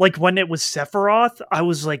 like when it was Sephiroth, I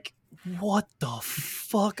was like, "What the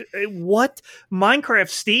fuck? What Minecraft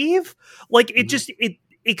Steve?" Like it just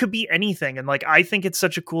it could be anything, and like I think it's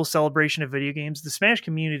such a cool celebration of video games. The Smash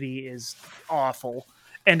community is awful.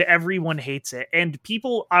 And everyone hates it. And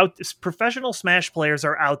professional Smash players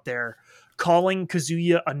are out there calling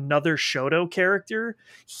Kazuya another Shoto character.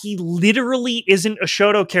 He literally isn't a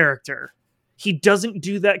Shoto character. He doesn't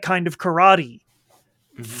do that kind of karate.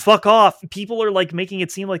 Mm-hmm. Fuck off. People are like making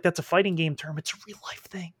it seem like that's a fighting game term. It's a real life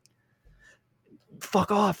thing.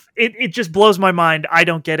 Fuck off. It just blows my mind. I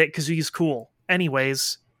don't get it. Kazuya's cool.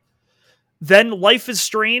 Anyways. Then Life is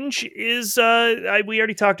Strange is we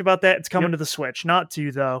already talked about that. It's coming to the Switch. Not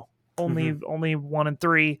 2 though. Only 1 and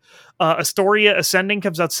 3. Astoria Ascending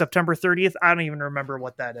comes out September 30th. I don't even remember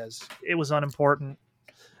what that is. It was unimportant.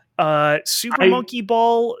 Super Monkey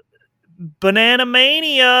Ball Banana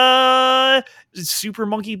Mania Super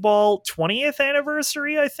Monkey Ball 20th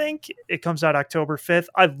anniversary, I think. It comes out October 5th.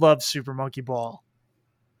 I love Super Monkey Ball.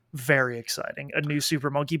 Very exciting. A new Super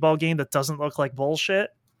Monkey Ball game that doesn't look like bullshit.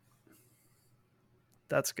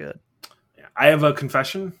 That's good. I have a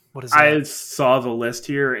confession. What is that? I saw the list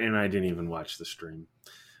here and I didn't even watch the stream.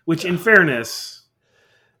 Which, in fairness,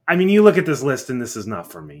 I mean, you look at this list and this is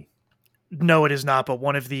not for me. No, it is not. But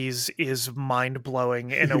one of these is mind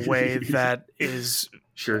blowing in a way that is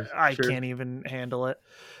I can't even handle it.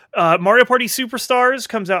 Mario Party Superstars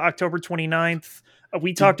comes out October 29th.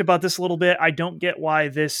 We talked about this a little bit. I don't get why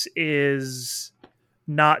this is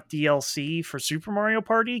not DLC for Super Mario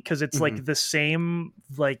Party, because it's like the same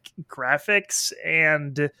like graphics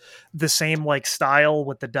and the same like style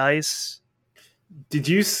with the dice. Did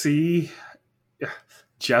you see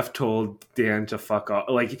Jeff told Dan to fuck off?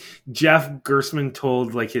 Like Jeff Gersman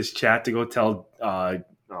told like his chat to go tell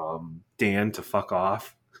Dan to fuck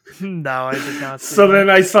off. No, I did not see so that. Then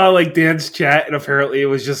I saw like Dan's chat and apparently it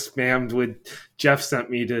was just spammed with Jeff sent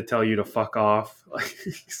me to tell you to fuck off.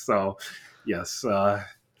 So yes,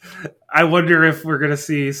 I wonder if we're gonna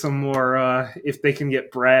see some more. If they can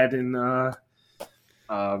get Brad and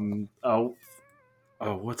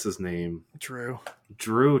what's his name?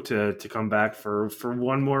 Drew to come back for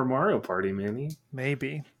one more Mario Party, Manny.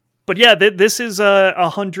 Maybe, but yeah, this is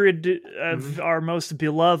 100 of our most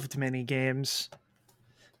beloved mini games.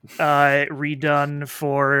 Redone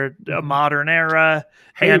for a modern era,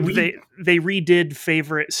 and they redid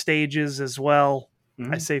favorite stages as well.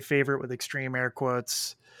 I say favorite with extreme air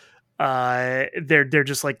quotes. They're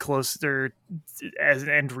just like closer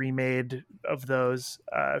and remade of those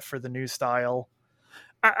for the new style.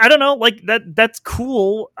 I don't know, like that's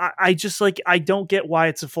cool. I just like I don't get why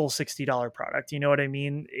it's a full $60 product. You know what I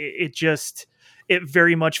mean? It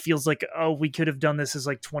very much feels like, oh, we could have done this as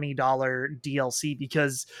like $20 DLC,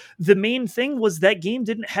 because the main thing was that game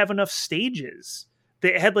didn't have enough stages.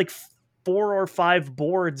 They had like 4 or 5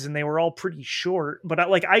 boards and they were all pretty short, but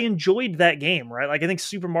I enjoyed that game, right? Like I think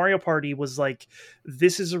Super Mario Party was like,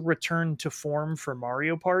 this is a return to form for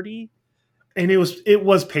Mario Party. And it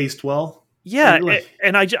was paced well. Yeah, Like,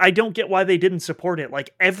 and I don't get why they didn't support it. Like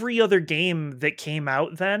every other game that came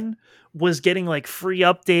out then was getting like free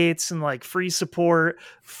updates and like free support.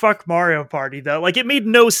 Fuck Mario Party though. Like it made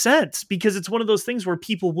no sense because it's one of those things where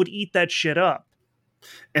people would eat that shit up.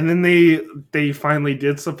 and then they finally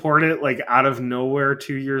did support it, like out of nowhere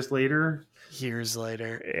 2 years later. Years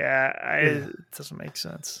later. Yeah, Yeah. it doesn't make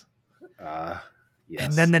sense. Yes.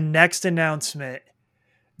 And then the next announcement.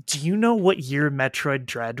 Do you know what year Metroid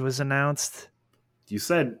Dread was announced? You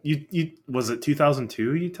said you was it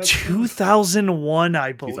 2002? You touched 2001,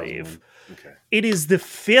 I believe. 2001. Okay. It is the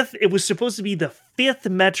fifth. It was supposed to be the fifth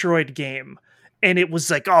Metroid game, and it was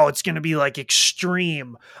like, oh, it's gonna be like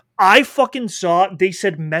extreme. I fucking saw it. They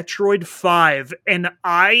said Metroid 5, and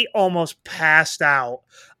I almost passed out.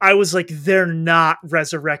 I was like, they're not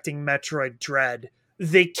resurrecting Metroid Dread.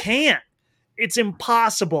 They can't. It's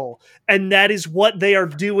impossible. And that is what they are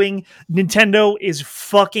doing. Nintendo is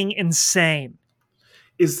fucking insane.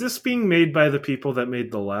 Is this being made by the people that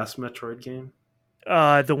made the last Metroid game?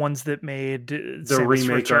 The ones that made Samus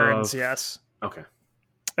remake Returns, of- yes. Okay.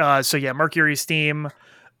 So yeah, Mercury Steam.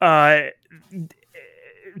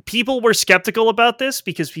 People were skeptical about this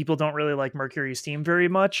because people don't really like Mercury Steam very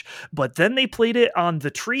much. But then they played it on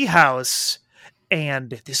the Treehouse,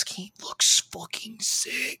 and this game looks fucking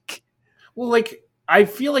sick. Well, like I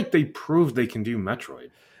feel like they proved they can do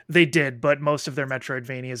Metroid. They did, but most of their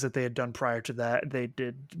Metroidvanias that they had done prior to that, they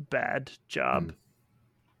did bad job.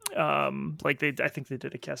 I think they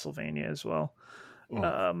did a Castlevania as well.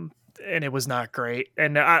 And it was not great.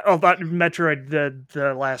 And about Metroid,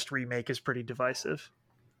 the last remake is pretty divisive.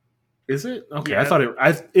 Is it? Okay, Yeah. I thought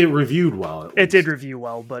it reviewed well. It did review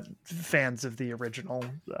well, but fans of the original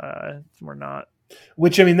were not.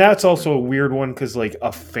 Which, I mean, that's also a weird one because like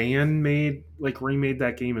a fan remade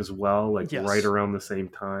that game as well, like Yes. right around the same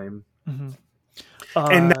time. Mm-hmm.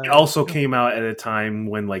 And that also came out at a time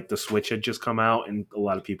when like the Switch had just come out, and a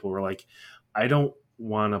lot of people were like, "I don't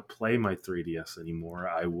want to play my 3DS anymore.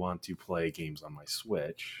 I want to play games on my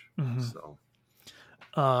Switch." Mhm.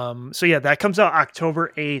 So yeah, that comes out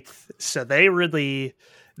October 8th. So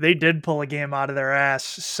they did pull a game out of their ass,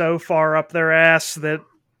 so far up their ass that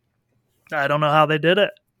I don't know how they did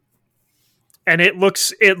it. And it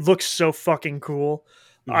looks so fucking cool.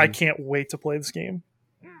 I can't wait to play this game.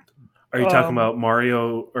 Are you talking about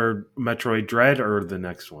Mario or Metroid Dread or the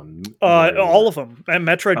next one? All of them. And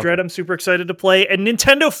Metroid Dread, I'm super excited to play. And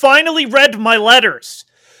Nintendo finally read my letters.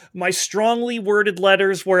 My strongly worded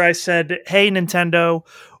letters where I said, hey, Nintendo,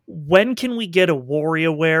 when can we get a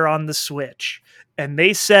WarioWare on the Switch? And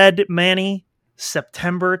they said, Manny,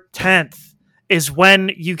 September 10th is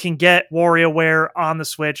when you can get WarioWare on the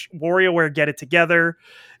Switch. WarioWare, get it together.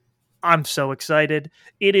 I'm so excited.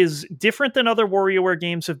 It is different than other WarioWare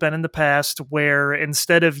games have been in the past, where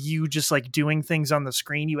instead of you just like doing things on the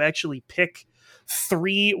screen, you actually pick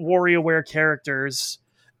 3 WarioWare characters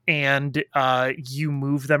and you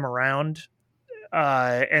move them around.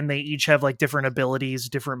 And they each have like different abilities,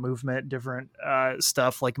 different movement, different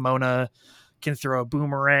stuff. Like Mona can throw a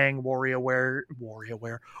boomerang. Wario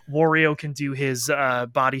can do his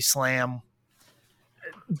body slam.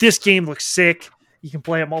 This game looks sick. You can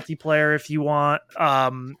play it multiplayer if you want.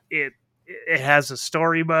 It has a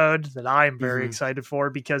story mode that I'm very excited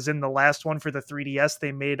for, because in the last one for the 3DS,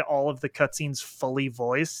 they made all of the cutscenes fully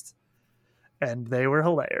voiced, and they were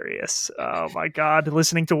hilarious. Oh my god,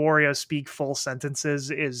 listening to Wario speak full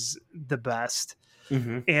sentences is the best.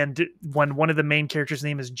 And when one of the main characters'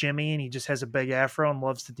 name is Jimmy and he just has a big afro and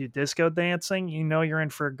loves to do disco dancing, you know you're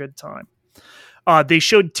in for a good time. They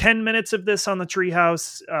showed 10 minutes of this on the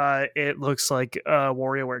Treehouse. It looks like a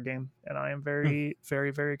WarioWare game, and I am very,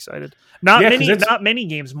 very, very excited. Not many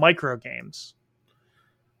games, micro games.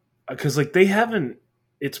 Because like they haven't.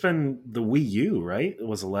 It's been the Wii U, right? It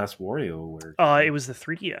was the last WarioWare game. It was the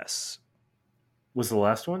 3DS. Was the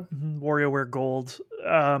last one? WarioWare Gold.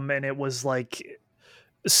 And it was like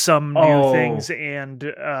some new things and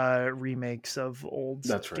remakes of old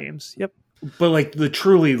games. Yep. But like the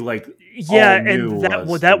truly like and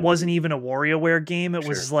that wasn't even a WarioWare game. It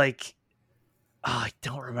was like I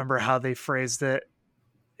don't remember how they phrased it.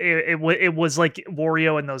 It was like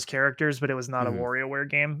Wario and those characters, but it was not a WarioWare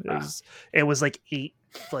game. It was like 8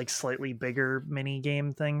 like slightly bigger mini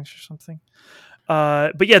game things or something.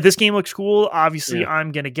 But yeah, this game looks cool. Obviously,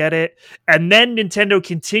 I'm gonna get it. And then Nintendo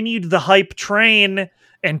continued the hype train,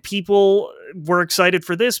 and people were excited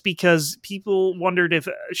for this because people wondered if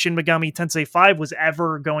Shin Megami Tensei 5 was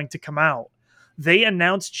ever going to come out. They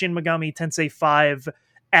announced Shin Megami Tensei 5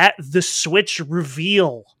 at the Switch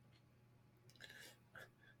reveal.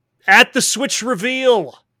 At the Switch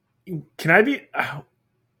reveal. Can I be...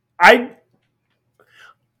 I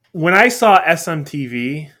when I saw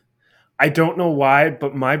SMTV, I don't know why,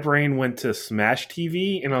 but my brain went to Smash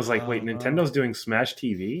TV, and I was like, "Wait, Nintendo's doing Smash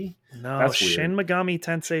TV? No, That's Shin weird." Megami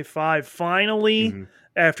Tensei 5. Finally, Mm-hmm.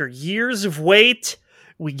 after years of wait,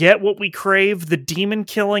 we get what we crave, the demon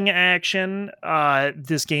killing action.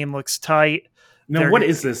 This game looks tight. Now, what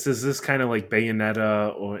is this? Is this kind of like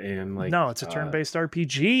Bayonetta No, it's a turn-based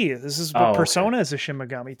RPG. This is what Persona is, a Shin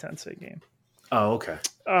Megami Tensei game. Oh, okay.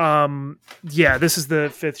 Yeah, this is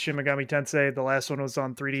the 5th Shin Megami Tensei. The last one was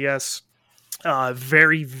on 3DS.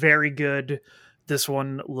 Very, very good. This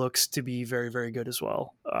one looks to be very, very good as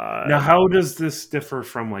well. Now, how does this differ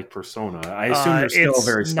from like Persona? I assume they're still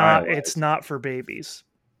very stylized. It's not for babies.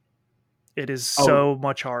 It is so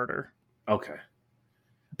much harder. Okay.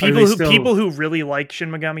 People who really like Shin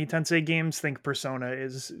Megami Tensei games think Persona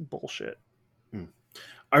is bullshit.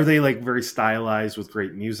 Are they like very stylized with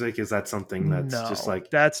great music? Is that something that's just like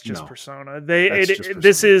Persona?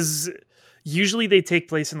 This is usually they take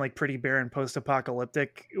place in like pretty barren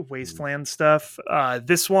post-apocalyptic wasteland stuff.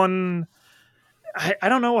 This one, I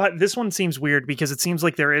don't know. This one seems weird because it seems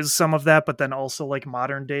like there is some of that, but then also like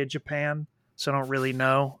modern day Japan. So I don't really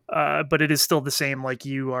know. But it is still the same. Like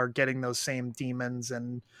you are getting those same demons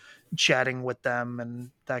and chatting with them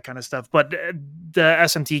and that kind of stuff. But the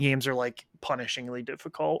SMT games are like punishingly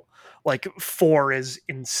difficult. Like 4 is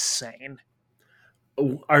insane.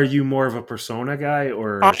 Are you more of a Persona guy,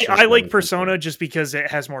 or I like Persona just because it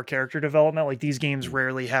has more character development. Like these games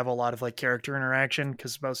rarely have a lot of like character interaction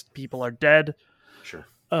because most people are dead. Sure.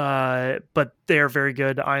 But they're very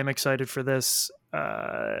good. I am excited for this.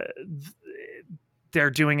 They're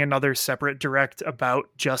doing another separate direct about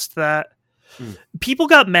just that. People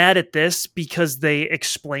got mad at this because they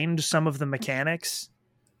explained some of the mechanics.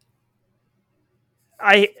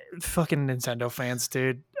 I fucking Nintendo fans,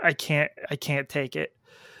 dude. I can't take it.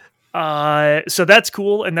 So that's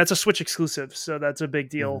cool, and that's a Switch exclusive, so that's a big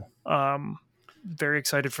deal. Very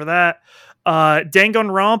excited for that.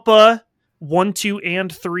 Danganronpa 1, 2,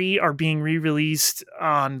 and 3 are being re-released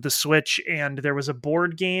on the Switch, and there was a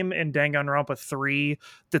board game in Danganronpa 3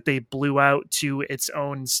 that they blew out to its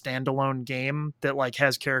own standalone game that like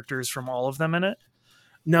has characters from all of them in it.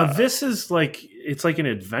 Now this is like it's like an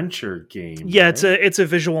adventure game. Yeah, right? it's a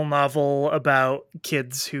visual novel about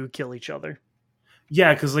kids who kill each other.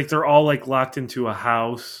 Yeah, because like they're all like locked into a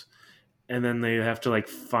house, and then they have to like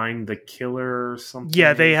find the killer or something.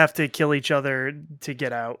 Yeah, they have to kill each other to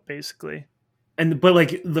get out, basically. But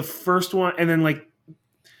like the first one, and then like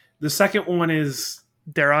the second one is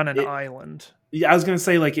they're on an island. Yeah, I was gonna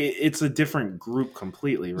say like it's a different group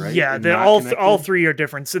completely, right? Yeah, all 3 are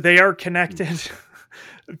different, so they are connected.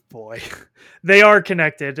 Boy, they are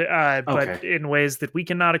connected, but in ways that we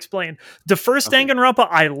cannot explain. The first Danganronpa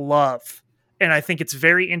I love, and I think it's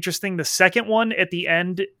very interesting. The second one at the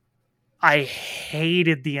end, I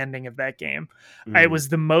hated the ending of that game. It was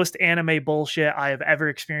the most anime bullshit I have ever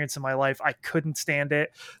experienced in my life. I couldn't stand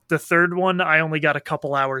it. The third one, I only got a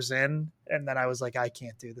couple hours in, and then I was like, I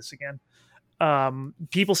can't do this again.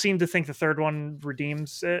 People seem to think the third one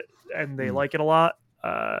redeems it, and they like it a lot.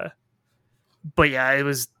 But yeah,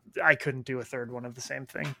 I couldn't do a third one of the same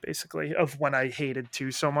thing, basically, of when I hated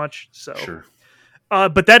 2 so much. So, sure.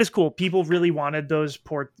 But that is cool. People really wanted those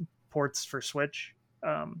ports for Switch.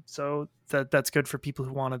 So that's good for people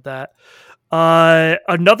who wanted that.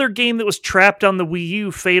 Another game that was trapped on the Wii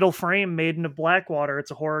U, Fatal Frame, Made into Blackwater.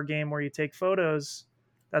 It's a horror game where you take photos.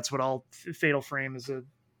 That's what Fatal Frame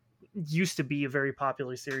used to be a very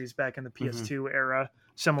popular series back in the PS2 era,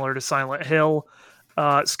 similar to Silent Hill.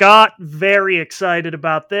 Scott, very excited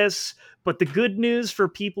about this, but the good news for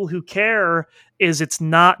people who care is it's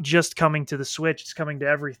not just coming to the Switch, it's coming to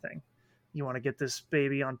everything. You want to get this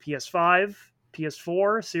baby on PS5,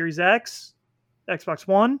 PS4, Series X, Xbox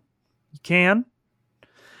One, you can.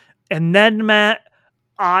 And then, Matt,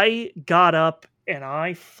 I got up and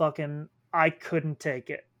I couldn't take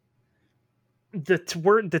it.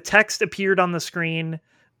 The text appeared on the screen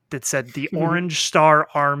that said the Orange Star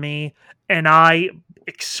Army, and I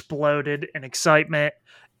exploded in excitement.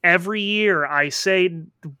 Every year I say,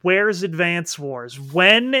 where's Advance Wars?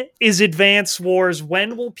 When is Advance Wars?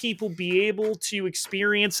 When will people be able to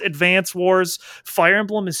experience Advance Wars? Fire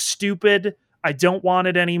Emblem is stupid. I don't want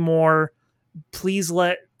it anymore. Please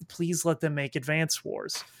let them make Advance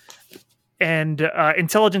Wars. And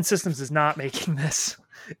Intelligent Systems is not making this.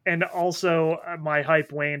 And also my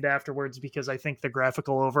hype waned afterwards because I think the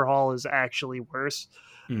graphical overhaul is actually worse.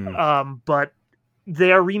 But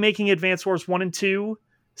they are remaking Advance Wars 1 and 2.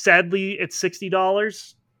 Sadly, it's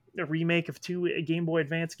 $60, a remake of 2 Game Boy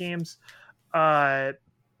Advance games. But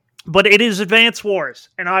it is Advance Wars,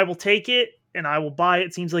 and I will take it and I will buy it.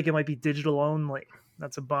 It seems like it might be digital only.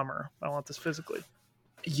 That's a bummer. I want this physically.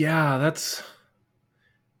 Yeah, that's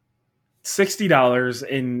 $60,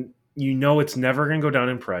 and you know it's never going to go down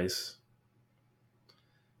in price.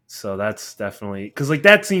 So that's definitely, because like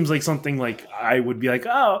that seems like something like I would be like,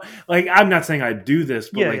 oh, like I'm not saying I'd do this,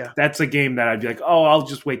 but that's a game that I'd be like, oh, I'll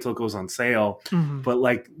just wait till it goes on sale. Mm-hmm. But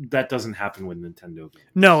like that doesn't happen with Nintendo games.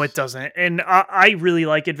 No, it doesn't. And I really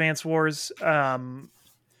like Advance Wars.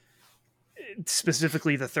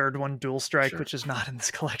 Specifically the third one, Dual Strike, which is not in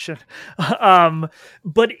this collection.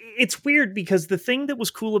 But it's weird because the thing that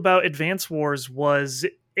was cool about Advance Wars was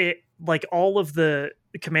it, like, all of the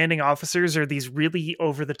commanding officers are these really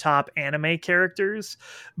over the top anime characters,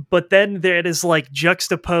 but then that is like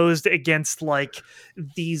juxtaposed against like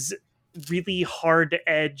these really hard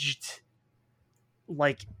edged,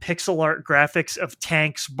 like, pixel art graphics of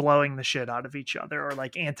tanks blowing the shit out of each other, or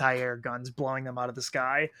like anti-air guns blowing them out of the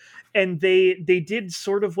sky. And they did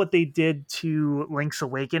sort of what they did to Link's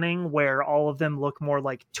Awakening, where all of them look more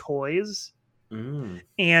like toys.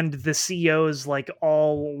 And the CEOs like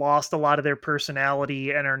all lost a lot of their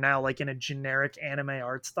personality and are now like in a generic anime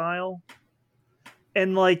art style.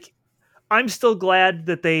 And like, I'm still glad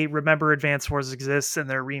that they remember Advance Wars exists and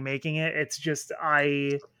they're remaking it. It's just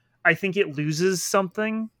I think it loses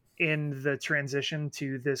something in the transition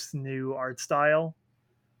to this new art style.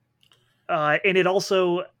 And it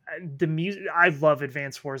also, the music, I love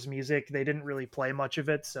Advance Wars music. They didn't really play much of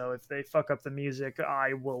it, so if they fuck up the music,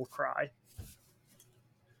 I will cry.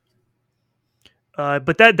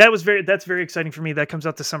 But that's very exciting for me. That comes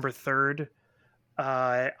out December 3rd.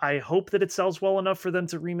 I hope that it sells well enough for them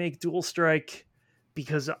to remake Dual Strike,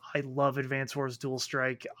 because I love Advance Wars Dual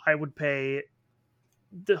Strike. I would pay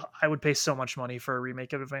so much money for a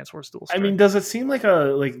remake of Advance Wars Dual Strike. I mean, does it seem like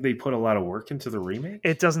they put a lot of work into the remake?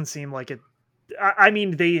 It doesn't seem like it. I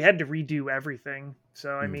mean, they had to redo everything.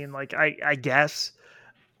 So, I mean, like, I guess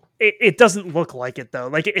it doesn't look like it though.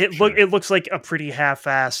 Like it looks like a pretty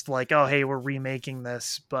half-assed, like, oh, hey, we're remaking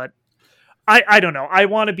this, but I don't know. I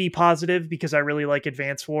want to be positive because I really like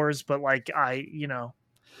Advance Wars, but like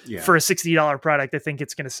for a $60 product, I think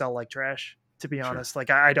it's going to sell like trash, to be honest.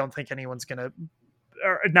 Like I don't think anyone's going to,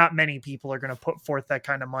 or not many people are going to put forth that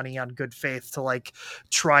kind of money on good faith to like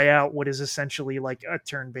try out what is essentially like a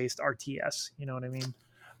turn-based RTS. You know what I mean?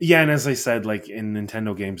 Yeah, and as I said, like in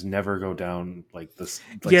Nintendo games never go down like this.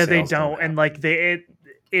 Like, yeah, they don't. And like it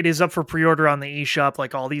is up for pre-order on the eShop,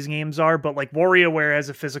 like all these games are, but like WarioWare has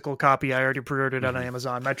a physical copy. I already pre-ordered on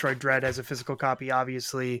Amazon. Metroid Dread has a physical copy,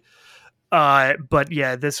 obviously. But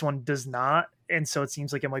yeah, this one does not. And so it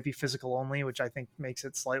seems like it might be physical only, which I think makes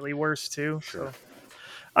it slightly worse too. Sure. So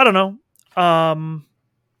I don't know.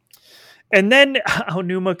 And then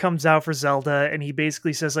Aonuma comes out for Zelda and he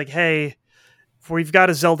basically says like, hey, we've got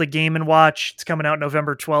a Zelda Game & Watch. It's coming out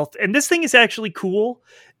November 12th. And this thing is actually cool.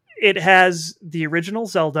 It has the original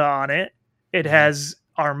Zelda on it. It has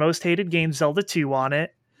our most hated game, Zelda 2, on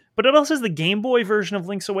it. But it also has the Game Boy version of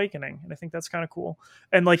Link's Awakening. And I think that's kind of cool.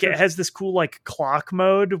 And like it has this cool like clock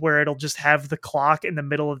mode where it'll just have the clock in the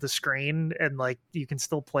middle of the screen and like you can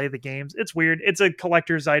still play the games. It's weird. It's a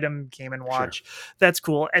collector's item, Game & Watch. Sure. That's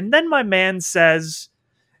cool. And then my man says,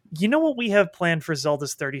 you know what we have planned for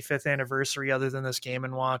Zelda's 35th anniversary other than this Game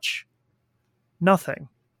 & Watch? Nothing.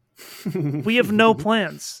 We have no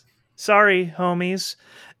plans. Sorry, homies.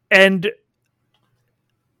 And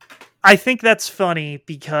I think that's funny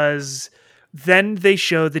because then they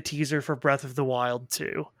show the teaser for Breath of the Wild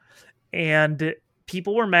 2. And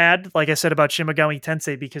people were mad, like I said, about Shin Megami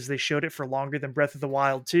Tensei because they showed it for longer than Breath of the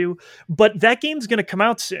Wild 2. But that game's going to come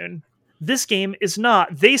out soon. This game is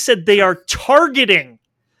not. They said they are targeting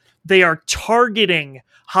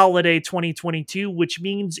holiday 2022, which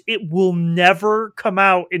means it will never come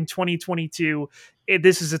out in 2022.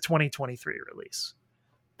 This is a 2023 release.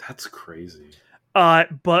 That's crazy.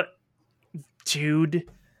 But dude,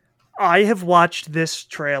 I have watched this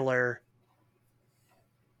trailer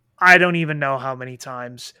I don't even know how many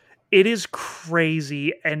times. It is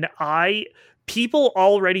crazy, and people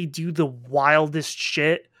already do the wildest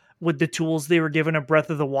shit with the tools they were given at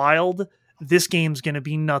Breath of the Wild. This game's gonna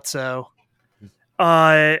be nutso.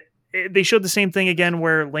 They showed the same thing again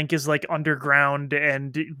where Link is like underground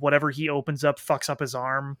and whatever he opens up fucks up his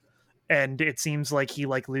arm, and it seems like he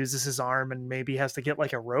like loses his arm and maybe has to get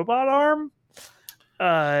like a robot arm.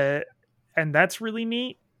 And that's really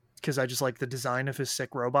neat because I just like the design of his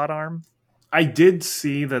sick robot arm. I did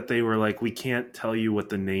see that they were like, we can't tell you what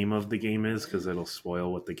the name of the game is because it'll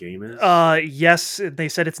spoil what the game is. Yes, they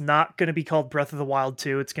said it's not going to be called Breath of the Wild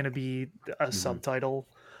 2. It's going to be a subtitle.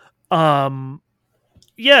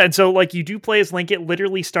 Yeah, and so like you do play as Link. It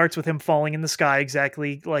literally starts with him falling in the sky,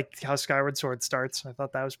 exactly like how Skyward Sword starts. I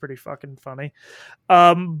thought that was pretty fucking funny.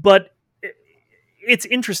 But it's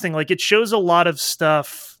interesting. Like it shows a lot of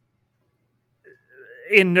stuff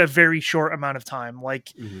in a very short amount of time. Like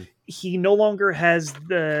Mm-hmm. he no longer has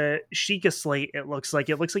the Sheikah slate. It looks like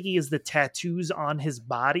he has the tattoos on his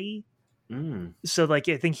body. Mm. So like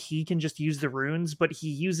I think he can just use the runes, but he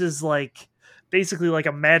uses like basically like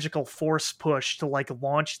a magical force push to like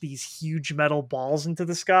launch these huge metal balls into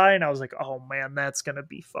the sky. And I was like, oh man, that's gonna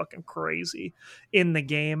be fucking crazy in the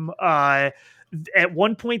game. At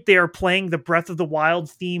one point they are playing the Breath of the Wild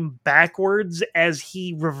theme backwards as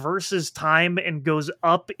he reverses time and goes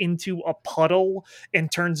up into a puddle and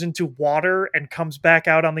turns into water and comes back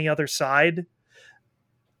out on the other side.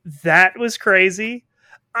 That was crazy.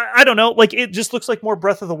 I don't know, like it just looks like more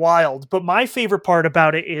Breath of the Wild. But my favorite part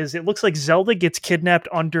about it is it looks like Zelda gets kidnapped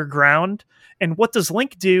underground. And what does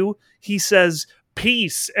Link do? He says,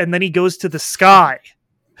 peace, and then he goes to the sky.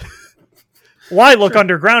 Why look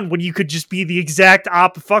underground when you could just be the exact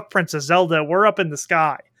fuck Princess Zelda? We're up in the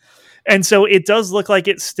sky. And so it does look like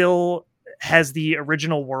it still has the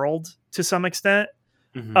original world to some extent.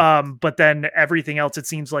 Mm-hmm. But then everything else it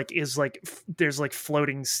seems like is like there's like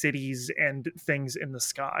floating cities and things in the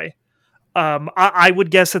sky. I would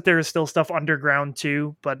guess that there is still stuff underground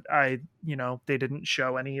too, but they didn't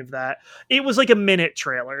show any of that. It was like a minute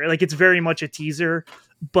trailer. Like it's very much a teaser,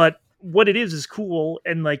 but what it is cool,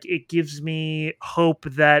 and like it gives me hope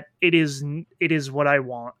that it is what I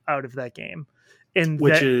want out of that game. And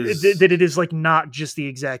Which that is that it is like not just the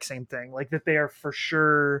exact same thing. Like that they are for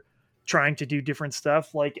sure trying to do different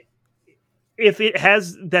stuff. Like if it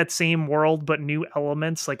has that same world but new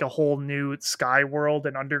elements, like a whole new sky world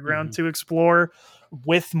and underground Mhm. to explore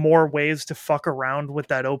with more ways to fuck around with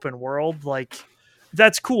that open world, like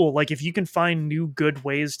that's cool. Like if you can find new good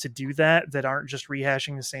ways to do that aren't just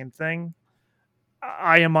rehashing the same thing,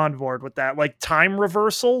 I am on board with that. Like time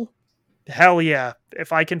reversal, hell yeah.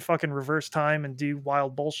 If I can fucking reverse time and do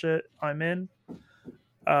wild bullshit, I'm in.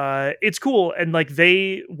 It's cool, and like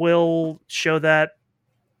they will show that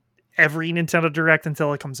every Nintendo Direct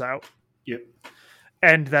until it comes out. Yep.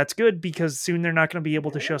 And that's good because soon they're not going to be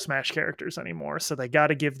able to show Smash characters anymore. So they got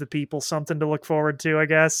to give the people something to look forward to, I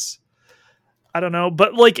guess. I don't know.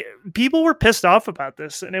 But like people were pissed off about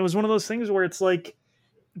this. And it was one of those things where it's like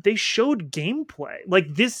they showed gameplay.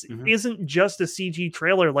 Like this Mhm. isn't just a CG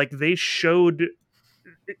trailer. Like they showed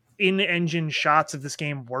in-engine shots of this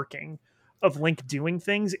game working, of Link doing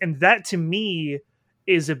things. And that to me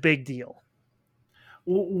is a big deal.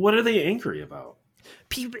 What are they angry about?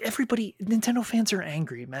 Everybody, Nintendo fans are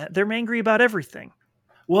angry, Matt. They're angry about everything.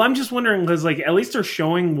 Well, I'm just wondering because, like, at least they're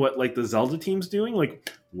showing what like the Zelda team's doing. Like,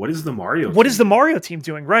 what is the Mario? What is the Mario team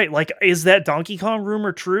doing? Right? Like, is that Donkey Kong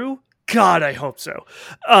rumor true? God, I hope so.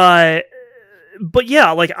 But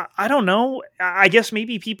yeah, like I don't know. I guess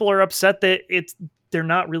maybe people are upset that they're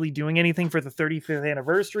not really doing anything for the 35th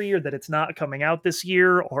anniversary, or that it's not coming out this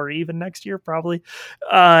year or even next year, probably.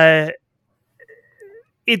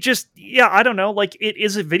 It just, yeah, I don't know. Like it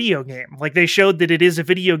is a video game. Like they showed that it is a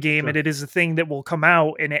video game, Sure. and it is a thing that will come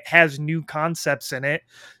out, and it has new concepts in it,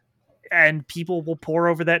 and people will pour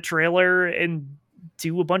over that trailer and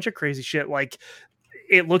do a bunch of crazy shit. Like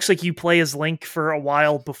it looks like you play as Link for a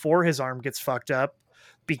while before his arm gets fucked up,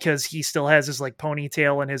 because he still has his like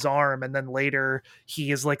ponytail in his arm, and then later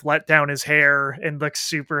he is like let down his hair and looks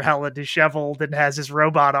super hella disheveled and has his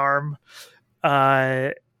robot arm.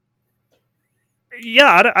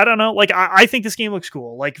 Yeah, I don't know. Like I think this game looks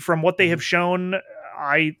cool. Like from what they have shown,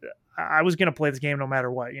 I was gonna play this game no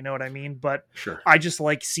matter what. You know what I mean? But Sure. I just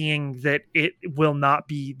like seeing that it will not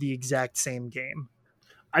be the exact same game.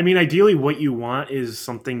 I mean, ideally, what you want is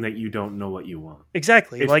something that you don't know what you want.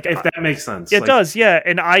 Exactly. If, like if that makes sense. It like, does, yeah.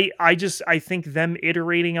 And I think them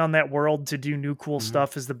iterating on that world to do new cool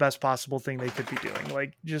stuff is the best possible thing they could be doing.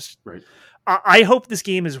 Like just right. I hope this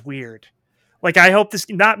game is weird. Like I hope this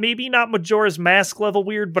not Majora's Mask level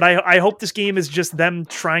weird, but I hope this game is just them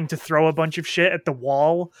trying to throw a bunch of shit at the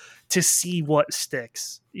wall to see what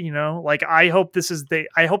sticks. You know, like I hope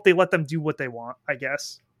they let them do what they want, I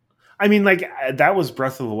guess. I mean, like that was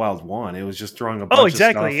Breath of the Wild 1. It was just throwing a bunch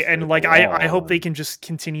exactly. of stuff And like I hope they can just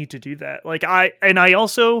continue to do that. Like I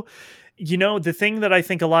also, you know, the thing that I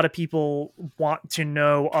think a lot of people want to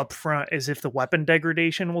know up front is if the weapon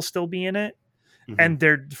degradation will still be in it. Mhm. And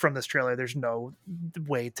there, from this trailer, there's no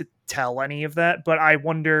way to tell any of that. But I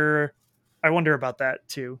wonder about that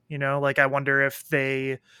too. You know, like I wonder if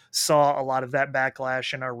they saw a lot of that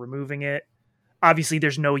backlash and are removing it. Obviously,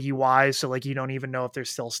 there's no UI, so like you don't even know if there's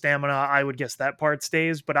still stamina. I would guess that part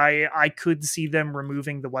stays, but I could see them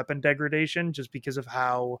removing the weapon degradation just because of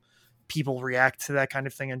how people react to that kind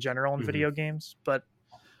of thing in general in video games. But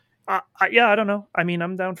yeah, I don't know. I mean,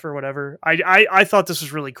 I'm down for whatever. I thought this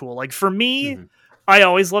was really cool. Like for me, I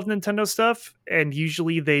always love Nintendo stuff, and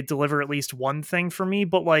usually they deliver at least one thing for me.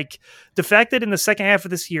 But like the fact that in the second half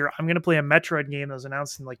of this year, I'm going to play a Metroid game that was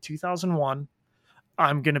announced in like 2001.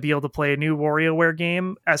 I'm going to be able to play a new WarioWare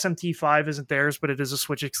game. SMT5 isn't theirs, but it is a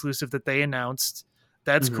Switch exclusive that they announced.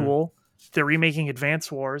 That's cool. They're remaking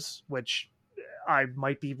Advance Wars, which I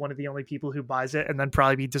might be one of the only people who buys it and then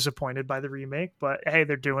probably be disappointed by the remake. But hey,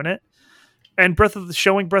 they're doing it. And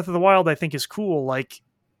showing Breath of the Wild, I think is cool. Like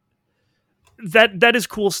that is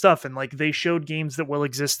cool stuff. And like they showed games that will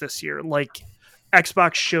exist this year. Like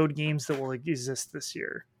Xbox showed games that will exist this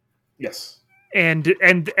year. Yes. And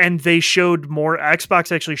they showed more. Xbox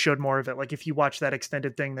actually showed more of it. Like if you watch that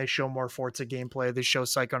extended thing, they show more Forza gameplay. They show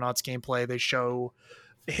Psychonauts gameplay. They show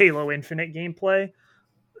Halo Infinite gameplay.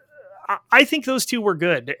 I think those two were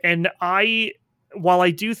good. And while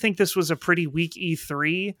I do think this was a pretty weak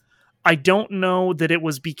E3, I don't know that it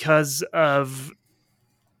was because of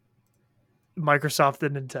Microsoft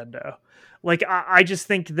and Nintendo. Like I just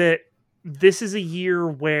think that this is a year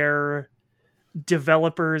where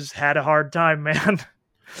developers had a hard time, man.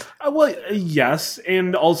 Well, yes,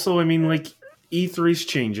 and also, I mean, like E3's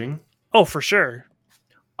changing. Oh, for sure.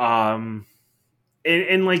 And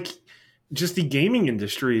like just the gaming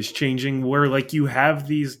industry is changing, where like you have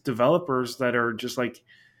these developers that are just like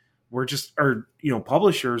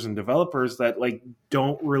publishers and developers that like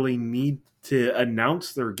don't really need to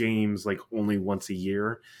announce their games like only once a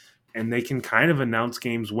year, and they can kind of announce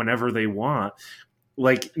games whenever they want.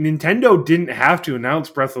 Like Nintendo didn't have to announce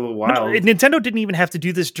Breath of the Wild. No, Nintendo didn't even have to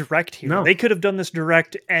do this direct here. No. They could have done this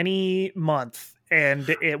direct any month and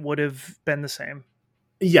it would have been the same.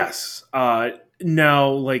 Yes. Now,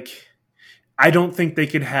 like, I don't think they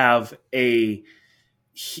could have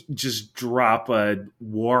just drop a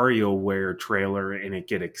WarioWare trailer and it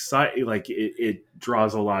get excited. Like it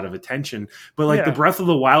draws a lot of attention. But like the Breath of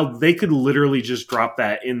the Wild, they could literally just drop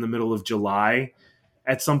that in the middle of July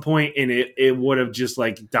at some point, and it would have just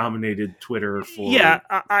like dominated Twitter for. Yeah,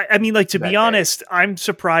 I mean, like to be honest, I'm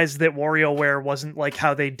surprised that WarioWare wasn't like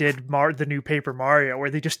how they did the new Paper Mario, where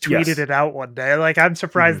they just tweeted it out one day. Like I'm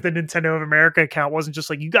surprised the Nintendo of America account wasn't just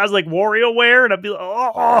like, you guys like WarioWare, and I'd be like,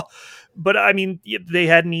 oh. But I mean, they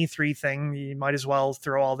had an E3 thing. You might as well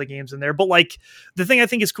throw all the games in there. But like the thing I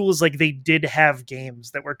think is cool is like they did have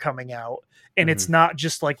games that were coming out, and it's not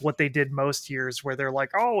just like what they did most years, where they're like,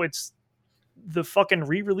 oh, it's the fucking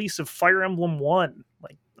re-release of Fire Emblem 1.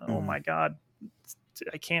 Like, oh my god,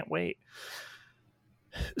 I can't wait.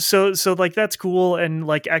 So like that's cool. And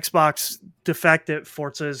like Xbox, the fact that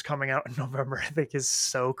Forza is coming out in November, I think is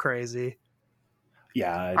so crazy.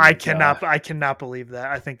 Yeah, I cannot believe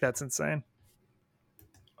that. I think that's insane.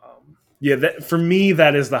 Yeah, for me,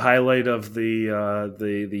 that is the highlight of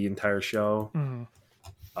the entire show.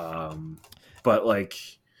 But like,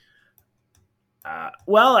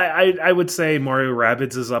 well, I would say Mario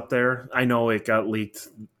Rabbids is up there. I know it got leaked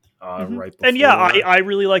right before. And yeah, I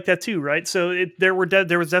really like that too, right? So there was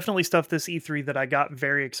definitely stuff this E3 that I got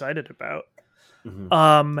very excited about.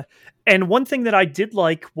 And one thing that I did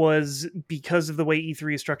like was, because of the way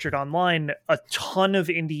E3 is structured online, a ton of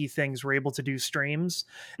indie things were able to do streams.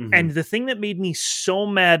 And the thing that made me so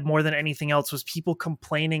mad more than anything else was people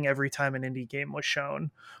complaining every time an indie game was shown,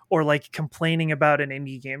 or like complaining about an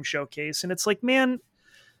indie game showcase. And it's like, man,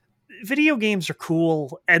 video games are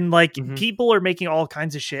cool, and like people are making all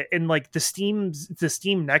kinds of shit. And like the Steam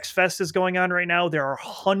Next Fest is going on right now. There are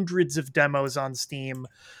hundreds of demos on Steam.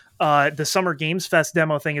 The Summer Games Fest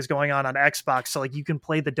demo thing is going on Xbox, so like you can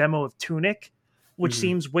play the demo of Tunic, which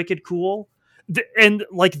seems wicked cool. And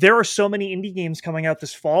like there are so many indie games coming out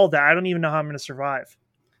this fall that I don't even know how I'm going to survive.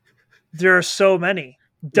 There are so many,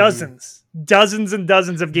 dozens and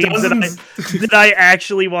dozens of games that I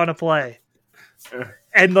actually want to play.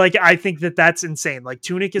 And like I think that's insane. Like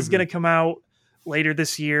Tunic is going to come out later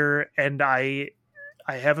this year, and I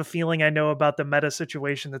have a feeling I know about the meta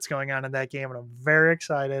situation that's going on in that game, and I'm very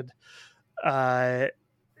excited. That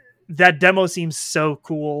demo seems so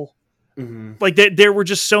cool. Like there were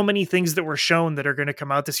just so many things that were shown that are going to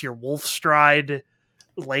come out this year. Wolfstride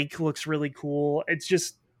Lake looks really cool. It's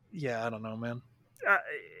just, yeah, I don't know, man.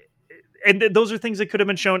 And those are things that could have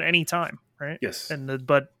been shown anytime, right? Yes.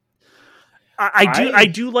 But I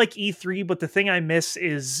do like E3, but the thing I miss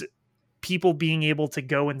is people being able to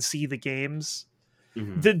go and see the games.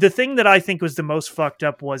 The thing that I think was the most fucked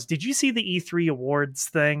up was, did you see the E3 awards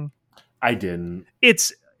thing? I didn't.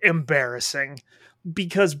 It's embarrassing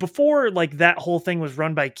because before, like, that whole thing was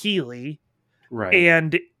run by Keighley, Right.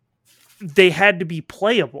 and they had to be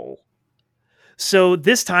playable. So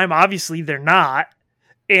this time, obviously, they're not,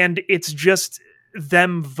 and it's just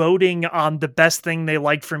them voting on the best thing they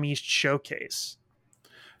like from each showcase.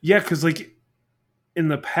 Yeah, because like in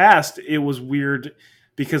the past, it was weird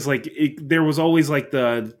because like there was always like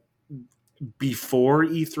the before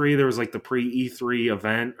E3, there was like the pre E3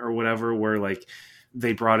 event or whatever, where like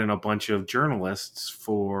they brought in a bunch of journalists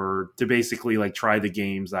to basically like try the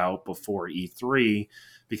games out before E3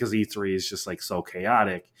 because E3 is just like so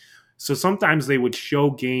chaotic. So sometimes they would show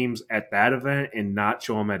games at that event and not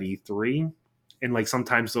show them at E3. And like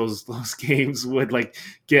sometimes those games would like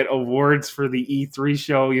get awards for the E3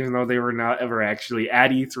 show, even though they were not ever actually at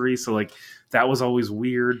E3. So like that was always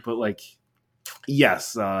weird. But like,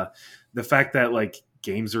 yes, the fact that like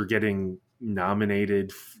games are getting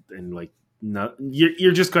nominated and like no,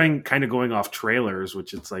 you're just going off trailers,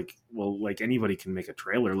 which it's like, well, like anybody can make a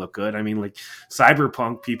trailer look good. I mean, like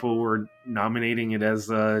Cyberpunk, people were nominating it as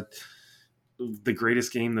the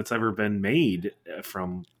greatest game that's ever been made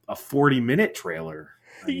from a 40-minute trailer.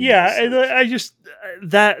 I mean, Yeah, and I just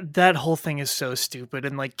that whole thing is so stupid,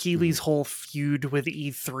 and like Keighley's whole feud with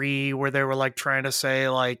E3, where they were like trying to say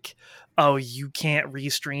like, "Oh, you can't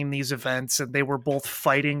restream these events," and they were both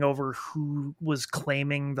fighting over who was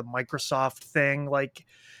claiming the Microsoft thing. Like,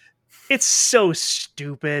 it's so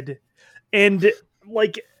stupid, and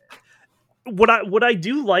like what I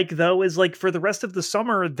do like though is like for the rest of the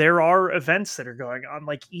summer there are events that are going on.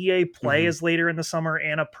 Like EA Play is later in the summer.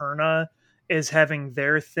 Annapurna is having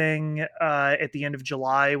their thing at the end of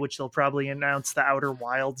July, which they'll probably announce the Outer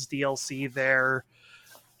Wilds DLC there.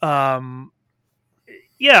 Yeah,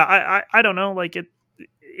 I don't know. Like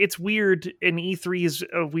it's weird, and E3 is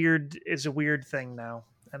a weird thing now,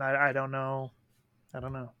 and I don't know. I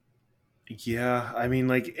don't know. Yeah, I mean,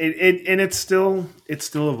 like it and it's still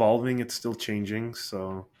evolving. It's still changing.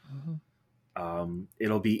 So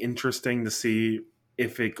it'll be interesting to see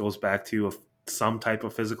if it goes back to some type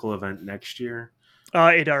of physical event next year.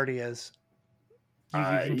 It already is. You can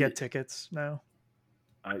I, get tickets now.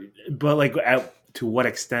 but like, to what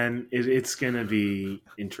extent? It's going to be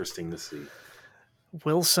interesting to see.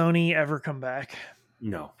 Will Sony ever come back?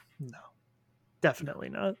 No, No, definitely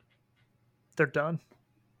not. They're done.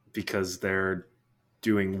 because they're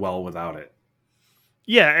doing well without it.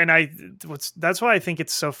 Yeah, and that's why I think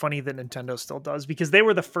it's so funny that Nintendo still does, because they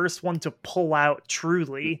were the first one to pull out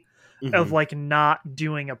truly of like not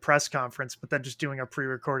doing a press conference, but then just doing a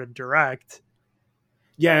pre-recorded direct.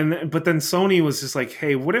 Yeah, but then Sony was just like,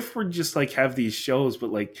 "Hey, what if we're just like have these shows,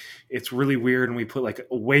 but like it's really weird, and we put like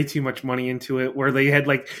way too much money into it?" Where they had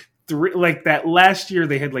like like that last year,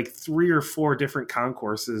 they had like 3 or 4 different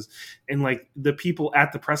concourses, and like the people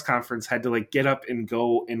at the press conference had to like get up and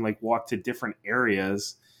go and like walk to different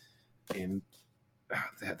areas, and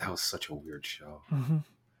that was such a weird show. Mm-hmm.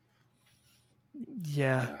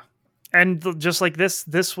 Yeah, and just like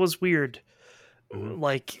this was weird.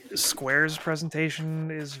 Like Square's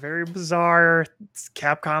presentation is very bizarre.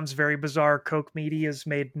 Capcom's very bizarre. Koch Media's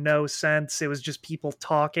made no sense. It was just people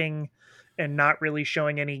talking and not really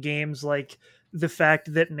showing any games. Like the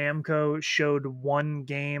fact that Namco showed one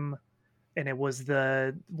game, and it was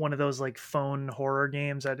the one of those like phone horror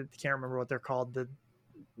games. I can't remember what they're called. The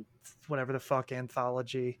whatever the fuck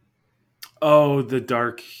anthology. Oh, the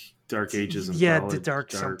Dark Ages Yeah, anthology. the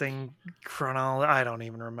dark something chronology. I don't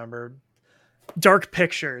even remember. Dark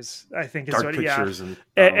Pictures, I think is Dark what. Pictures Yeah,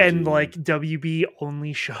 and and like WB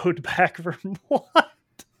only showed back from what?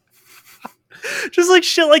 Just like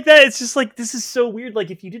shit like that. It's just like, this is so weird. Like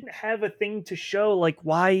if you didn't have a thing to show, like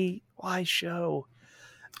why show?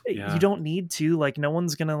 Yeah. You don't need to. Like no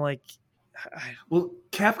one's gonna like. Well,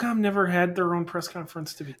 Capcom never had their own press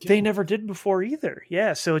conference to begin. They never did before either.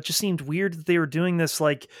 Yeah, so it just seemed weird that they were doing this.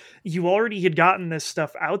 Like you already had gotten this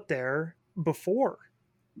stuff out there before.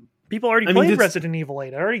 People already played Resident Evil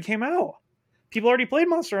 8. It already came out. People already played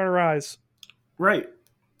Monster Hunter Rise. Right.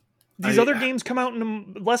 These other games come out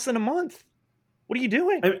in less than a month. What are you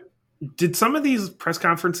doing? Did some of these press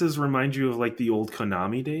conferences remind you of like the old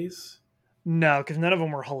Konami days? No, because none of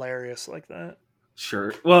them were hilarious like that.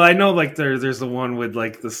 Sure. Well, I know like there's the one with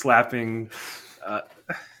like the slapping.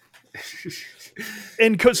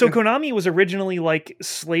 And so Konami was originally like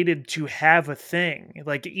slated to have a thing.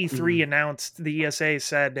 Like E3 announced, the ESA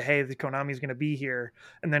said, "Hey, the Konami's going to be here,"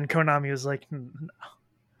 and then Konami was like, "No,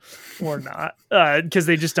 or not," because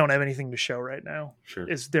they just don't have anything to show right now. Sure,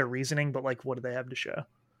 is their reasoning, but like, what do they have to show?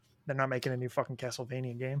 They're not making a new fucking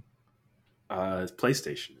Castlevania game.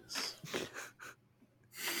 PlayStation is.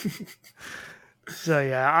 So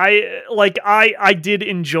yeah, I did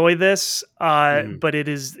enjoy this, Mhm. but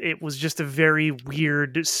it was just a very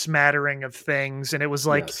weird smattering of things, and it was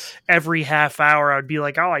like Yes. every half hour I'd be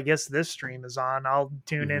like, oh, I guess this stream is on. I'll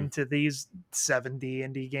tune Mhm. into these 70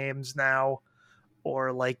 indie games now,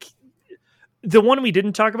 or like the one we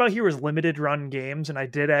didn't talk about here was Limited Run Games, and I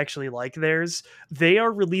did actually like theirs. They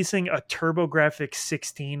are releasing a TurboGrafx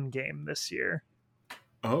 16 game this year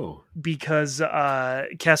Oh. because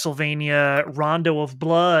Castlevania Rondo of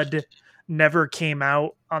Blood never came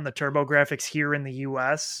out on the TurboGrafx here in the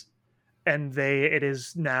US, and they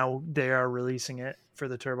are releasing it for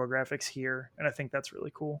the TurboGrafx here, and I think that's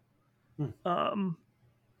really cool. Hmm.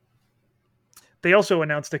 They also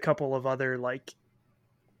announced a couple of other like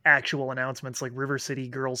actual announcements, like River City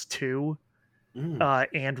Girls 2 Mm.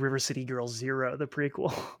 and River City Girls 0, the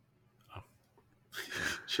prequel.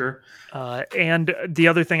 Sure. And the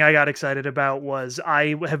other thing I got excited about was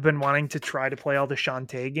I have been wanting to try to play all the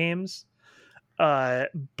Shantae games,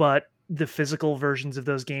 but the physical versions of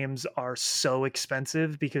those games are so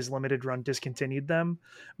expensive because Limited Run discontinued them.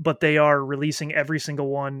 But they are releasing every single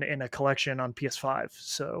one in a collection on PS5,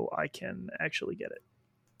 so I can actually get it.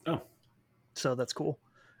 Oh. So that's cool.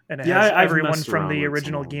 And it Yeah, has I've everyone messed from around the with some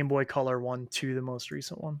original of them. Game Boy Color one to the most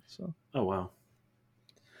recent one. Oh wow.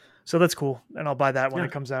 So that's cool, and I'll buy that when Yeah.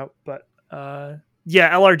 it comes out. But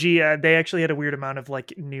yeah, LRG, they actually had a weird amount of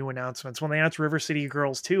like new announcements. When they announced River City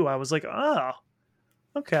Girls 2, I was like, oh,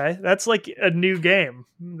 okay, that's like a new game.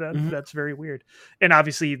 Mhm. That's very weird. And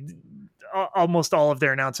obviously, almost all of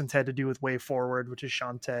their announcements had to do with Way Forward, which is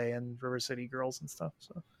Shantae and River City Girls and stuff.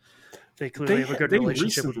 So they clearly have a good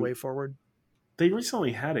relationship with Way Forward. They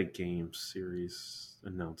recently had a game series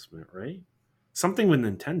announcement, right? Something with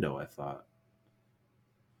Nintendo, I thought.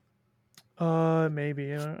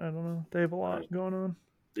 Maybe, I don't know. They have a lot going on.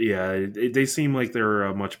 Yeah, they seem like they're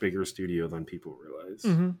a much bigger studio than people realize.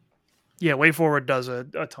 Mm-hmm. Yeah, Way Forward does a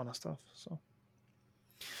ton of stuff. So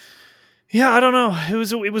yeah, I don't know.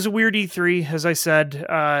 It was a weird E3, as I said.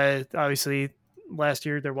 Obviously, last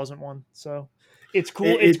year there wasn't one, so it's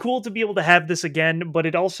cool. It's cool to be able to have this again, but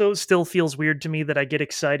it also still feels weird to me that I get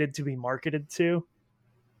excited to be marketed to.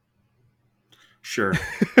 Sure.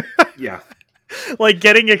 Yeah. Like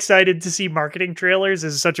getting excited to see marketing trailers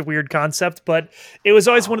is such a weird concept, but it was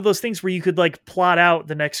always one of those things where you could like plot out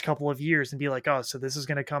the next couple of years and be like, oh, so this is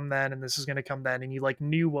going to come then, and this is going to come then, and you like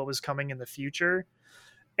knew what was coming in the future.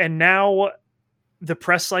 And now the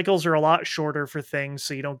press cycles are a lot shorter for things,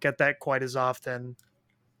 so you don't get that quite as often.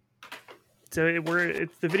 So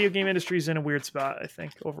the video game industry is in a weird spot, I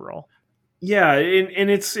think, overall. Yeah, and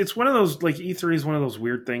it's one of those, like, E3 is one of those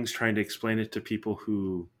weird things trying to explain it to people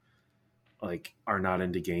who like are not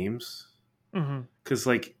into games, because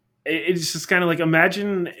like it's just kind of like,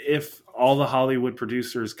 imagine if all the Hollywood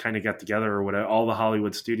producers kind of got together, or whatever, all the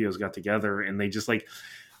Hollywood studios got together, and they just like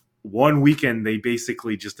one weekend they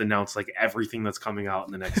basically just announced like everything that's coming out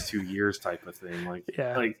in the next 2 years type of thing. Like,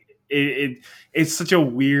 yeah, like it's such a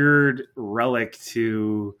weird relic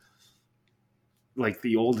to like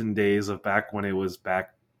the olden days of back when it was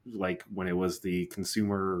the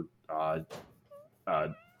consumer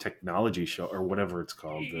technology show or whatever it's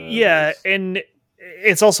called. Yeah, and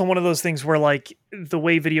it's also one of those things where like the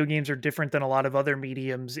way video games are different than a lot of other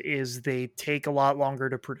mediums is they take a lot longer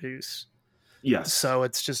to produce. Yes. So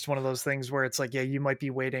it's just one of those things where it's like, yeah, you might be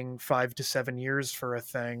waiting 5 to 7 years for a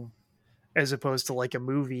thing, as opposed to like a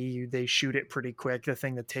movie, they shoot it pretty quick. The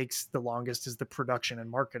thing that takes the longest is the production and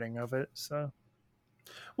marketing of it. So,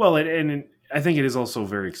 well, and I think it is also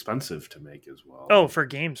very expensive to make as well. Oh, for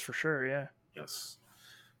games, for sure, yeah. Yes.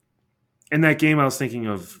 And that game I was thinking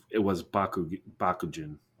of, it was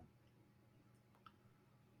Bakujin.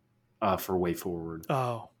 For Way Forward.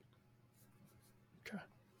 Oh. Okay.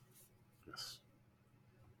 Yes.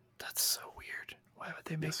 That's so weird. Why would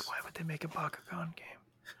they make a Bakugan game?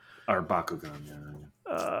 Or Bakugan,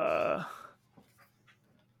 yeah.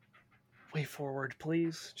 Way Forward,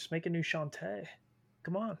 please. Just make a new Shantae.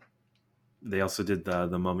 Come on. They also did the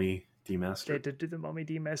Mummy Demastered. They did do the Mummy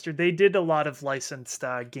Demastered. They did a lot of licensed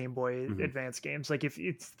Game Boy Advance games. Like if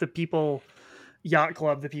it's the people, Yacht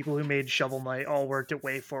Club, the people who made Shovel Knight, all worked at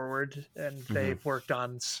Way Forward, and they've worked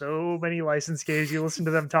on so many licensed games. You listen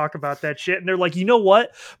to them talk about that shit, and they're like, you know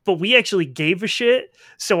what? But we actually gave a shit,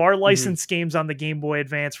 so our licensed games on the Game Boy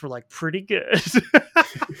Advance were like pretty good.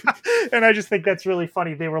 And I just think that's really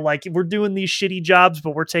funny. They were like, we're doing these shitty jobs,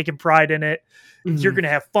 but we're taking pride in it. You're gonna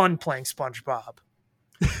have fun playing SpongeBob.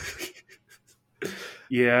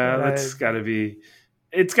 Yeah, that's got to be.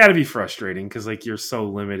 it's got to be frustrating because like you're so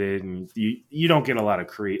limited and you don't get a lot of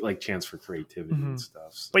chance for creativity and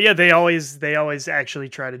stuff. So. But yeah, they always actually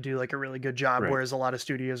try to do like a really good job, Right. whereas a lot of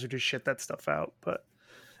studios would just shit that stuff out. But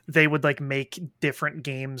they would like make different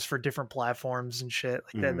games for different platforms and shit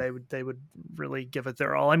like that. They would really give it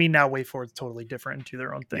their all. I mean, now WayForward's totally different and do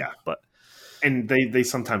their own thing. Yeah, but and they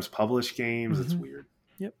sometimes publish games. It's weird.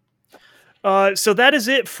 Yep. So that is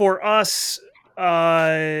it for us.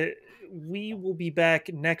 We will be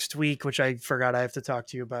back next week, which I forgot I have to talk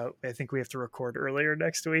to you about. I think we have to record earlier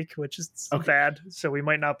next week, which is bad. So we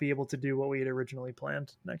might not be able to do what we had originally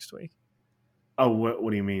planned next week. Oh, what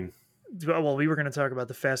do you mean? Well, we were going to talk about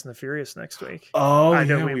the Fast and the Furious next week. Oh, I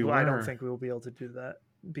don't think we will be able to do that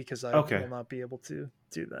because I will not be able to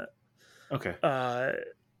do that. Okay.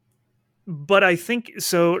 But I think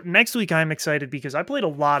so. Next week, I'm excited because I played a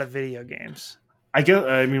lot of video games.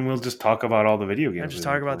 I mean, we'll just talk about all the video games. Just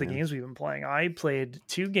talk about the games we've been playing. I played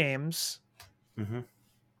 2 games,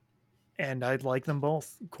 and I like them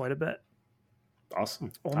both quite a bit.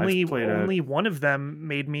 Awesome. Only one of them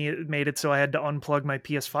made it so I had to unplug my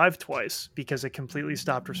PS5 twice because it completely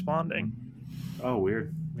stopped responding. Oh,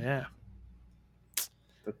 weird. Yeah.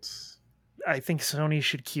 I think Sony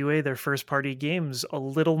should QA their first-party games a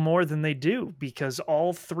little more than they do because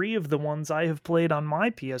all 3 of the ones I have played on my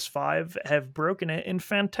PS5 have broken it in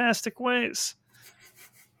fantastic ways.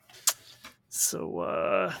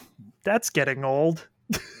 So that's getting old.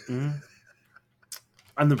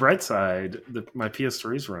 On the bright side, my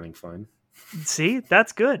PS3 is running fine. See,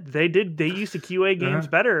 that's good. They used to QA games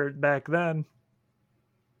better back then.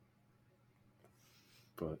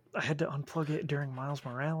 But I had to unplug it during Miles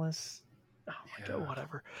Morales. Oh my god,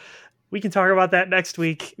 whatever. We can talk about that next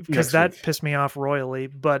week because that pissed me off royally.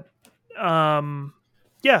 But we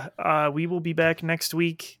will be back next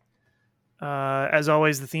week. As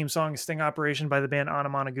always, the theme song is Sting Operation by the band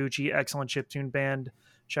Anamanaguchi. Excellent chiptune band.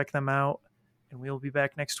 Check them out. And we will be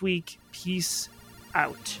back next week. Peace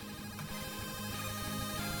out.